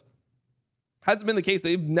FPX was. Hasn't been the case.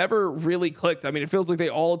 They've never really clicked. I mean, it feels like they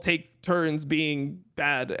all take turns being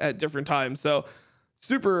bad at different times. So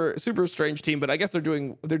super strange team, but I guess they're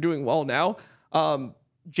doing well now.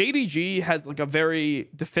 JDG has like a very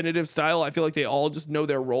definitive style. I feel like they all just know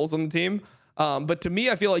their roles on the team. But to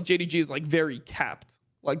me, I feel like JDG is like very capped.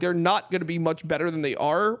 Like they're not going to be much better than they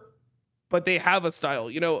are, but they have a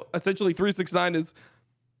style. You know, essentially 369 is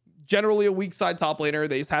generally a weak side top laner.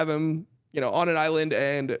 They just have him, you know, on an island,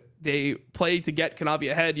 and they play to get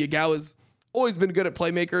Kanavi ahead. Yagao has always been good at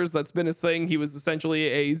playmakers. That's been his thing. He was essentially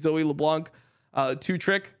a Zoe LeBlanc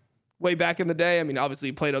 2-trick way back in the day. I mean, obviously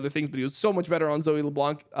he played other things, but he was so much better on Zoe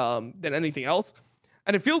LeBlanc than anything else.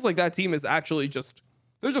 And it feels like that team is actually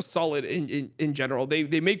they're just solid in general.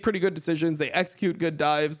 They make pretty good decisions. They execute good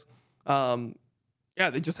dives.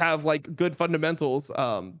 They just have like good fundamentals,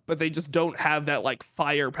 but they just don't have that like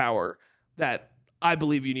firepower that I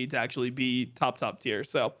believe you need to actually be top tier.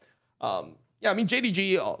 So, I mean,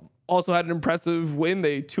 JDG also had an impressive win.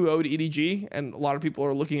 They 2-0'd EDG, and a lot of people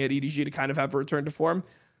are looking at EDG to kind of have a return to form.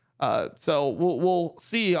 So we'll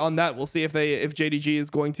see on that. We'll see if JDG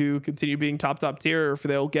is going to continue being top tier, or if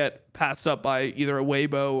they'll get passed up by either a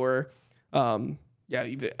Weibo or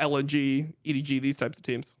either LNG, EDG, these types of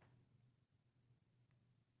teams.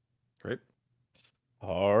 Great.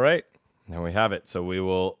 All right. There we have it. So we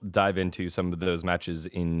will dive into some of those matches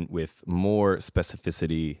in with more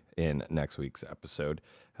specificity in next week's episode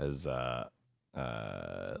as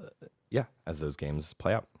those games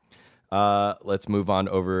play out. Let's move on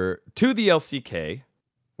over to the LCK,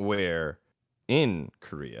 where in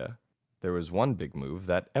Korea there was one big move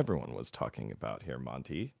that everyone was talking about here,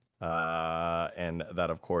 Monty. And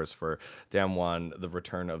that, of course, for Damwon, the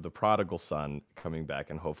return of the prodigal son coming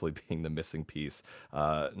back and hopefully being the missing piece.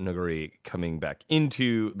 Nuguri coming back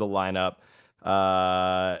into the lineup.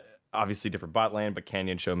 Obviously different bot lane, but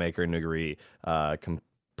Canyon, Showmaker, Nuguri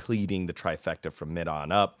completing the trifecta from mid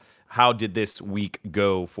on up. How did this week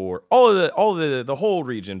go for the whole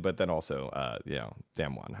region, but then also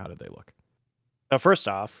Damwon? How did they look? First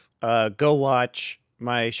off, go watch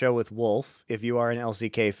my show with Wolf if you are an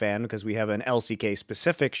LCK fan, because we have an LCK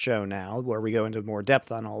specific show now where we go into more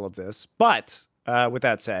depth on all of this. But with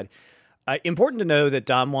that said, important to know that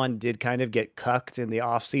Damwon did kind of get cucked in the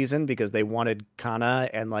off season because they wanted Kana,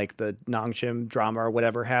 and like the Nongshim drama or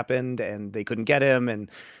whatever happened, and they couldn't get him, and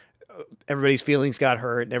everybody's feelings got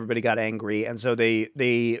hurt and everybody got angry. And so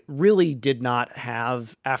they really did not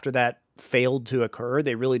have, after that failed to occur,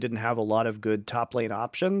 they really didn't have a lot of good top lane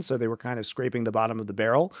options. So they were kind of scraping the bottom of the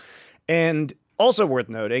barrel. And also worth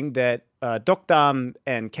noting that Dokdam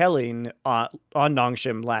and Kelling on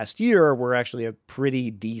Nongshim last year were actually a pretty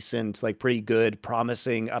decent, like pretty good,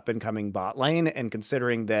 promising up and coming bot lane. And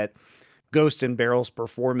considering that Ghost and Barrel's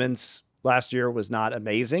performance last year was not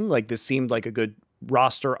amazing, like this seemed like a good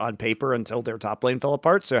roster on paper until their top lane fell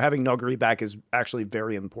apart. So having Nuguri back is actually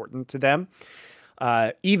very important to them.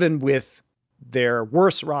 Even with their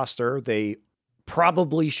worst roster, they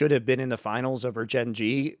probably should have been in the finals over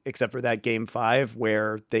Gen.G, except for that game 5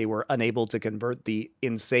 where they were unable to convert the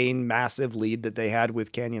insane massive lead that they had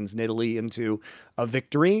with Canyon's Nidalee into a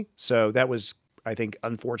victory. So that was, I think,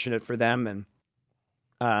 unfortunate for them,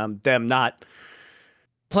 and them not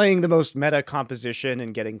playing the most meta composition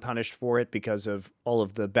and getting punished for it because of all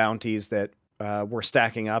of the bounties that were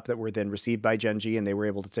stacking up that were then received by Gen.G, and they were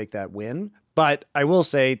able to take that win. But I will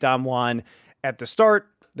say Damwon at the start,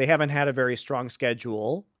 they haven't had a very strong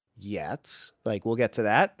schedule yet. Like, we'll get to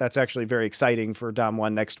that. That's actually very exciting for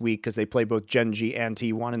Damwon next week because they play both Gen.G and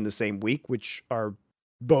T1 in the same week, which are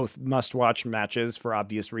both must-watch matches for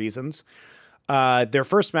obvious reasons. Their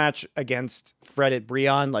first match against Fred at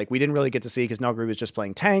Brion, like, we didn't really get to see because Nuguri was just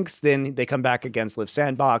playing tanks. Then they come back against Live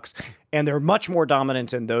Sandbox, and they're much more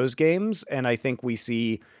dominant in those games. And I think we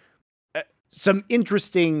see some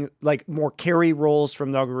interesting, like, more carry roles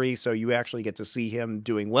from Nuguri, so you actually get to see him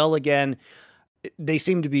doing well again. They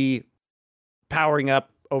seem to be powering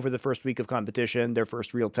up over the first week of competition. Their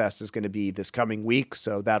first real test is going to be this coming week,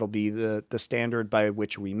 so that'll be the standard by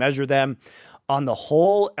which we measure them. On the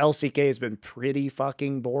whole, LCK has been pretty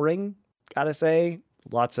fucking boring, gotta say.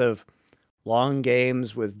 Lots of long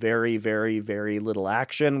games with very, very, very little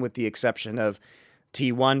action, with the exception of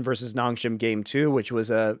T1 versus Nongshim Game 2, which was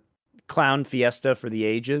a clown fiesta for the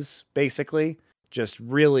ages, basically. Just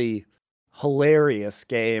really hilarious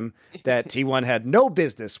game that T1 had no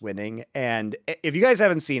business winning. And if you guys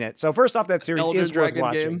haven't seen it, so first off, that series Elder is Dragon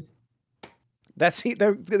worth watching. game.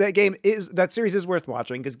 That series is worth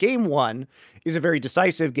watching because game 1 is a very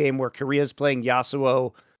decisive game where Korea is playing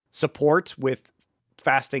Yasuo support with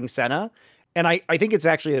fasting Senna. And I think it's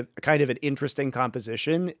actually a kind of an interesting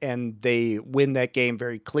composition, and they win that game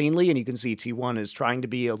very cleanly. And you can see T1 is trying to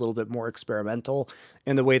be a little bit more experimental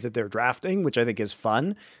in the way that they're drafting, which I think is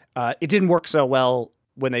fun. It didn't work so well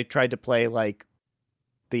when they tried to play like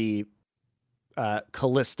the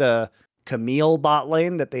Callista Camille bot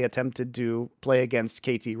lane that they attempted to play against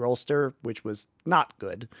KT Rolster, which was not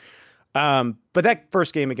good. But that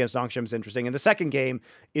first game against Nongshim is interesting. And the second game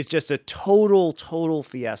is just a total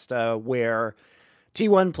fiesta where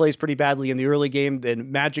T1 plays pretty badly in the early game,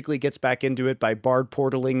 then magically gets back into it by Bard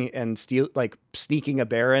portaling and sneaking a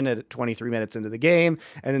Baron at 23 minutes into the game.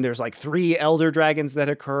 And then there's like 3 Elder Dragons that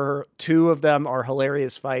occur. 2 of them are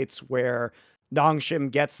hilarious fights where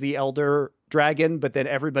Nongshim gets the Elder Dragon, but then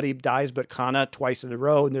everybody dies but Kana twice in a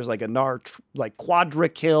row, and there's like a Gnar quadra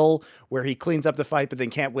kill where he cleans up the fight but then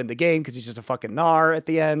can't win the game because he's just a fucking Gnar at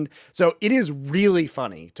the end. So it is really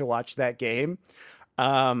funny to watch that game.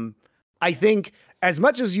 I think as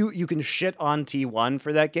much as you can shit on T1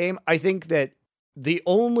 for that game, I think that the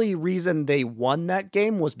only reason they won that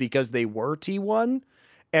game was because they were T1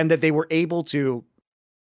 and that they were able to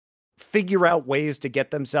figure out ways to get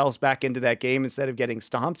themselves back into that game instead of getting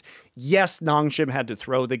stomped. Yes, Nongshim had to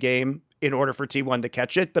throw the game in order for T1 to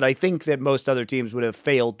catch it, but I think that most other teams would have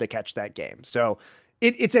failed to catch that game. So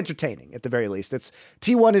it's entertaining at the very least.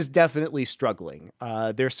 T1 is definitely struggling.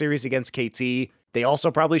 Their series against KT, they also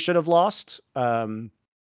probably should have lost.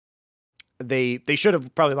 They should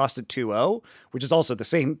have probably lost at 2-0, which is also the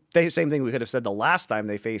same thing we could have said the last time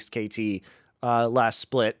they faced KT last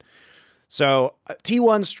split. So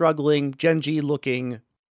T1 struggling, Gen.G looking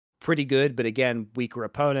pretty good, but again, weaker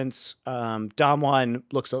opponents. Dom1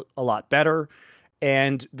 looks a lot better.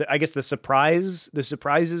 And I guess the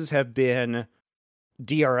surprises have been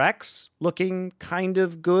DRX looking kind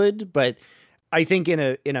of good, but I think in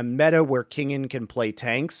a meta where Kingen can play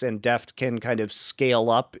tanks and Deft can kind of scale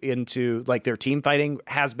up into like their team fighting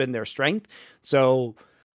has been their strength. So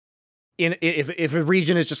if a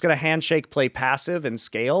region is just going to handshake, play passive, and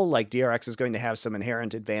scale, like DRX is going to have some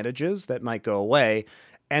inherent advantages that might go away.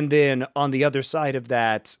 And then on the other side of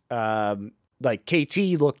that, like KT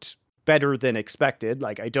looked better than expected.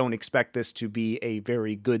 Like I don't expect this to be a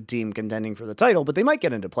very good team contending for the title, but they might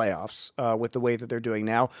get into playoffs with the way that they're doing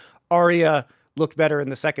now. Arya looked better in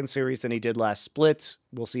the second series than he did last split.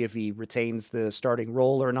 We'll see if he retains the starting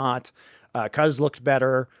role or not. Cuz looked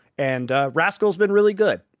better, and Rascal's been really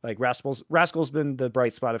good. Like Rascal's been the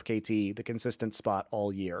bright spot of KT, the consistent spot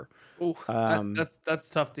all year. Ooh, that's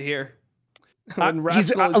tough to hear. When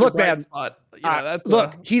Rascal is look, the bright man, spot, that's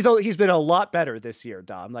he's been a lot better this year,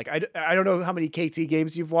 Dom. Like I don't know how many KT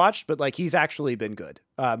games you've watched, but like he's actually been good,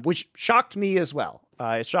 which shocked me as well.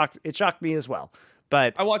 It shocked me as well.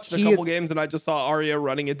 But I watched a couple games and I just saw Arya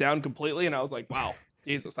running it down completely, and I was like, wow.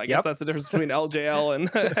 Jesus, I guess that's the difference between LJL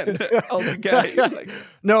and LGK. Like,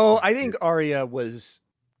 no, I think Arya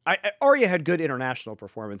had good international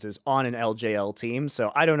performances on an LJL team,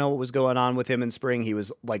 so I don't know what was going on with him in spring. He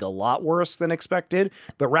was like a lot worse than expected,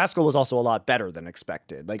 but Rascal was also a lot better than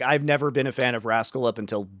expected. Like I've never been a fan of Rascal up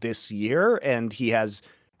until this year, and he has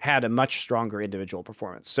had a much stronger individual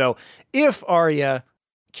performance. So if Arya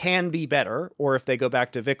can be better, or if they go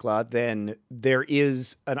back to Vikla, then there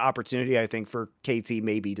is an opportunity, I think, for KT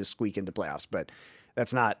maybe to squeak into playoffs, but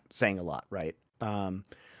that's not saying a lot, right?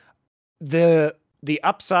 The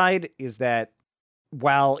upside is that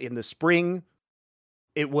while in the spring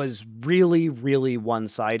it was really, really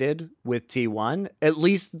one-sided with T1, at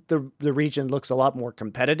least the region looks a lot more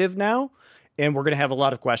competitive now. And we're going to have a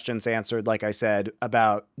lot of questions answered, like I said,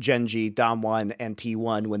 about Gen.G, Dom1, and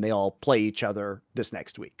T1 when they all play each other this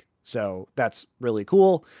next week. So that's really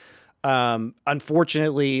cool.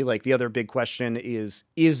 Unfortunately, like the other big question is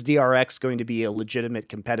DRX going to be a legitimate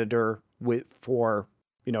competitor for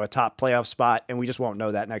a top playoff spot? And we just won't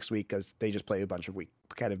know that next week because they just play a bunch of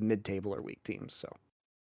kind of mid-table or weak teams. So,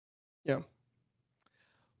 yeah.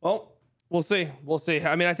 Well, We'll see. We'll see.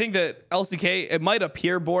 I mean, I think that LCK, it might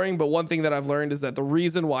appear boring, but one thing that I've learned is that the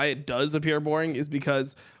reason why it does appear boring is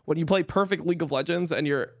because when you play perfect League of Legends and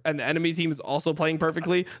the enemy team is also playing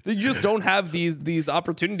perfectly, then you just don't have these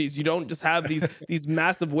opportunities. You don't just have these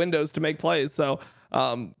massive windows to make plays. So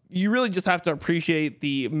you really just have to appreciate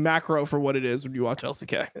the macro for what it is when you watch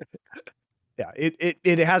LCK. Yeah,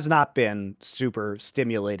 it has not been super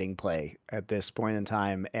stimulating play at this point in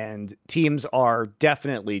time, and teams are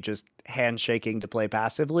definitely just handshaking to play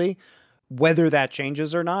passively. Whether that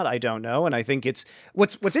changes or not, I don't know. And I think it's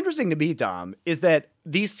what's interesting to me, Dom, is that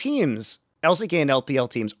these teams, LCK and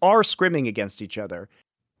LPL teams, are scrimming against each other,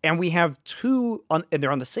 and we have and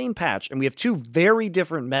they're on the same patch, and we have two very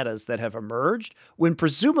different metas that have emerged when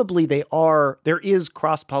presumably there is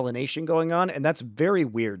cross pollination going on, and that's very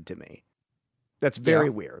weird to me. That's very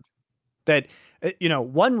weird. That,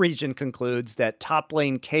 one region concludes that top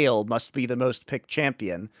lane Kayle must be the most picked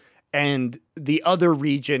champion, and the other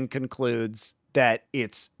region concludes that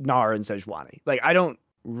it's Gnar and Sejuani. Like, I don't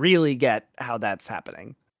really get how that's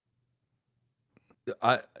happening.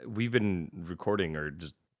 We've been recording, or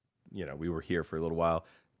just, we were here for a little while.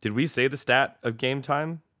 Did we say the stat of game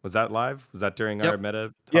time? Was that live? Was that during our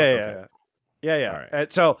meta talk? Yeah. All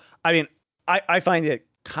right. So, I mean, I find it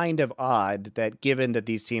kind of odd that given that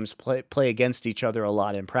these teams play against each other a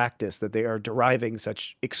lot in practice, that they are deriving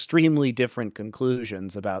such extremely different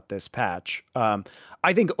conclusions about this patch.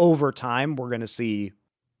 I think over time we're going to see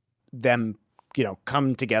them,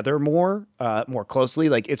 come together more closely.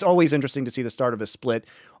 Like, it's always interesting to see the start of a split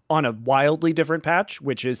on a wildly different patch,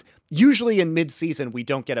 which is usually in mid-season, we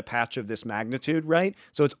don't get a patch of this magnitude, right?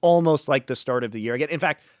 So it's almost like the start of the year again. In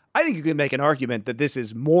fact, I think you could make an argument that this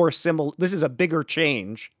is more similar. This is a bigger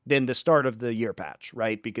change than the start of the year patch,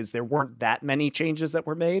 right? Because there weren't that many changes that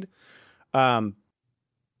were made.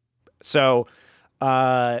 So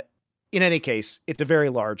in any case, it's a very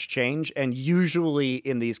large change. And usually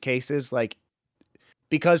in these cases, like,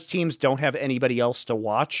 because teams don't have anybody else to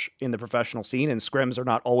watch in the professional scene, and scrims are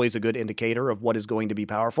not always a good indicator of what is going to be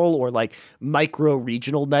powerful, or like micro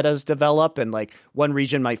regional metas develop, and like one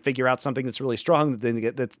region might figure out something that's really strong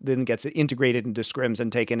that then gets integrated into scrims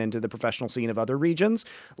and taken into the professional scene of other regions.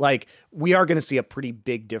 Like, we are going to see a pretty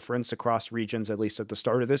big difference across regions, at least at the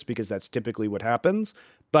start of this, because that's typically what happens.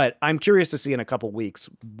 But I'm curious to see in a couple weeks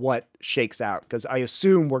what shakes out, because I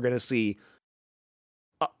assume we're going to see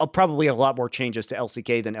probably a lot more changes to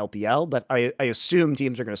LCK than LPL, but I assume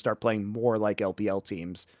teams are going to start playing more like LPL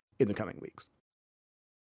teams in the coming weeks.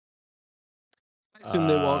 I assume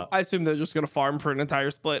they won't. I assume they're just going to farm for an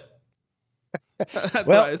entire split.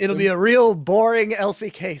 Well, it'll be a real boring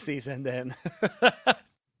LCK season then.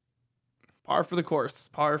 Par for the course.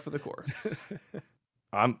 Par for the course.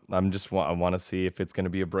 I want to see if it's going to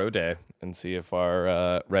be a bro day and see if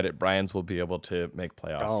our Reddit Bryans will be able to make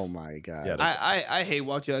playoffs. Oh my god! Yeah, I hate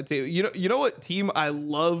watching that team. You know what team I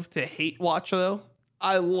love to hate watch though?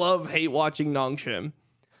 I love hate watching Nongshim,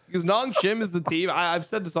 because Nongshim is the team. I've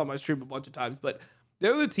said this on my stream a bunch of times, but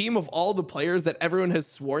they're the team of all the players that everyone has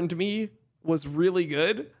sworn to me was really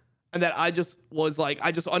good, and that I just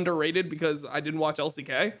underrated because I didn't watch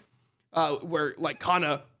LCK. Where like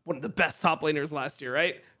Kana, one of the best top laners last year,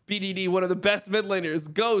 right? BDD, one of the best mid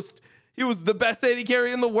laners. Ghost, he was the best AD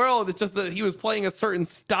carry in the world. It's just that he was playing a certain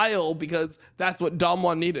style because that's what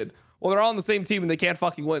Dom1 needed. Well, they're all on the same team and they can't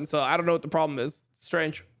fucking win, so I don't know what the problem is. It's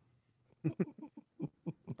strange.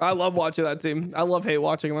 I love watching that team. I love hate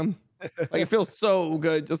watching them. Like, it feels so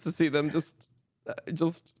good just to see them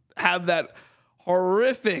just have that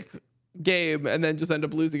horrific game and then just end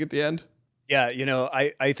up losing at the end. Yeah,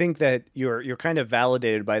 I think that you're kind of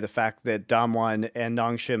validated by the fact that Dom1 and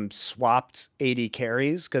Nongshim swapped AD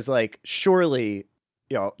carries, because like surely,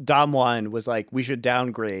 Dom1 was like, we should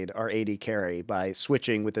downgrade our AD carry by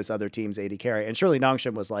switching with this other team's AD carry, and surely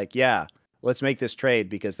Nongshim was like, yeah, let's make this trade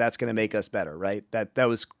because that's going to make us better, right? That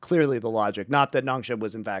was clearly the logic, not that Nongshim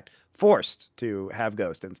was in fact forced to have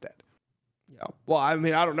Ghost instead. Yeah. Well, I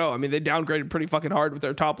mean, I don't know. I mean, they downgraded pretty fucking hard with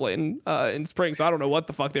their top lane in spring, so I don't know what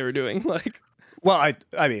the fuck they were doing. Like, well,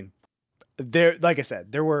 I mean, there, like I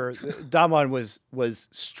said, there were Damwon was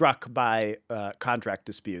struck by contract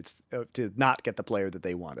disputes to not get the player that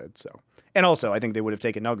they wanted. So, and also, I think they would have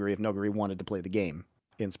taken Nuguri if Nuguri wanted to play the game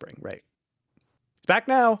in spring, right? It's back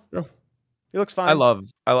now. Yeah. He looks fine. I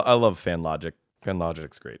love Fan Logic. Fan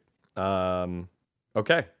Logic's great.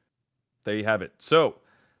 Okay, there you have it. So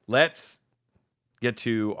let's get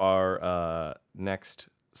to our next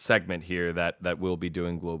segment here that we'll be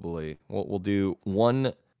doing globally. We'll do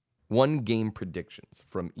one game predictions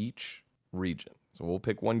from each region. So we'll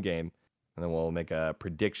pick one game and then we'll make a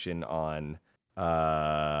prediction on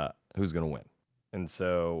who's going to win. And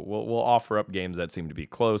so we'll offer up games that seem to be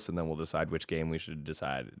close, and then we'll decide which game we should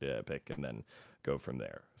decide to pick, and then go from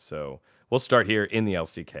there. So we'll start here in the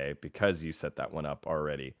LCK because you set that one up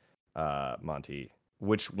already, Monty.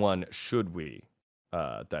 Which one should we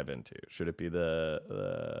dive into? Should it be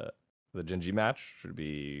the Gen.G match? Should it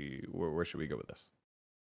be where should we go with this?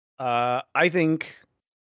 I think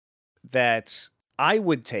that I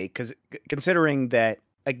would take, because considering that,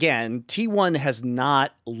 again, T1 has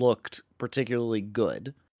not looked particularly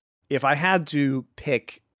good. If I had to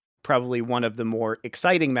pick probably one of the more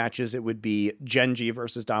exciting matches, it would be Gen.G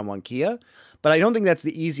versus Damwon Kia. But I don't think that's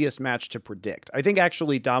the easiest match to predict. I think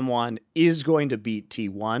actually Damwon is going to beat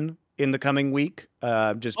T1 in the coming week,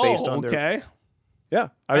 just based on their... Yeah,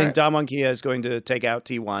 I think Damwon Kia is going to take out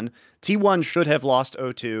T1. T1 should have lost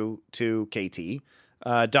 0-2 to KT.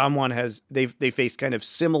 Damwon has they faced kind of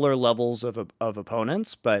similar levels of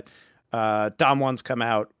opponents, but Damwon's come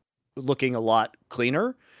out looking a lot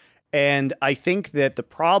cleaner. And I think that the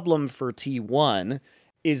problem for T1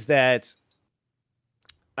 is that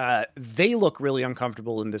they look really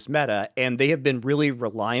uncomfortable in this meta, and they have been really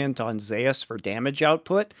reliant on Zeus for damage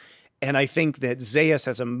output. And I think that Zeus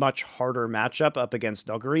has a much harder matchup up against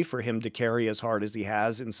Nuguri for him to carry as hard as he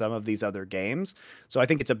has in some of these other games. So I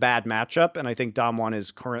think it's a bad matchup, and I think Damwon is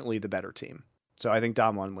currently the better team. So I think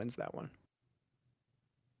Damwon wins that one.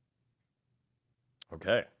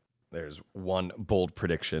 Okay. There's one bold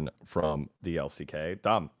prediction from the LCK.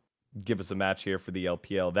 Dom, give us a match here for the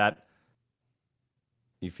LPL that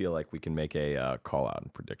you feel like we can make a call out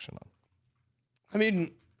and prediction on. I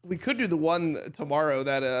mean, we could do the one tomorrow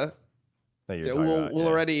that we'll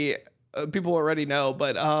already people already know,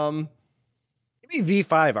 but maybe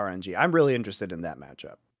V5 RNG. I'm really interested in that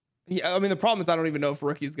matchup. Yeah, I mean the problem is I don't even know if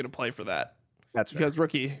Rookie's going to play for that. That's because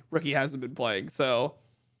Rookie hasn't been playing. So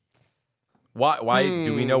why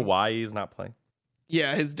do we know why he's not playing?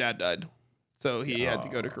 Yeah, his dad died, so he had to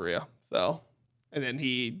go to Korea. So and then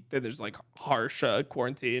there's like harsh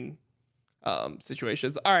quarantine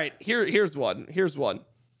situations. All right, here's one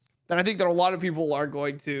that I think that a lot of people are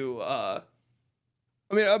going to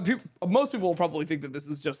most people will probably think that this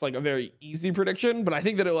is just like a very easy prediction, but I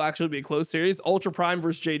think that it will actually be a close series. Ultraprime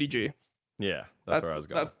versus JDG. Yeah, that's where I was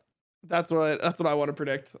going. That's what I want to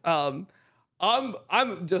predict. I'm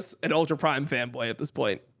just an Ultraprime fanboy at this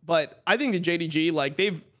point, but I think the JDG, like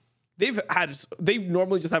they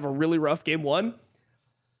normally just have a really rough game one.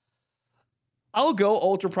 I'll go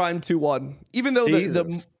Ultraprime 2-1, even though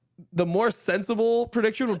the more sensible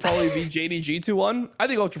prediction would probably be JDG 2-1. I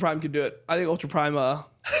think Ultraprime can do it. I think Ultraprime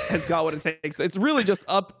has got what it takes. It's really just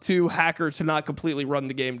up to Hacker to not completely run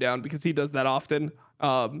the game down because he does that often.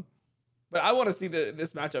 But I want to see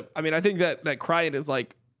this matchup. I mean, I think that Cryan is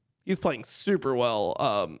like, he's playing super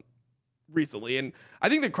well recently. And I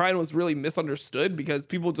think that Cryan was really misunderstood because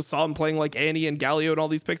people just saw him playing like Annie and Galio and all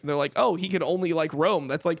these picks. And they're like, oh, he can only like roam.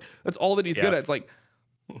 That's all that he's good at. It's like,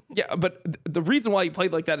 yeah, but the reason why he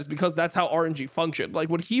played like that is because that's how RNG functioned. Like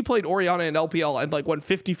when he played Orianna and LPL and like went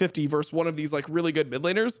 50-50 versus one of these like really good mid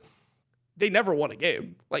laners, they never won a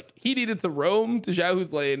game. Like he needed to roam to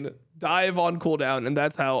Xiaohu's lane, dive on cooldown, and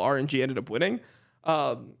that's how RNG ended up winning.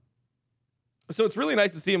 So it's really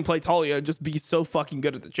nice to see him play Talia and just be so fucking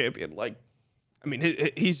good at the champion. Like, I mean,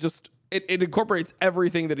 he's just it incorporates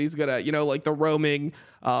everything that he's good at, you know, like the roaming,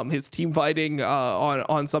 his team fighting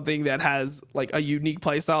on something that has like a unique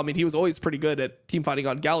play style. I mean, he was always pretty good at team fighting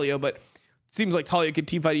on Galio, but it seems like Talia could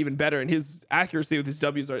team fight even better, and his accuracy with his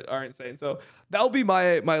W's are insane. So that'll be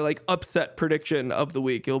my like upset prediction of the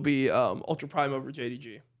week. It'll be Ultraprime over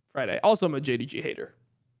JDG Friday. Also, I'm a JDG hater.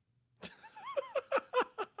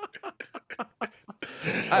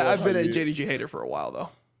 I've been a JDG hater for a while though.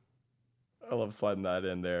 I love sliding that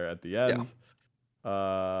in there at the end.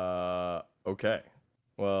 Yeah. Okay.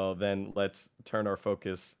 Well, then let's turn our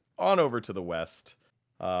focus on over to the West.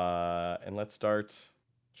 And let's start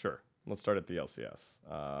at the LCS.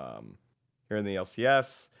 Here in the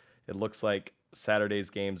LCS, it looks like Saturday's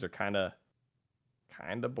games are kind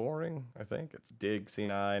of boring, I think. It's Dig,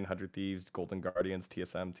 C9, 100 Thieves, Golden Guardians,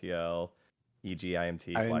 TSM, TL, EG,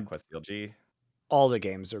 IMT, FlyQuest, LG. All the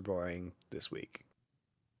games are boring this week.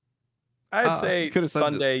 I'd say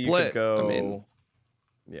Sunday you could go. I mean,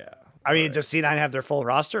 yeah. I mean, does C9 have their full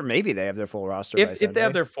roster? Maybe they have their full roster. If they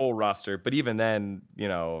have their full roster, but even then, you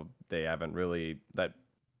know, they haven't really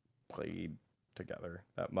played together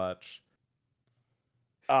that much.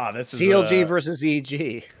 This is CLG versus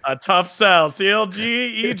EG. A tough sell.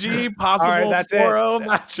 CLG, EG, possible 4-0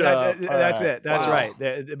 matchup. That's it. That's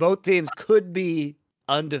right. Both teams could be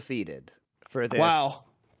undefeated for this. Wow.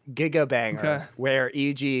 Giga banger where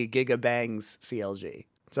EG Giga bangs CLG.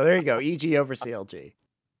 So there you go. EG over CLG.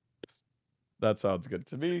 That sounds good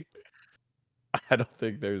to me. I don't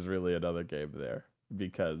think there's really another game there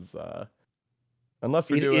because unless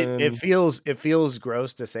we're doing it feels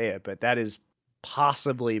gross to say it, but that is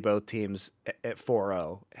possibly both teams at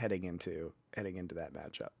 4-0 heading into that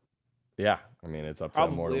matchup. Yeah, I mean it's up to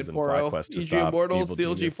Probably Immortals at and 4-0. FlyQuest to EG stop Immortals,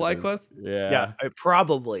 evil CLG geniuses. FlyQuest? Yeah,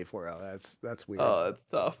 Probably 4-0. That's weird. Oh, that's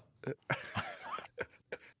tough.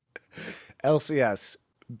 LCS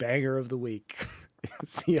banger of the week.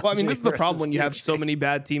 Well, I mean, this is the problem when you have CLG. so many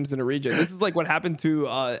bad teams in a region. This is like what happened to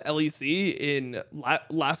LEC in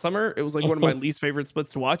last summer. It was like one of my least favorite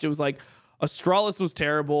splits to watch. It was like Astralis was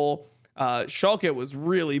terrible. Schalke was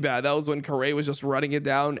really bad. That was when Correa was just running it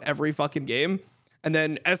down every fucking game. And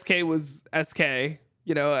then SK was SK,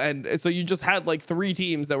 you know, and so you just had like 3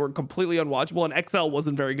 teams that were completely unwatchable, and XL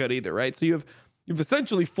wasn't very good either, right? So you've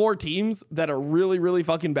essentially 4 teams that are really, really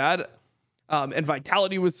fucking bad. And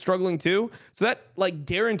Vitality was struggling too. So that like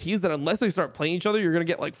guarantees that unless they start playing each other, you're going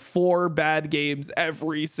to get like 4 bad games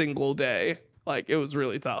every single day. Like it was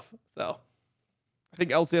really tough. So I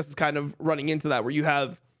think LCS is kind of running into that where you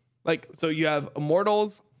have like, so you have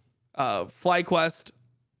Immortals, FlyQuest,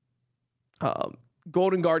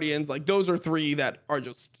 Golden Guardians. Like those are 3 that are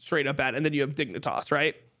just straight up bad. And then you have Dignitas,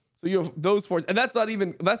 right? So you have those 4. And that's not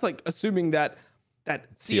even, that's like assuming that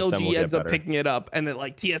CLG ends up picking it up, and that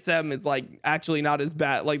like TSM is like actually not as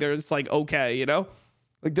bad. Like they're just like okay, you know,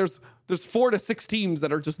 like there's 4 to 6 teams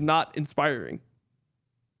that are just not inspiring.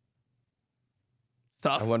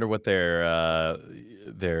 Stuff. I wonder what their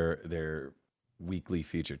weekly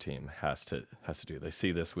feature team has to do. They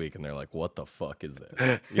see this week and they're like, "What the fuck is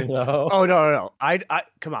this?" You know? Oh no! I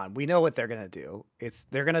come on. We know what they're gonna do.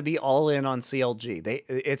 They're gonna be all in on CLG.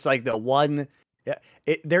 It's like the one. Yeah,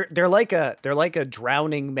 they're like a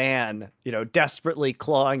drowning man, you know, desperately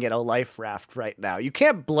clawing at a life raft right now. You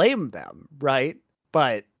can't blame them, right?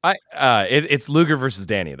 But it's Luger versus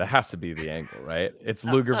Danny. That has to be the angle, right? It's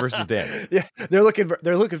Luger versus Danny. Yeah, they're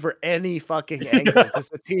looking for any fucking angle because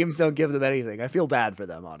the teams don't give them anything. I feel bad for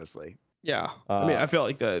them, honestly. Yeah, I mean, I feel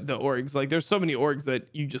like the orgs, like there's so many orgs that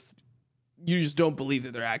you just don't believe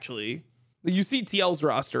that they're actually. Like, you see TL's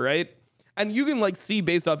roster, right? And you can like see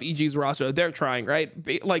based off EG's roster, they're trying,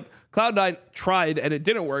 right? Like Cloud9 tried and it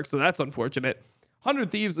didn't work, so that's unfortunate. 100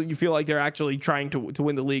 Thieves, you feel like they're actually trying to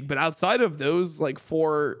win the league, but outside of those like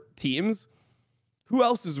 4 teams, who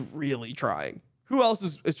else is really trying? Who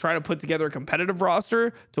else is trying to put together a competitive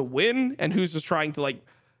roster to win, and who's just trying to like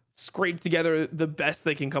scrape together the best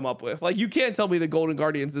they can come up with? Like you can't tell me the Golden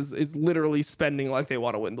Guardians is literally spending like they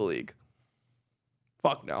want to win the league.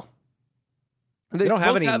 Fuck no. They don't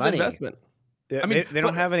have any money. Investment. I mean, they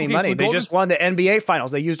don't have any money. They just won the NBA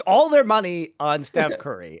finals. They used all their money on Steph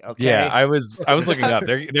Curry. Okay. Yeah, I was looking up.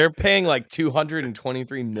 They're paying like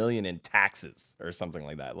 223 million in taxes or something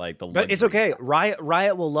like that. Like but it's okay.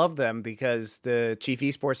 Riot will love them because the chief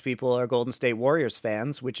esports people are Golden State Warriors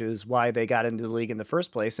fans, which is why they got into the league in the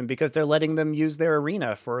first place, and because they're letting them use their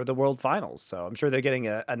arena for the World Finals. So I'm sure they're getting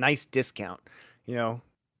a nice discount. You know.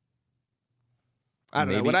 I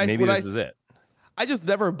don't know. Maybe this is it. I just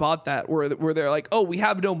never bought that where they're like, oh, we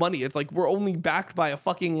have no money. It's like we're only backed by a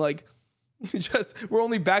fucking like, we're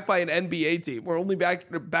only backed by an NBA team. We're only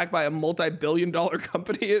backed by a multi-billion-dollar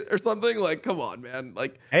company or something. Like, come on, man.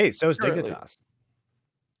 Like, hey, so is Dignitas.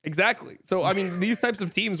 Exactly. So I mean, these types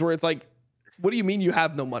of teams where it's like, what do you mean you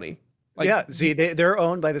have no money? Like, yeah, see, they're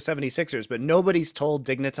owned by the 76ers, but nobody's told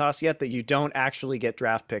Dignitas yet that you don't actually get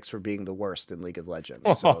draft picks for being the worst in League of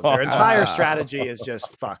Legends. So their entire strategy is just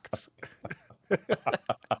fucked.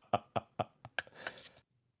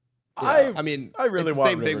 I mean, I really it's want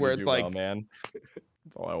the same River thing where to it's do like, well, man.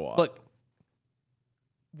 That's all I want. Look,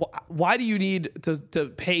 why do you need to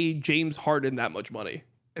pay James Harden that much money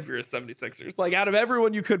if you're a 76ers? Like, out of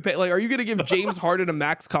everyone you could pay, like, are you gonna give James Harden a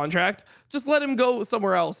max contract? Just let him go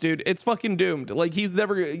somewhere else, dude. It's fucking doomed. Like,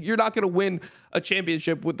 you're not gonna win a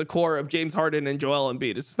championship with the core of James Harden and Joel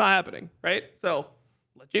Embiid. It's just not happening, right? So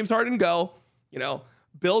let James Harden go, you know,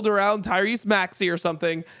 build around Tyrese Maxey or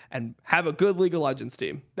something and have a good League of Legends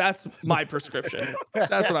team. That's my prescription.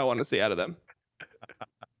 That's what I want to see out of them.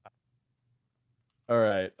 All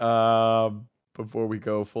right. Before we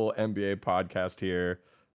go full NBA podcast here,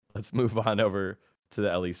 let's move on over to the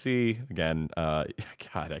LEC again. God,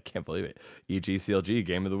 I can't believe it. EG CLG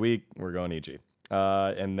game of the week. We're going EG.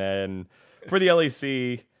 And then for the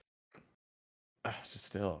LEC, I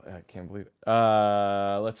can't believe it.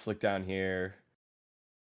 Let's look down here.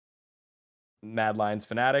 Mad Lions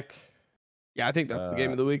Fnatic. Yeah, I think that's the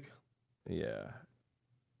game of the week. Yeah.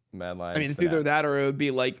 Mad Lions. I mean, it's either that or it would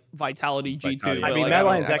be like Vitality G2. I mean, Mad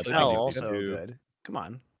Lions XL also good. Come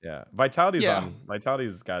on. Yeah, Vitality's Yeah. on.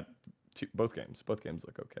 Vitality's got both games. Both games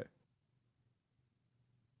look okay.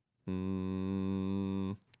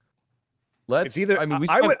 Let's. It's either. I mean, we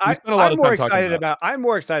I spent, would. we spent a lot I'm of more time talking excited about. I'm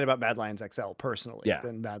more excited about Mad Lions XL personally Yeah.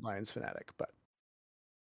 than Mad Lions Fnatic. But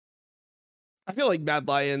I feel like Mad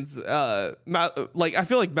Lions, I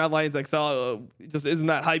feel like Mad Lions XL just isn't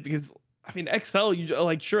that hype because I mean XL, you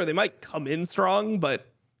like sure they might come in strong, but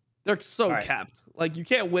they're so All right. capped. Like you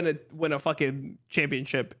can't win a fucking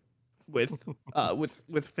championship with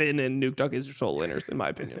Finn and Nuke Duck as your sole winners, in my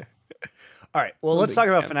opinion. all right. Well, I'm a let's big talk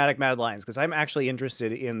about fan. Fnatic Mad Lions because I'm actually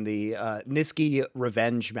interested in the Niski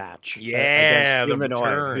revenge match. Yeah, Against the Humanoid,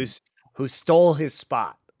 return. who stole his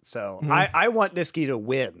spot. So Mhm. I want Niski to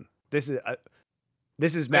win. This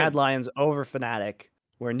is Mad Same. Lions over Fnatic,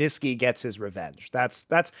 where Niski gets his revenge. That's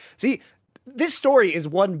see. This story is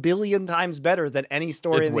 1 billion times better than any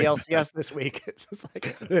story It's in the way LCS this week. It's just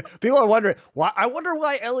like people are wondering why. I wonder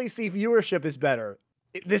why LEC viewership is better.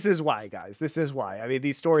 This is why, guys. This is why. I mean,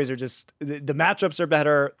 these stories are just the matchups are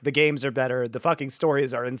better, the games are better, the fucking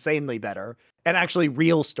stories are insanely better, and actually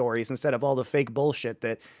real stories instead of all the fake bullshit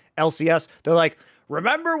that LCS. They're like,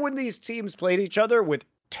 remember when these teams played each other with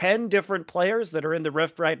 10 different players that are in the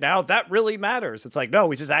Rift right now? That really matters. It's like, no,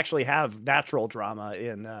 we just actually have natural drama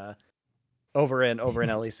in over in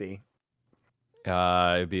LEC.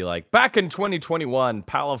 It'd be like back in 2021,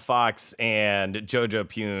 PalaFox and JoJo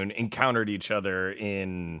Pune encountered each other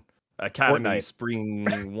in Academy Fortnite.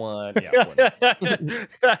 Spring 1. Yeah,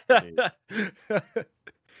 Fortnite.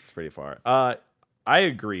 It's pretty far. I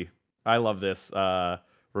agree. I love this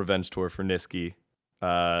revenge tour for Niski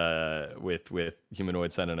with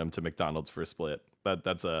Humanoid sending him to McDonald's for a split.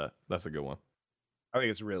 That's a good one. I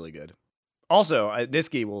think it's really good. Also,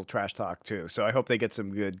 Niski will trash talk too, so I hope they get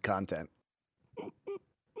some good content.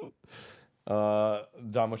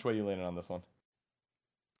 Dom, which way you leaning on this one?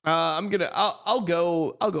 I'll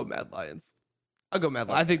go Mad Lions. I'll go Mad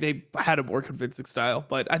Lions. I think they had a more convincing style,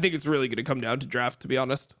 but I think it's really going to come down to draft, to be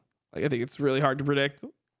honest. Like I think it's really hard to predict. I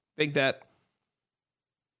think that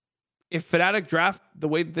if Fnatic draft the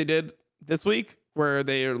way that they did this week, where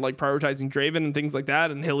they are like prioritizing Draven and things like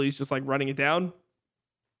that, and Hilly's just like running it down,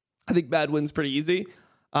 I think Mad wins pretty easy.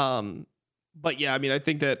 But yeah, I mean, I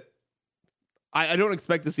think that I don't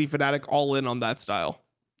expect to see Fnatic all in on that style,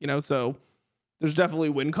 so there's definitely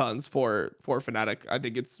win cons for Fnatic. I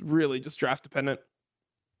think it's really just draft dependent.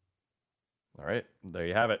 All right, there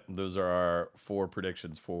you have it. Those are our 4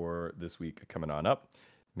 predictions for this week coming on up.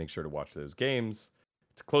 Make sure to watch those games.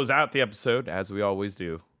 To close out the episode, as we always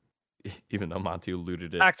do, even though Monty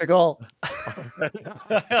alluded it. Tactical.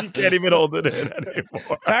 You can't even hold it in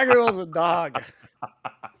anymore. Tactical's a dog.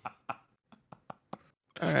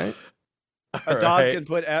 All right. A dog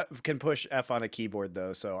can push F on a keyboard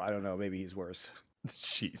though, so I don't know. Maybe he's worse.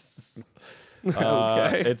 Jeez.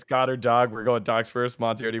 Okay. It's God or dog. We're going dogs first.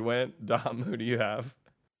 Monty already went. Dom, who do you have?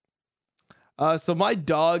 So my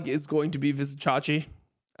dog is going to be Vizicachi.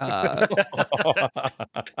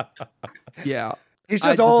 Yeah. He's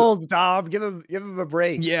just old, Dom. Give him a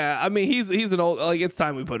break. Yeah, I mean he's an old, like it's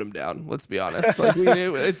time we put him down. Let's be honest. Like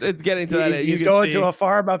it's getting to that. He's going to a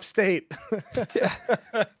farm upstate. Yeah.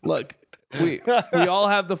 Look, we all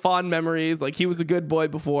have the fond memories. Like he was a good boy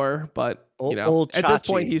before, but Old at this Chachi.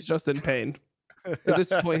 point he's just in pain. At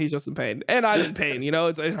this point he's just in pain, and I'm in pain. It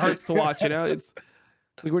hurts to watch. It's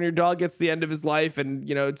like when your dog gets to the end of his life, and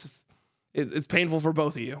it's just it's painful for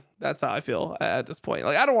both of you. That's how I feel at this point.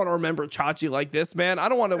 Like I don't want to remember Chachi like this, man. I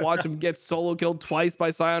don't want to watch him get solo killed twice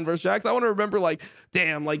by Sion versus Jax. I want to remember like,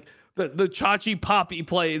 damn, like the Chachi Poppy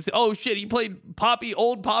plays. Oh shit, he played Poppy,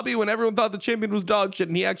 old Poppy, when everyone thought the champion was dog shit,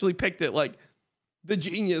 and he actually picked it. Like the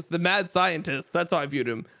genius, the mad scientist. That's how I viewed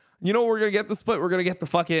him. We're gonna get the split. We're gonna get the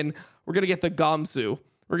Gamsu.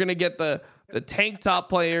 We're gonna get the tank top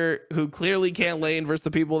player who clearly can't lane versus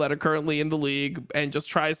the people that are currently in the league and just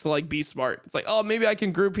tries to like be smart. It's like, oh, maybe I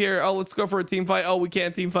can group here. Oh, let's go for a team fight. Oh, we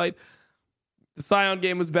can't team fight. The Sion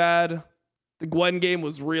game was bad. The Gwen game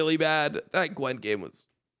was really bad. That Gwen game was,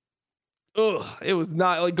 it was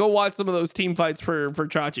not like, go watch some of those team fights for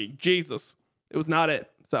Chachi. Jesus, it was not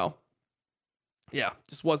it. So yeah,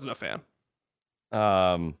 just wasn't a fan.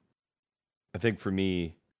 I think for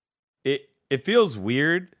me, it feels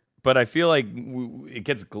weird, but I feel like it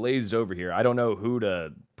gets glazed over here. I don't know who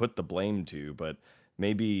to put the blame to, but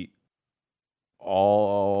maybe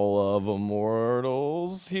all of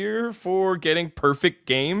Immortals here for getting perfect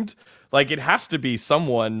gamed. Like it has to be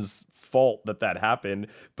someone's fault that happened,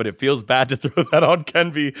 but it feels bad to throw that on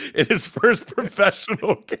Ken.V in his first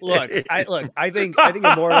professional game. I think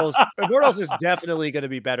Immortals is definitely going to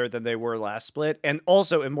be better than they were last split, and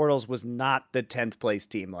also Immortals was not the 10th place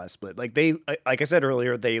team last split. Like I said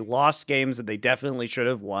earlier, they lost games that they definitely should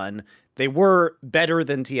have won. They were better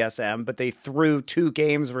than TSM, but they threw 2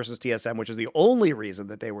 games versus TSM, which is the only reason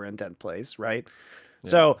that they were in 10th place, right? Yeah.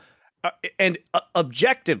 So,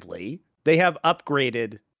 objectively, they have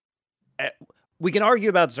upgraded. We can argue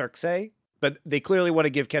about Xerxes, but they clearly want to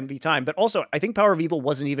give Ken.V time. But also, I think Power of Evil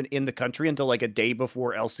wasn't even in the country until like a day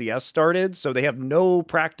before LCS started, so they have no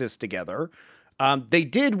practice together. They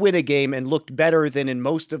did win a game and looked better than in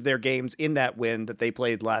most of their games in that win that they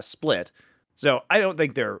played last split. So I don't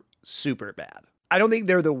think they're super bad. I don't think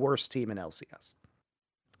they're the worst team in LCS.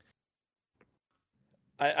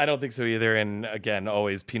 I don't think so either. And again,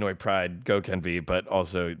 always Pinoy pride, go Ken.V, but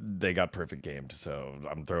also they got perfect gamed. So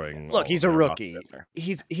I'm throwing. Look, he's a rookie.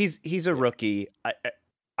 He's a rookie.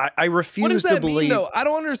 I refuse to believe. Mean, though? I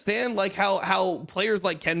don't understand like how players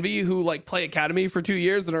like Ken.V who like play academy for 2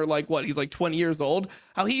 years and are like what, he's like 20 years old.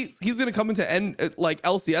 How he's gonna come into like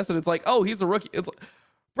LCS and it's like, oh, he's a rookie. It's like,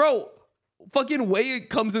 bro. Fucking Way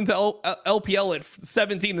comes into LPL at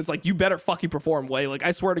 17. It's like, you better fucking perform, Way. Like,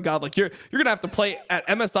 I swear to God, like you're gonna have to play at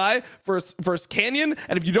MSI versus Canyon,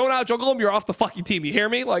 and if you don't out jungle him, you're off the fucking team. You hear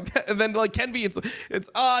me? Like, and then like Ken.V,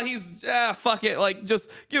 fuck it. Like, just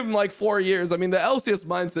give him like 4 years. I mean, the LCS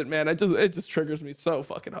mindset, man, it just triggers me so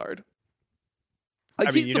fucking hard. Like,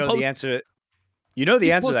 I mean, you know the answer. You know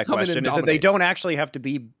the answer to that question is that they don't actually have to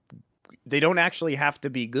be. They don't actually have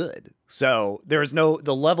to be good. So there's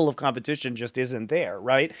the level of competition just isn't there,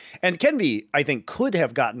 right? And Ken.V, I think, could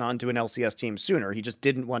have gotten onto an LCS team sooner. He just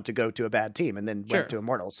didn't want to go to a bad team and then went to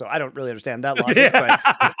Immortals. So I don't really understand that logic. But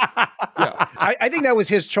yeah, I think that was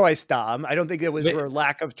his choice, Dom. I don't think it was for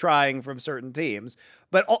lack of trying from certain teams.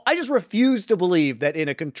 But I just refuse to believe that in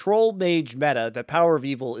a control mage meta, that Power of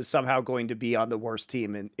Evil is somehow going to be on the worst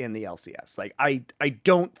team in the LCS. Like, I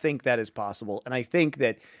don't think that is possible. And I think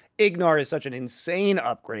that Ignar is such an insane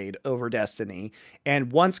upgrade over Destiny.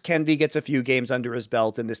 And once Ken.V gets a few games under his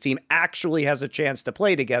belt and this team actually has a chance to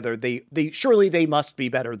play together, they surely they must be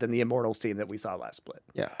better than the Immortals team that we saw last split.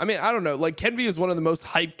 Yeah. I mean, I don't know. Like, Ken.V is one of the most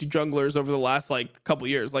hyped junglers over the last like couple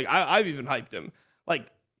years. Like, I've even hyped him.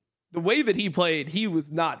 Like, the way that he played, he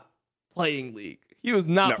was not playing League. He was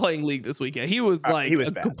not playing League this weekend. He was like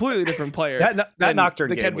a completely different player. that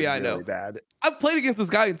Nocturne game was really bad. I've played against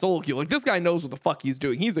this guy in solo queue. Like, this guy knows what the fuck he's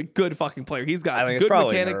doing. He's a good fucking player. He's got good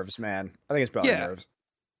mechanics. Nerves, man. I think it's probably nerves.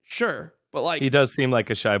 Sure, but like, he does seem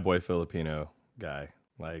like a shy boy Filipino guy.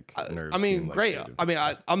 Like, nerves. I mean, great. I mean,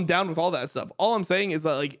 I'm down with all that stuff. All I'm saying is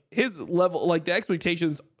that like his level, like the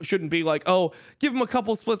expectations shouldn't be like, oh, give him a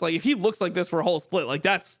couple splits. Like, if he looks like this for a whole split, like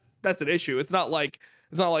that's an issue. It's not like,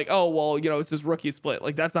 oh, well, you know, it's his rookie split.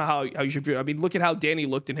 Like, that's not how you should view it. I mean, look at how Danny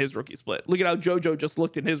looked in his rookie split. Look at how JoJo just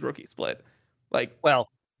looked in his rookie split. Like, well,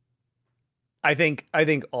 I think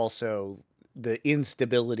also the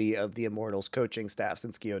instability of the Immortals coaching staff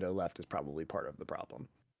since Kyoto left is probably part of the problem.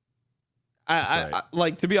 I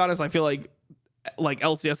like, to be honest, I feel like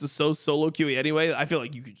LCS is so solo QE anyway. I feel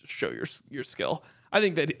like you could just show your skill. I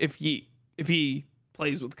think that if he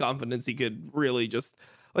plays with confidence, he could really just.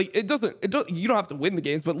 Like, you don't have to win the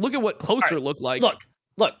games, but look at what Closer looked like.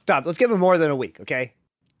 Look, Tom, let's give him more than a week, okay?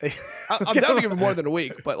 I'm down to give him more than a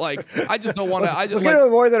week, but like, I just don't want to. Let's give him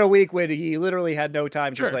more than a week when he literally had no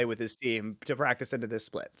time to play with his team to practice into this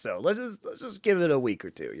split. So let's just give it a week or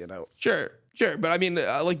two, you know? Sure. But I mean,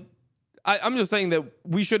 I'm just saying that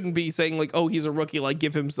we shouldn't be saying like, oh, he's a rookie, like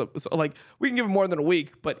give him some, like we can give him more than a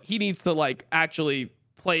week, but he needs to like actually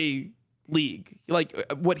play League.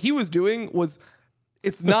 Like, what he was doing was.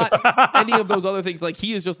 It's not any of those other things. Like,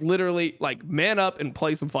 he is just literally like, man up and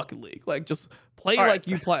play some fucking League. Like, just play like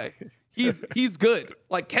you play. He's good.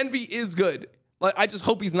 Like, Ken.V is good. Like, I just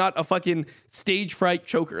hope he's not a fucking stage fright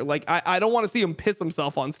choker. Like, I don't want to see him piss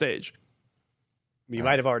himself on stage. You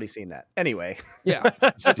might have already seen that. Anyway. Yeah,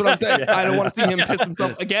 that's what I'm saying. I don't want to see him piss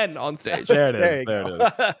himself again on stage. There it is. There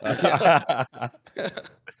it is.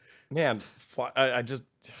 Man, I just...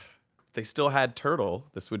 They still had Turtle.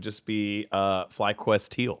 This would just be FlyQuest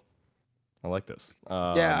Teal. I like this.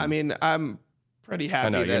 Yeah, I mean, I'm pretty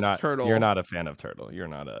happy that Turtle. You're not a fan of Turtle. You're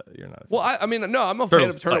not a. Well, I mean, no, I'm a fan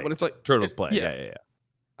of Turtle, but it's like Turtle's play. Yeah.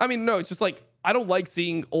 I mean, no, it's just like I don't like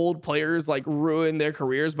seeing old players like ruin their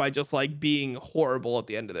careers by just like being horrible at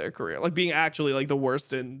the end of their career, like being actually like the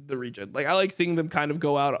worst in the region. Like, I like seeing them kind of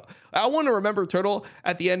go out. I want to remember Turtle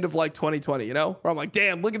at the end of like 2020, you know, where I'm like,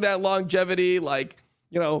 damn, look at that longevity, like.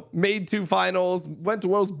 You know, made 2 finals, went to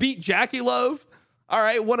Worlds, beat Jackie Love. All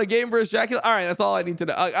right, won a game versus Jackie. All right, that's all I need to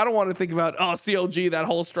know. I don't want to think about CLG, that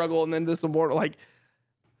whole struggle, and then this immortal. Like,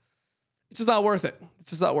 it's just not worth it. It's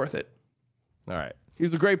just not worth it. All right.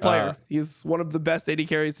 He's a great player. He's one of the best AD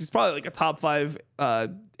carries. He's probably like a top 5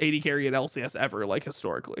 AD carry in LCS ever, like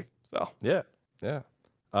historically. So yeah.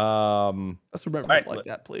 let's remember him like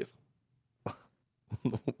that, please.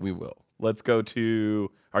 We will. Let's go to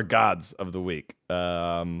our gods of the week.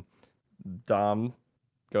 Dom,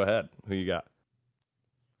 go ahead. Who you got?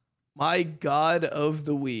 My god of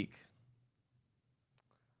the week.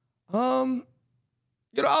 I'll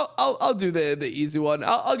do the easy one.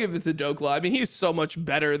 I'll give it to Dokla. I mean, he's so much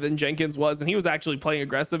better than Jenkins was, and he was actually playing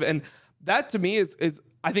aggressive. And that to me is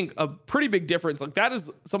I think a pretty big difference. Like that is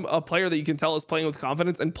a player that you can tell is playing with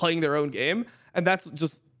confidence and playing their own game, and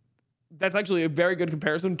that's actually a very good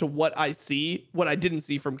comparison to what I didn't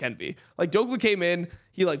see from Kenvi. Like Dokla came in,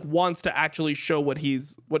 he like wants to actually show what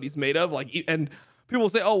he's made of. Like, and people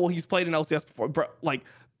say, oh well, he's played in LCS before, but like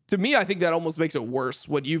to me, I think that almost makes it worse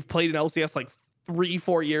when you've played in LCS like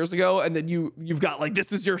 3-4 years ago, and then you've got like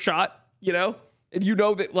this is your shot, you know, and you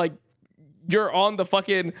know that like you're on the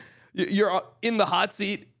fucking you're in the hot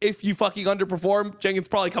seat. If you fucking underperform, Jenkins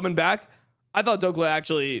probably coming back. I thought Dokla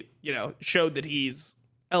actually, you know, showed that he's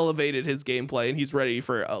elevated his gameplay and he's ready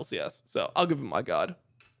for LCS. So I'll give him my god.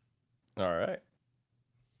 All right,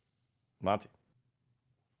 Monty.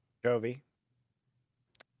 Chovy.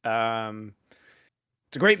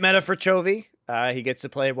 It's a great meta for Chovy. He gets to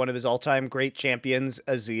play one of his all-time great champions,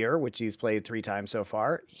 Azir, which he's played 3 times so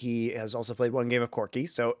far. He has also played 1 game of Corki.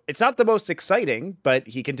 So it's not the most exciting, but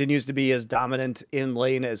he continues to be as dominant in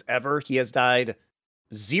lane as ever. He has died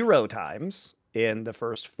 0 times in the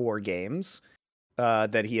first 4 games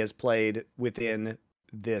that he has played within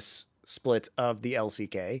this split of the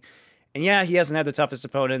LCK. And yeah, he hasn't had the toughest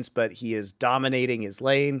opponents, but he is dominating his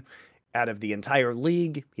lane. Out of the entire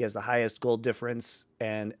league, he has the highest gold difference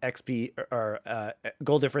and XP or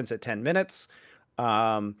gold difference at 10 minutes.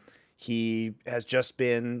 He has just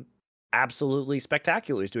been absolutely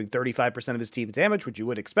spectacular. He's doing 35% of his team damage, which you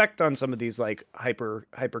would expect on some of these like hyper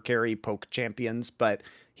carry poke champions, but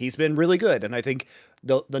he's been really good. And I think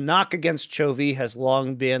the knock against Chovy has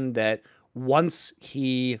long been that once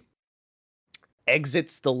he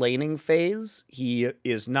exits the laning phase, he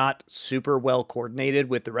is not super well coordinated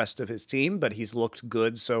with the rest of his team, but he's looked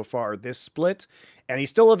good so far this split, and he's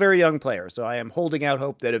still a very young player. So I am holding out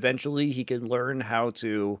hope that eventually he can learn how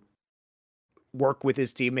to work with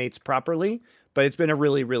his teammates properly, but it's been a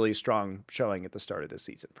really, really strong showing at the start of this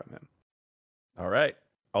season from him. All right.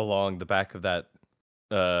 Along the back of that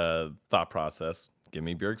thought process, give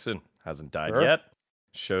me Bjergsen. Hasn't died yet.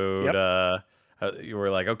 Showed you were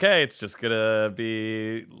like, okay, it's just gonna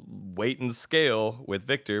be wait and scale with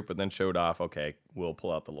Victor, but then showed off, okay, we'll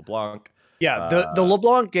pull out the LeBlanc. Yeah, the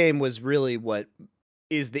LeBlanc game was really what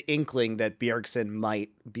is the inkling that Bjergsen might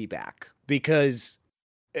be back, because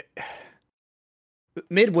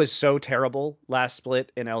mid was so terrible last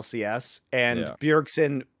split in LCS, and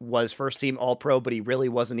Bjergsen was first team All-Pro, but he really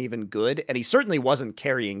wasn't even good, and he certainly wasn't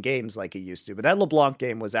carrying games like he used to. But that LeBlanc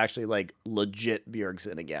game was actually like legit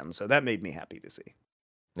Bjergsen again, so that made me happy to see.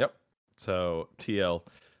 Yep. So TL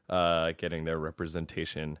getting their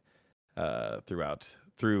representation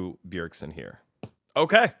through Bjergsen here.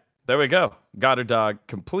 Okay, there we go. Got her dog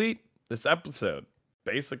complete. This episode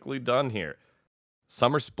basically done here.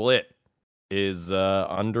 Summer split is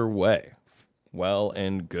underway. Well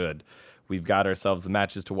and good. We've got ourselves the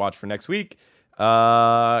matches to watch for next week.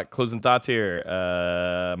 Closing thoughts here,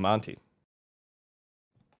 Monty.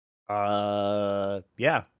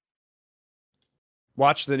 Yeah.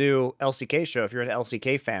 Watch the new LCK show if you're an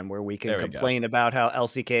LCK fan, where we can complain about how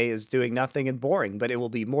LCK is doing nothing and boring, but it will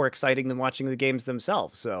be more exciting than watching the games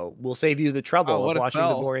themselves. So we'll save you the trouble of watching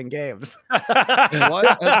the boring games.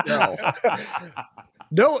 What a sell.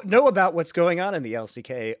 Know about what's going on in the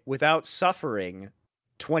LCK without suffering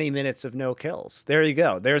 20 minutes of no kills. There you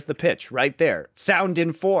go. There's the pitch right there. Sound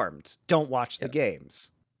informed. Don't watch the games.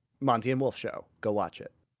 Monty and Wolf show. Go watch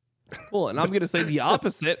it. Cool. And I'm going to say the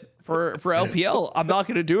opposite for LPL. I'm not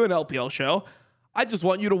going to do an LPL show. I just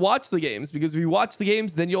want you to watch the games, because if you watch the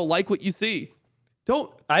games, then you'll like what you see.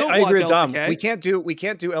 I agree with Dom. LCK. We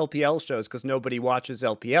can't do LPL shows because nobody watches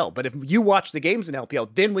LPL. But if you watch the games in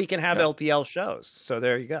LPL, then we can have LPL shows. So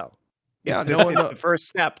there you go. Yeah, it's the first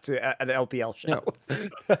step to an LPL show.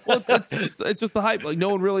 Yeah. Well, it's just the hype. Like, no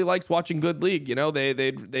one really likes watching good league. You know,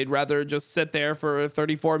 they'd rather just sit there for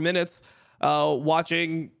 34 minutes,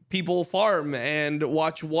 watching people farm and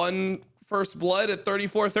watch one first blood at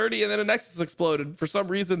 34:30 and then a Nexus exploded. For some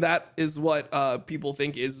reason, that is what people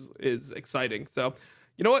think is exciting. So,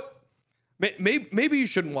 you know what? Maybe you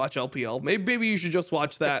shouldn't watch LPL. Maybe you should just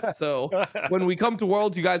watch that. So when we come to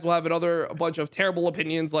Worlds, you guys will have a bunch of terrible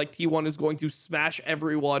opinions, like T1 is going to smash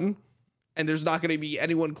everyone, and there's not going to be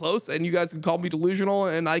anyone close. And you guys can call me delusional,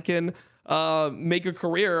 and I can make a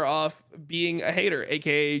career off being a hater,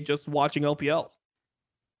 aka just watching LPL.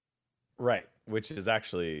 Right, which is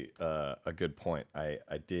actually a good point. I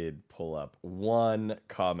did pull up one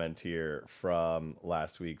comment here from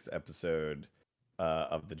last week's episode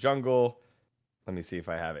of The Jungle. Let me see if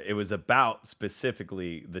I have it. It was about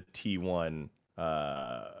specifically the T1,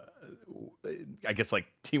 I guess like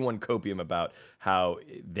T1 copium, about how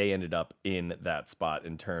they ended up in that spot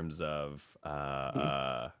in terms of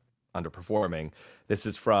underperforming. This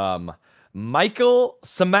is from Michael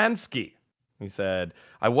Samansky. He said,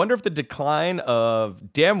 I wonder if the decline of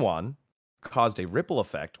Damwon caused a ripple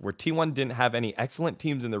effect where T1 didn't have any excellent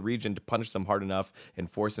teams in the region to punish them hard enough and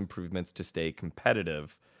force improvements to stay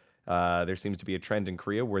competitive. There seems to be a trend in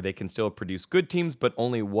Korea where they can still produce good teams, but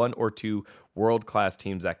only 1 or 2 world-class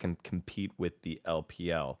teams that can compete with the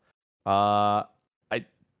LPL.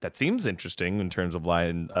 That seems interesting in terms of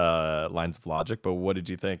lines of logic, but what did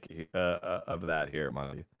you think of that here,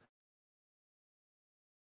 Monty?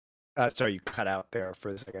 Sorry, you cut out there for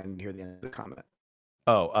a second. I didn't hear the end of the comment.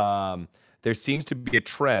 There seems to be a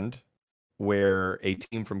trend where a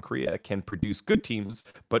team from Korea can produce good teams,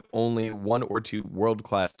 but only 1 or 2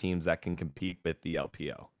 world-class teams that can compete with the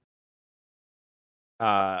LPL.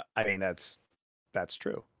 I mean, that's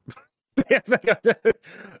true.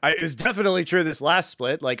 It's definitely true this last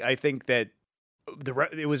split. Like, I think that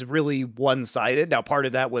it was really one-sided. Now, part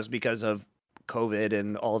of that was because of COVID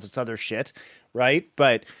and all of this other shit, right?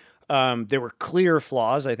 But there were clear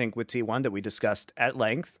flaws, I think, with T1 that we discussed at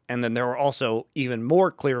length. And then there were also even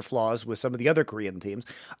more clear flaws with some of the other Korean teams.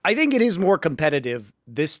 I think it is more competitive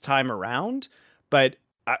this time around, but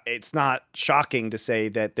it's not shocking to say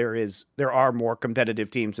that there are more competitive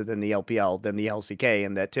teams within the LPL than the LCK,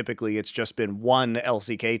 and that typically it's just been one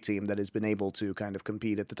LCK team that has been able to kind of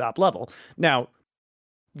compete at the top level. Now,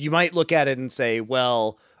 you might look at it and say,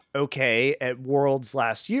 well, okay, at Worlds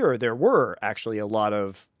last year, there were actually a lot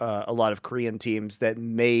of Korean teams that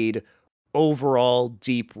made overall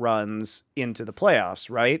deep runs into the playoffs,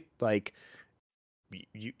 right? Like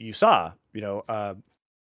you saw,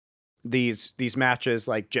 these matches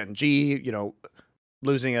like Gen.G,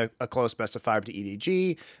 losing a close best of 5 to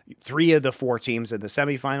EDG. 3 of the 4 teams in the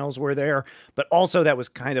semifinals were there, but also that was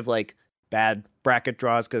kind of like bad bracket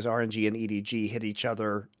draws because RNG and EDG hit each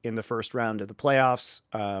other in the first round of the playoffs.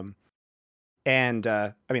 I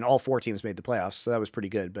mean, all 4 teams made the playoffs, so that was pretty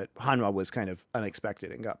good, but Hanwha was kind of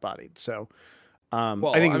unexpected and got bodied. So I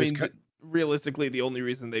think realistically, the only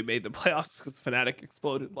reason they made the playoffs is because Fnatic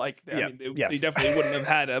exploded. Like, they definitely wouldn't have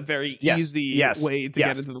had a very easy way to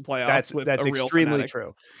get into the playoffs. That's a real extremely Fnatic.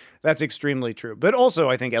 True. That's extremely true. But also,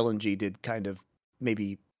 I think LNG did kind of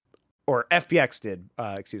maybe, or FPX did,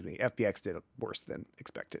 FPX did worse than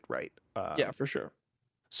expected, right? Yeah, for sure.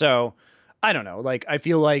 So, I don't know. Like, I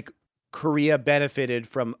feel like Korea benefited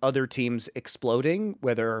from other teams exploding,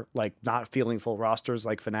 whether like not feeling full rosters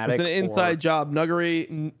like Fnatic. It's an inside job. Nuggery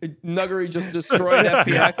just destroyed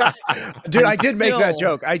FPX. Dude, I did make that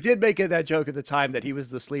joke. I did make that joke at the time that he was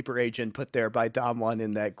the sleeper agent put there by Dom1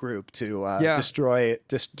 in that group to destroy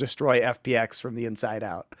FPX from the inside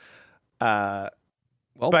out.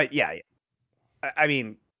 But yeah, I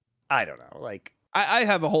mean, I don't know. Like, I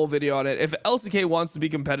have a whole video on it. If LCK wants to be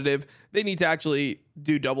competitive, they need to actually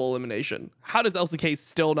do double elimination. How does LCK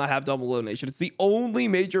still not have double elimination? It's the only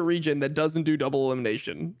major region that doesn't do double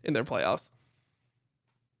elimination in their playoffs.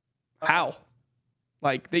 How?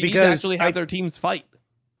 Like, they need to actually have their teams fight.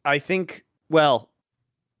 I think, well,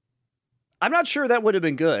 I'm not sure that would have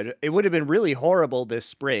been good. It would have been really horrible this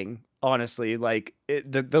spring, honestly. Like,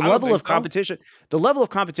 the level of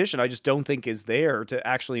competition, I just don't think is there to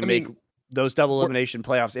actually make those double elimination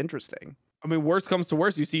playoffs interesting. I mean, worst comes to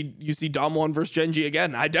worst, you see Dom1 versus Gen.G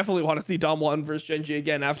again. I definitely want to see Dom1 versus Gen.G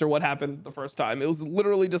again after what happened the first time. It was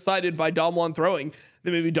literally decided by Dom1 throwing.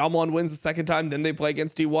 Then maybe Dom1 wins the second time, then they play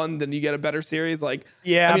against T1, then you get a better series. Like,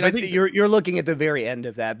 yeah, I think you're looking at the very end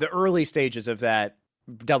of that. The early stages of that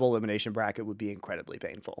double elimination bracket would be incredibly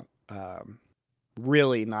painful.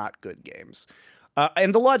 Really not good games.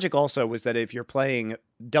 And the logic also was that if you're playing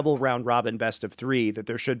double round robin best of 3, that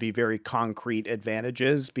there should be very concrete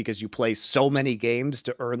advantages because you play so many games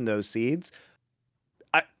to earn those seeds.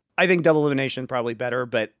 I think double elimination probably better,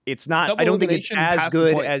 but it's not. I don't think it's as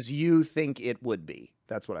good as you think it would be.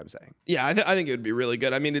 That's what I'm saying. Yeah, I think it would be really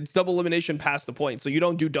good. I mean, it's double elimination past the point, so you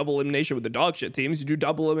don't do double elimination with the dog shit teams. You do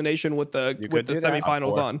double elimination with the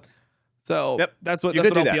semifinals on. So that's what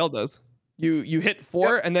LPL does. You hit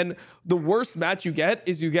 4, and then the worst match you get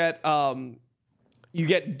is you get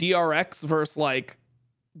DRX versus like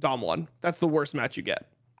Dom 1. That's the worst match you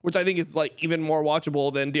get, which I think is like even more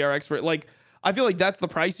watchable than DRX for like. I feel like that's the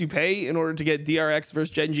price you pay in order to get DRX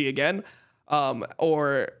versus Gen.G again,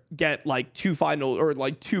 or get like 2 final or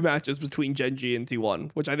like 2 matches between Gen.G and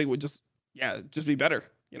T1, which I think would just be better,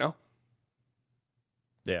 you know?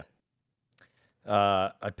 Yeah.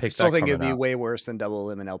 I picked. I still think it'd be way worse than double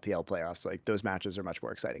elim and LPL playoffs. Like those matches are much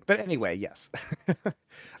more exciting. But anyway, yes,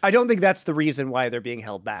 I don't think that's the reason why they're being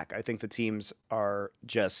held back. I think the teams are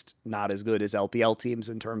just not as good as LPL teams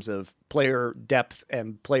in terms of player depth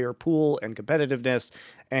and player pool and competitiveness,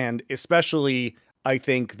 and especially I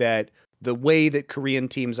think that the way that Korean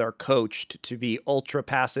teams are coached to be ultra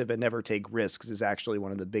passive and never take risks is actually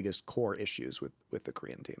one of the biggest core issues with the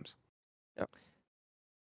Korean teams. Yep.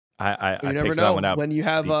 I you never picked know that one out when you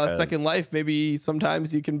have a second life. Maybe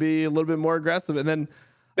sometimes you can be a little bit more aggressive, and then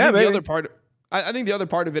the other part. I think the other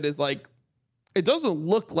part of it is like it doesn't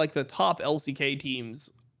look like the top LCK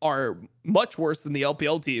teams are much worse than the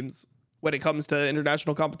LPL teams when it comes to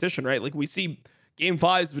international competition, right? Like we see game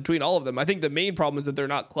 5s between all of them. I think the main problem is that they're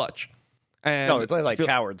not clutch. And no, they play like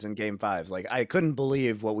cowards in game 5s. Like I couldn't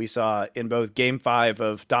believe what we saw in both game 5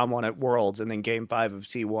 of Dom 1 at Worlds and then game 5 of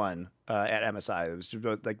T1 at MSI. It was just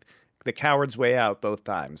both, like the coward's way out both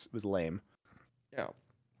times. It was lame. Yeah.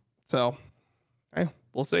 So, hey,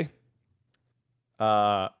 we'll see.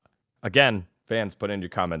 Again, fans, put in your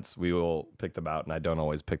comments. We will pick them out, and I don't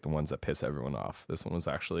always pick the ones that piss everyone off. This one was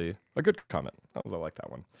actually a good comment. I like that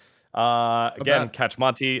one. Again, catch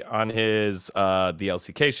Monty on his the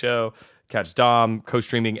LCK show. Catch Dom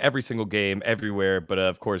co-streaming every single game everywhere, but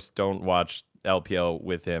of course don't watch LPL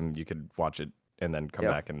with him. You could watch it and then come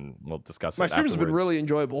back and we'll discuss my it. My streams have been really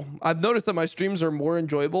enjoyable. I've noticed that my streams are more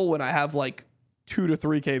enjoyable when I have like 2 to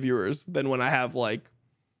 3K viewers than when I have like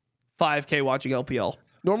 5K watching LPL.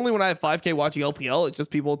 Normally when I have 5K watching LPL, it's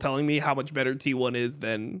just people telling me how much better T1 is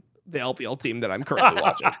than the LPL team that I'm currently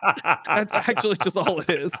watching. That's actually just all it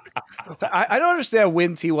is. I don't understand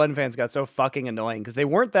when T1 fans got so fucking annoying, because they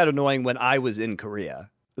weren't that annoying when I was in Korea,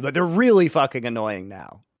 but they're really fucking annoying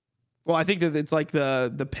now. Well, I think that it's like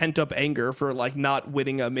the pent up anger for like not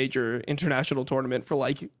winning a major international tournament for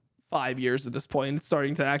like 5 years at this point. It's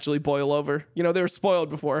starting to actually boil over. You know, they were spoiled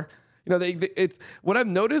before. You know, it's what I've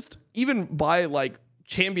noticed even by like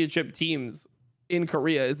championship teams in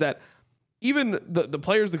Korea is that even the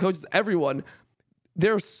players, the coaches, everyone,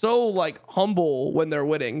 they're so like humble when they're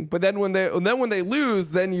winning, but then when they lose,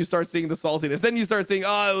 then you start seeing the saltiness. Then you start seeing,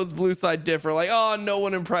 oh, it was blue side diff, or like, oh, no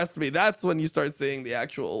one impressed me. That's when you start seeing the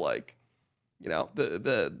actual like, you know,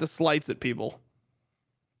 the slights at people.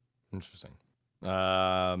 Interesting.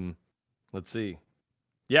 Let's see.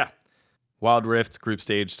 Yeah, Wild Rift group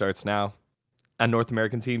stage starts now. A North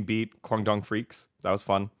American team beat Kwangdong Freaks. That was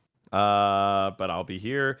fun. But I'll be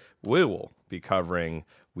here. We will be covering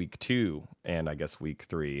week 2 and I guess week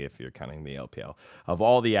 3 if you're counting the LPL of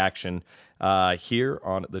all the action here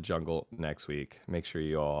on The Jungle next week. Make sure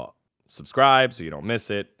you all subscribe so you don't miss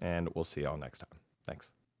it, and we'll see y'all next time.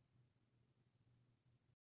 Thanks.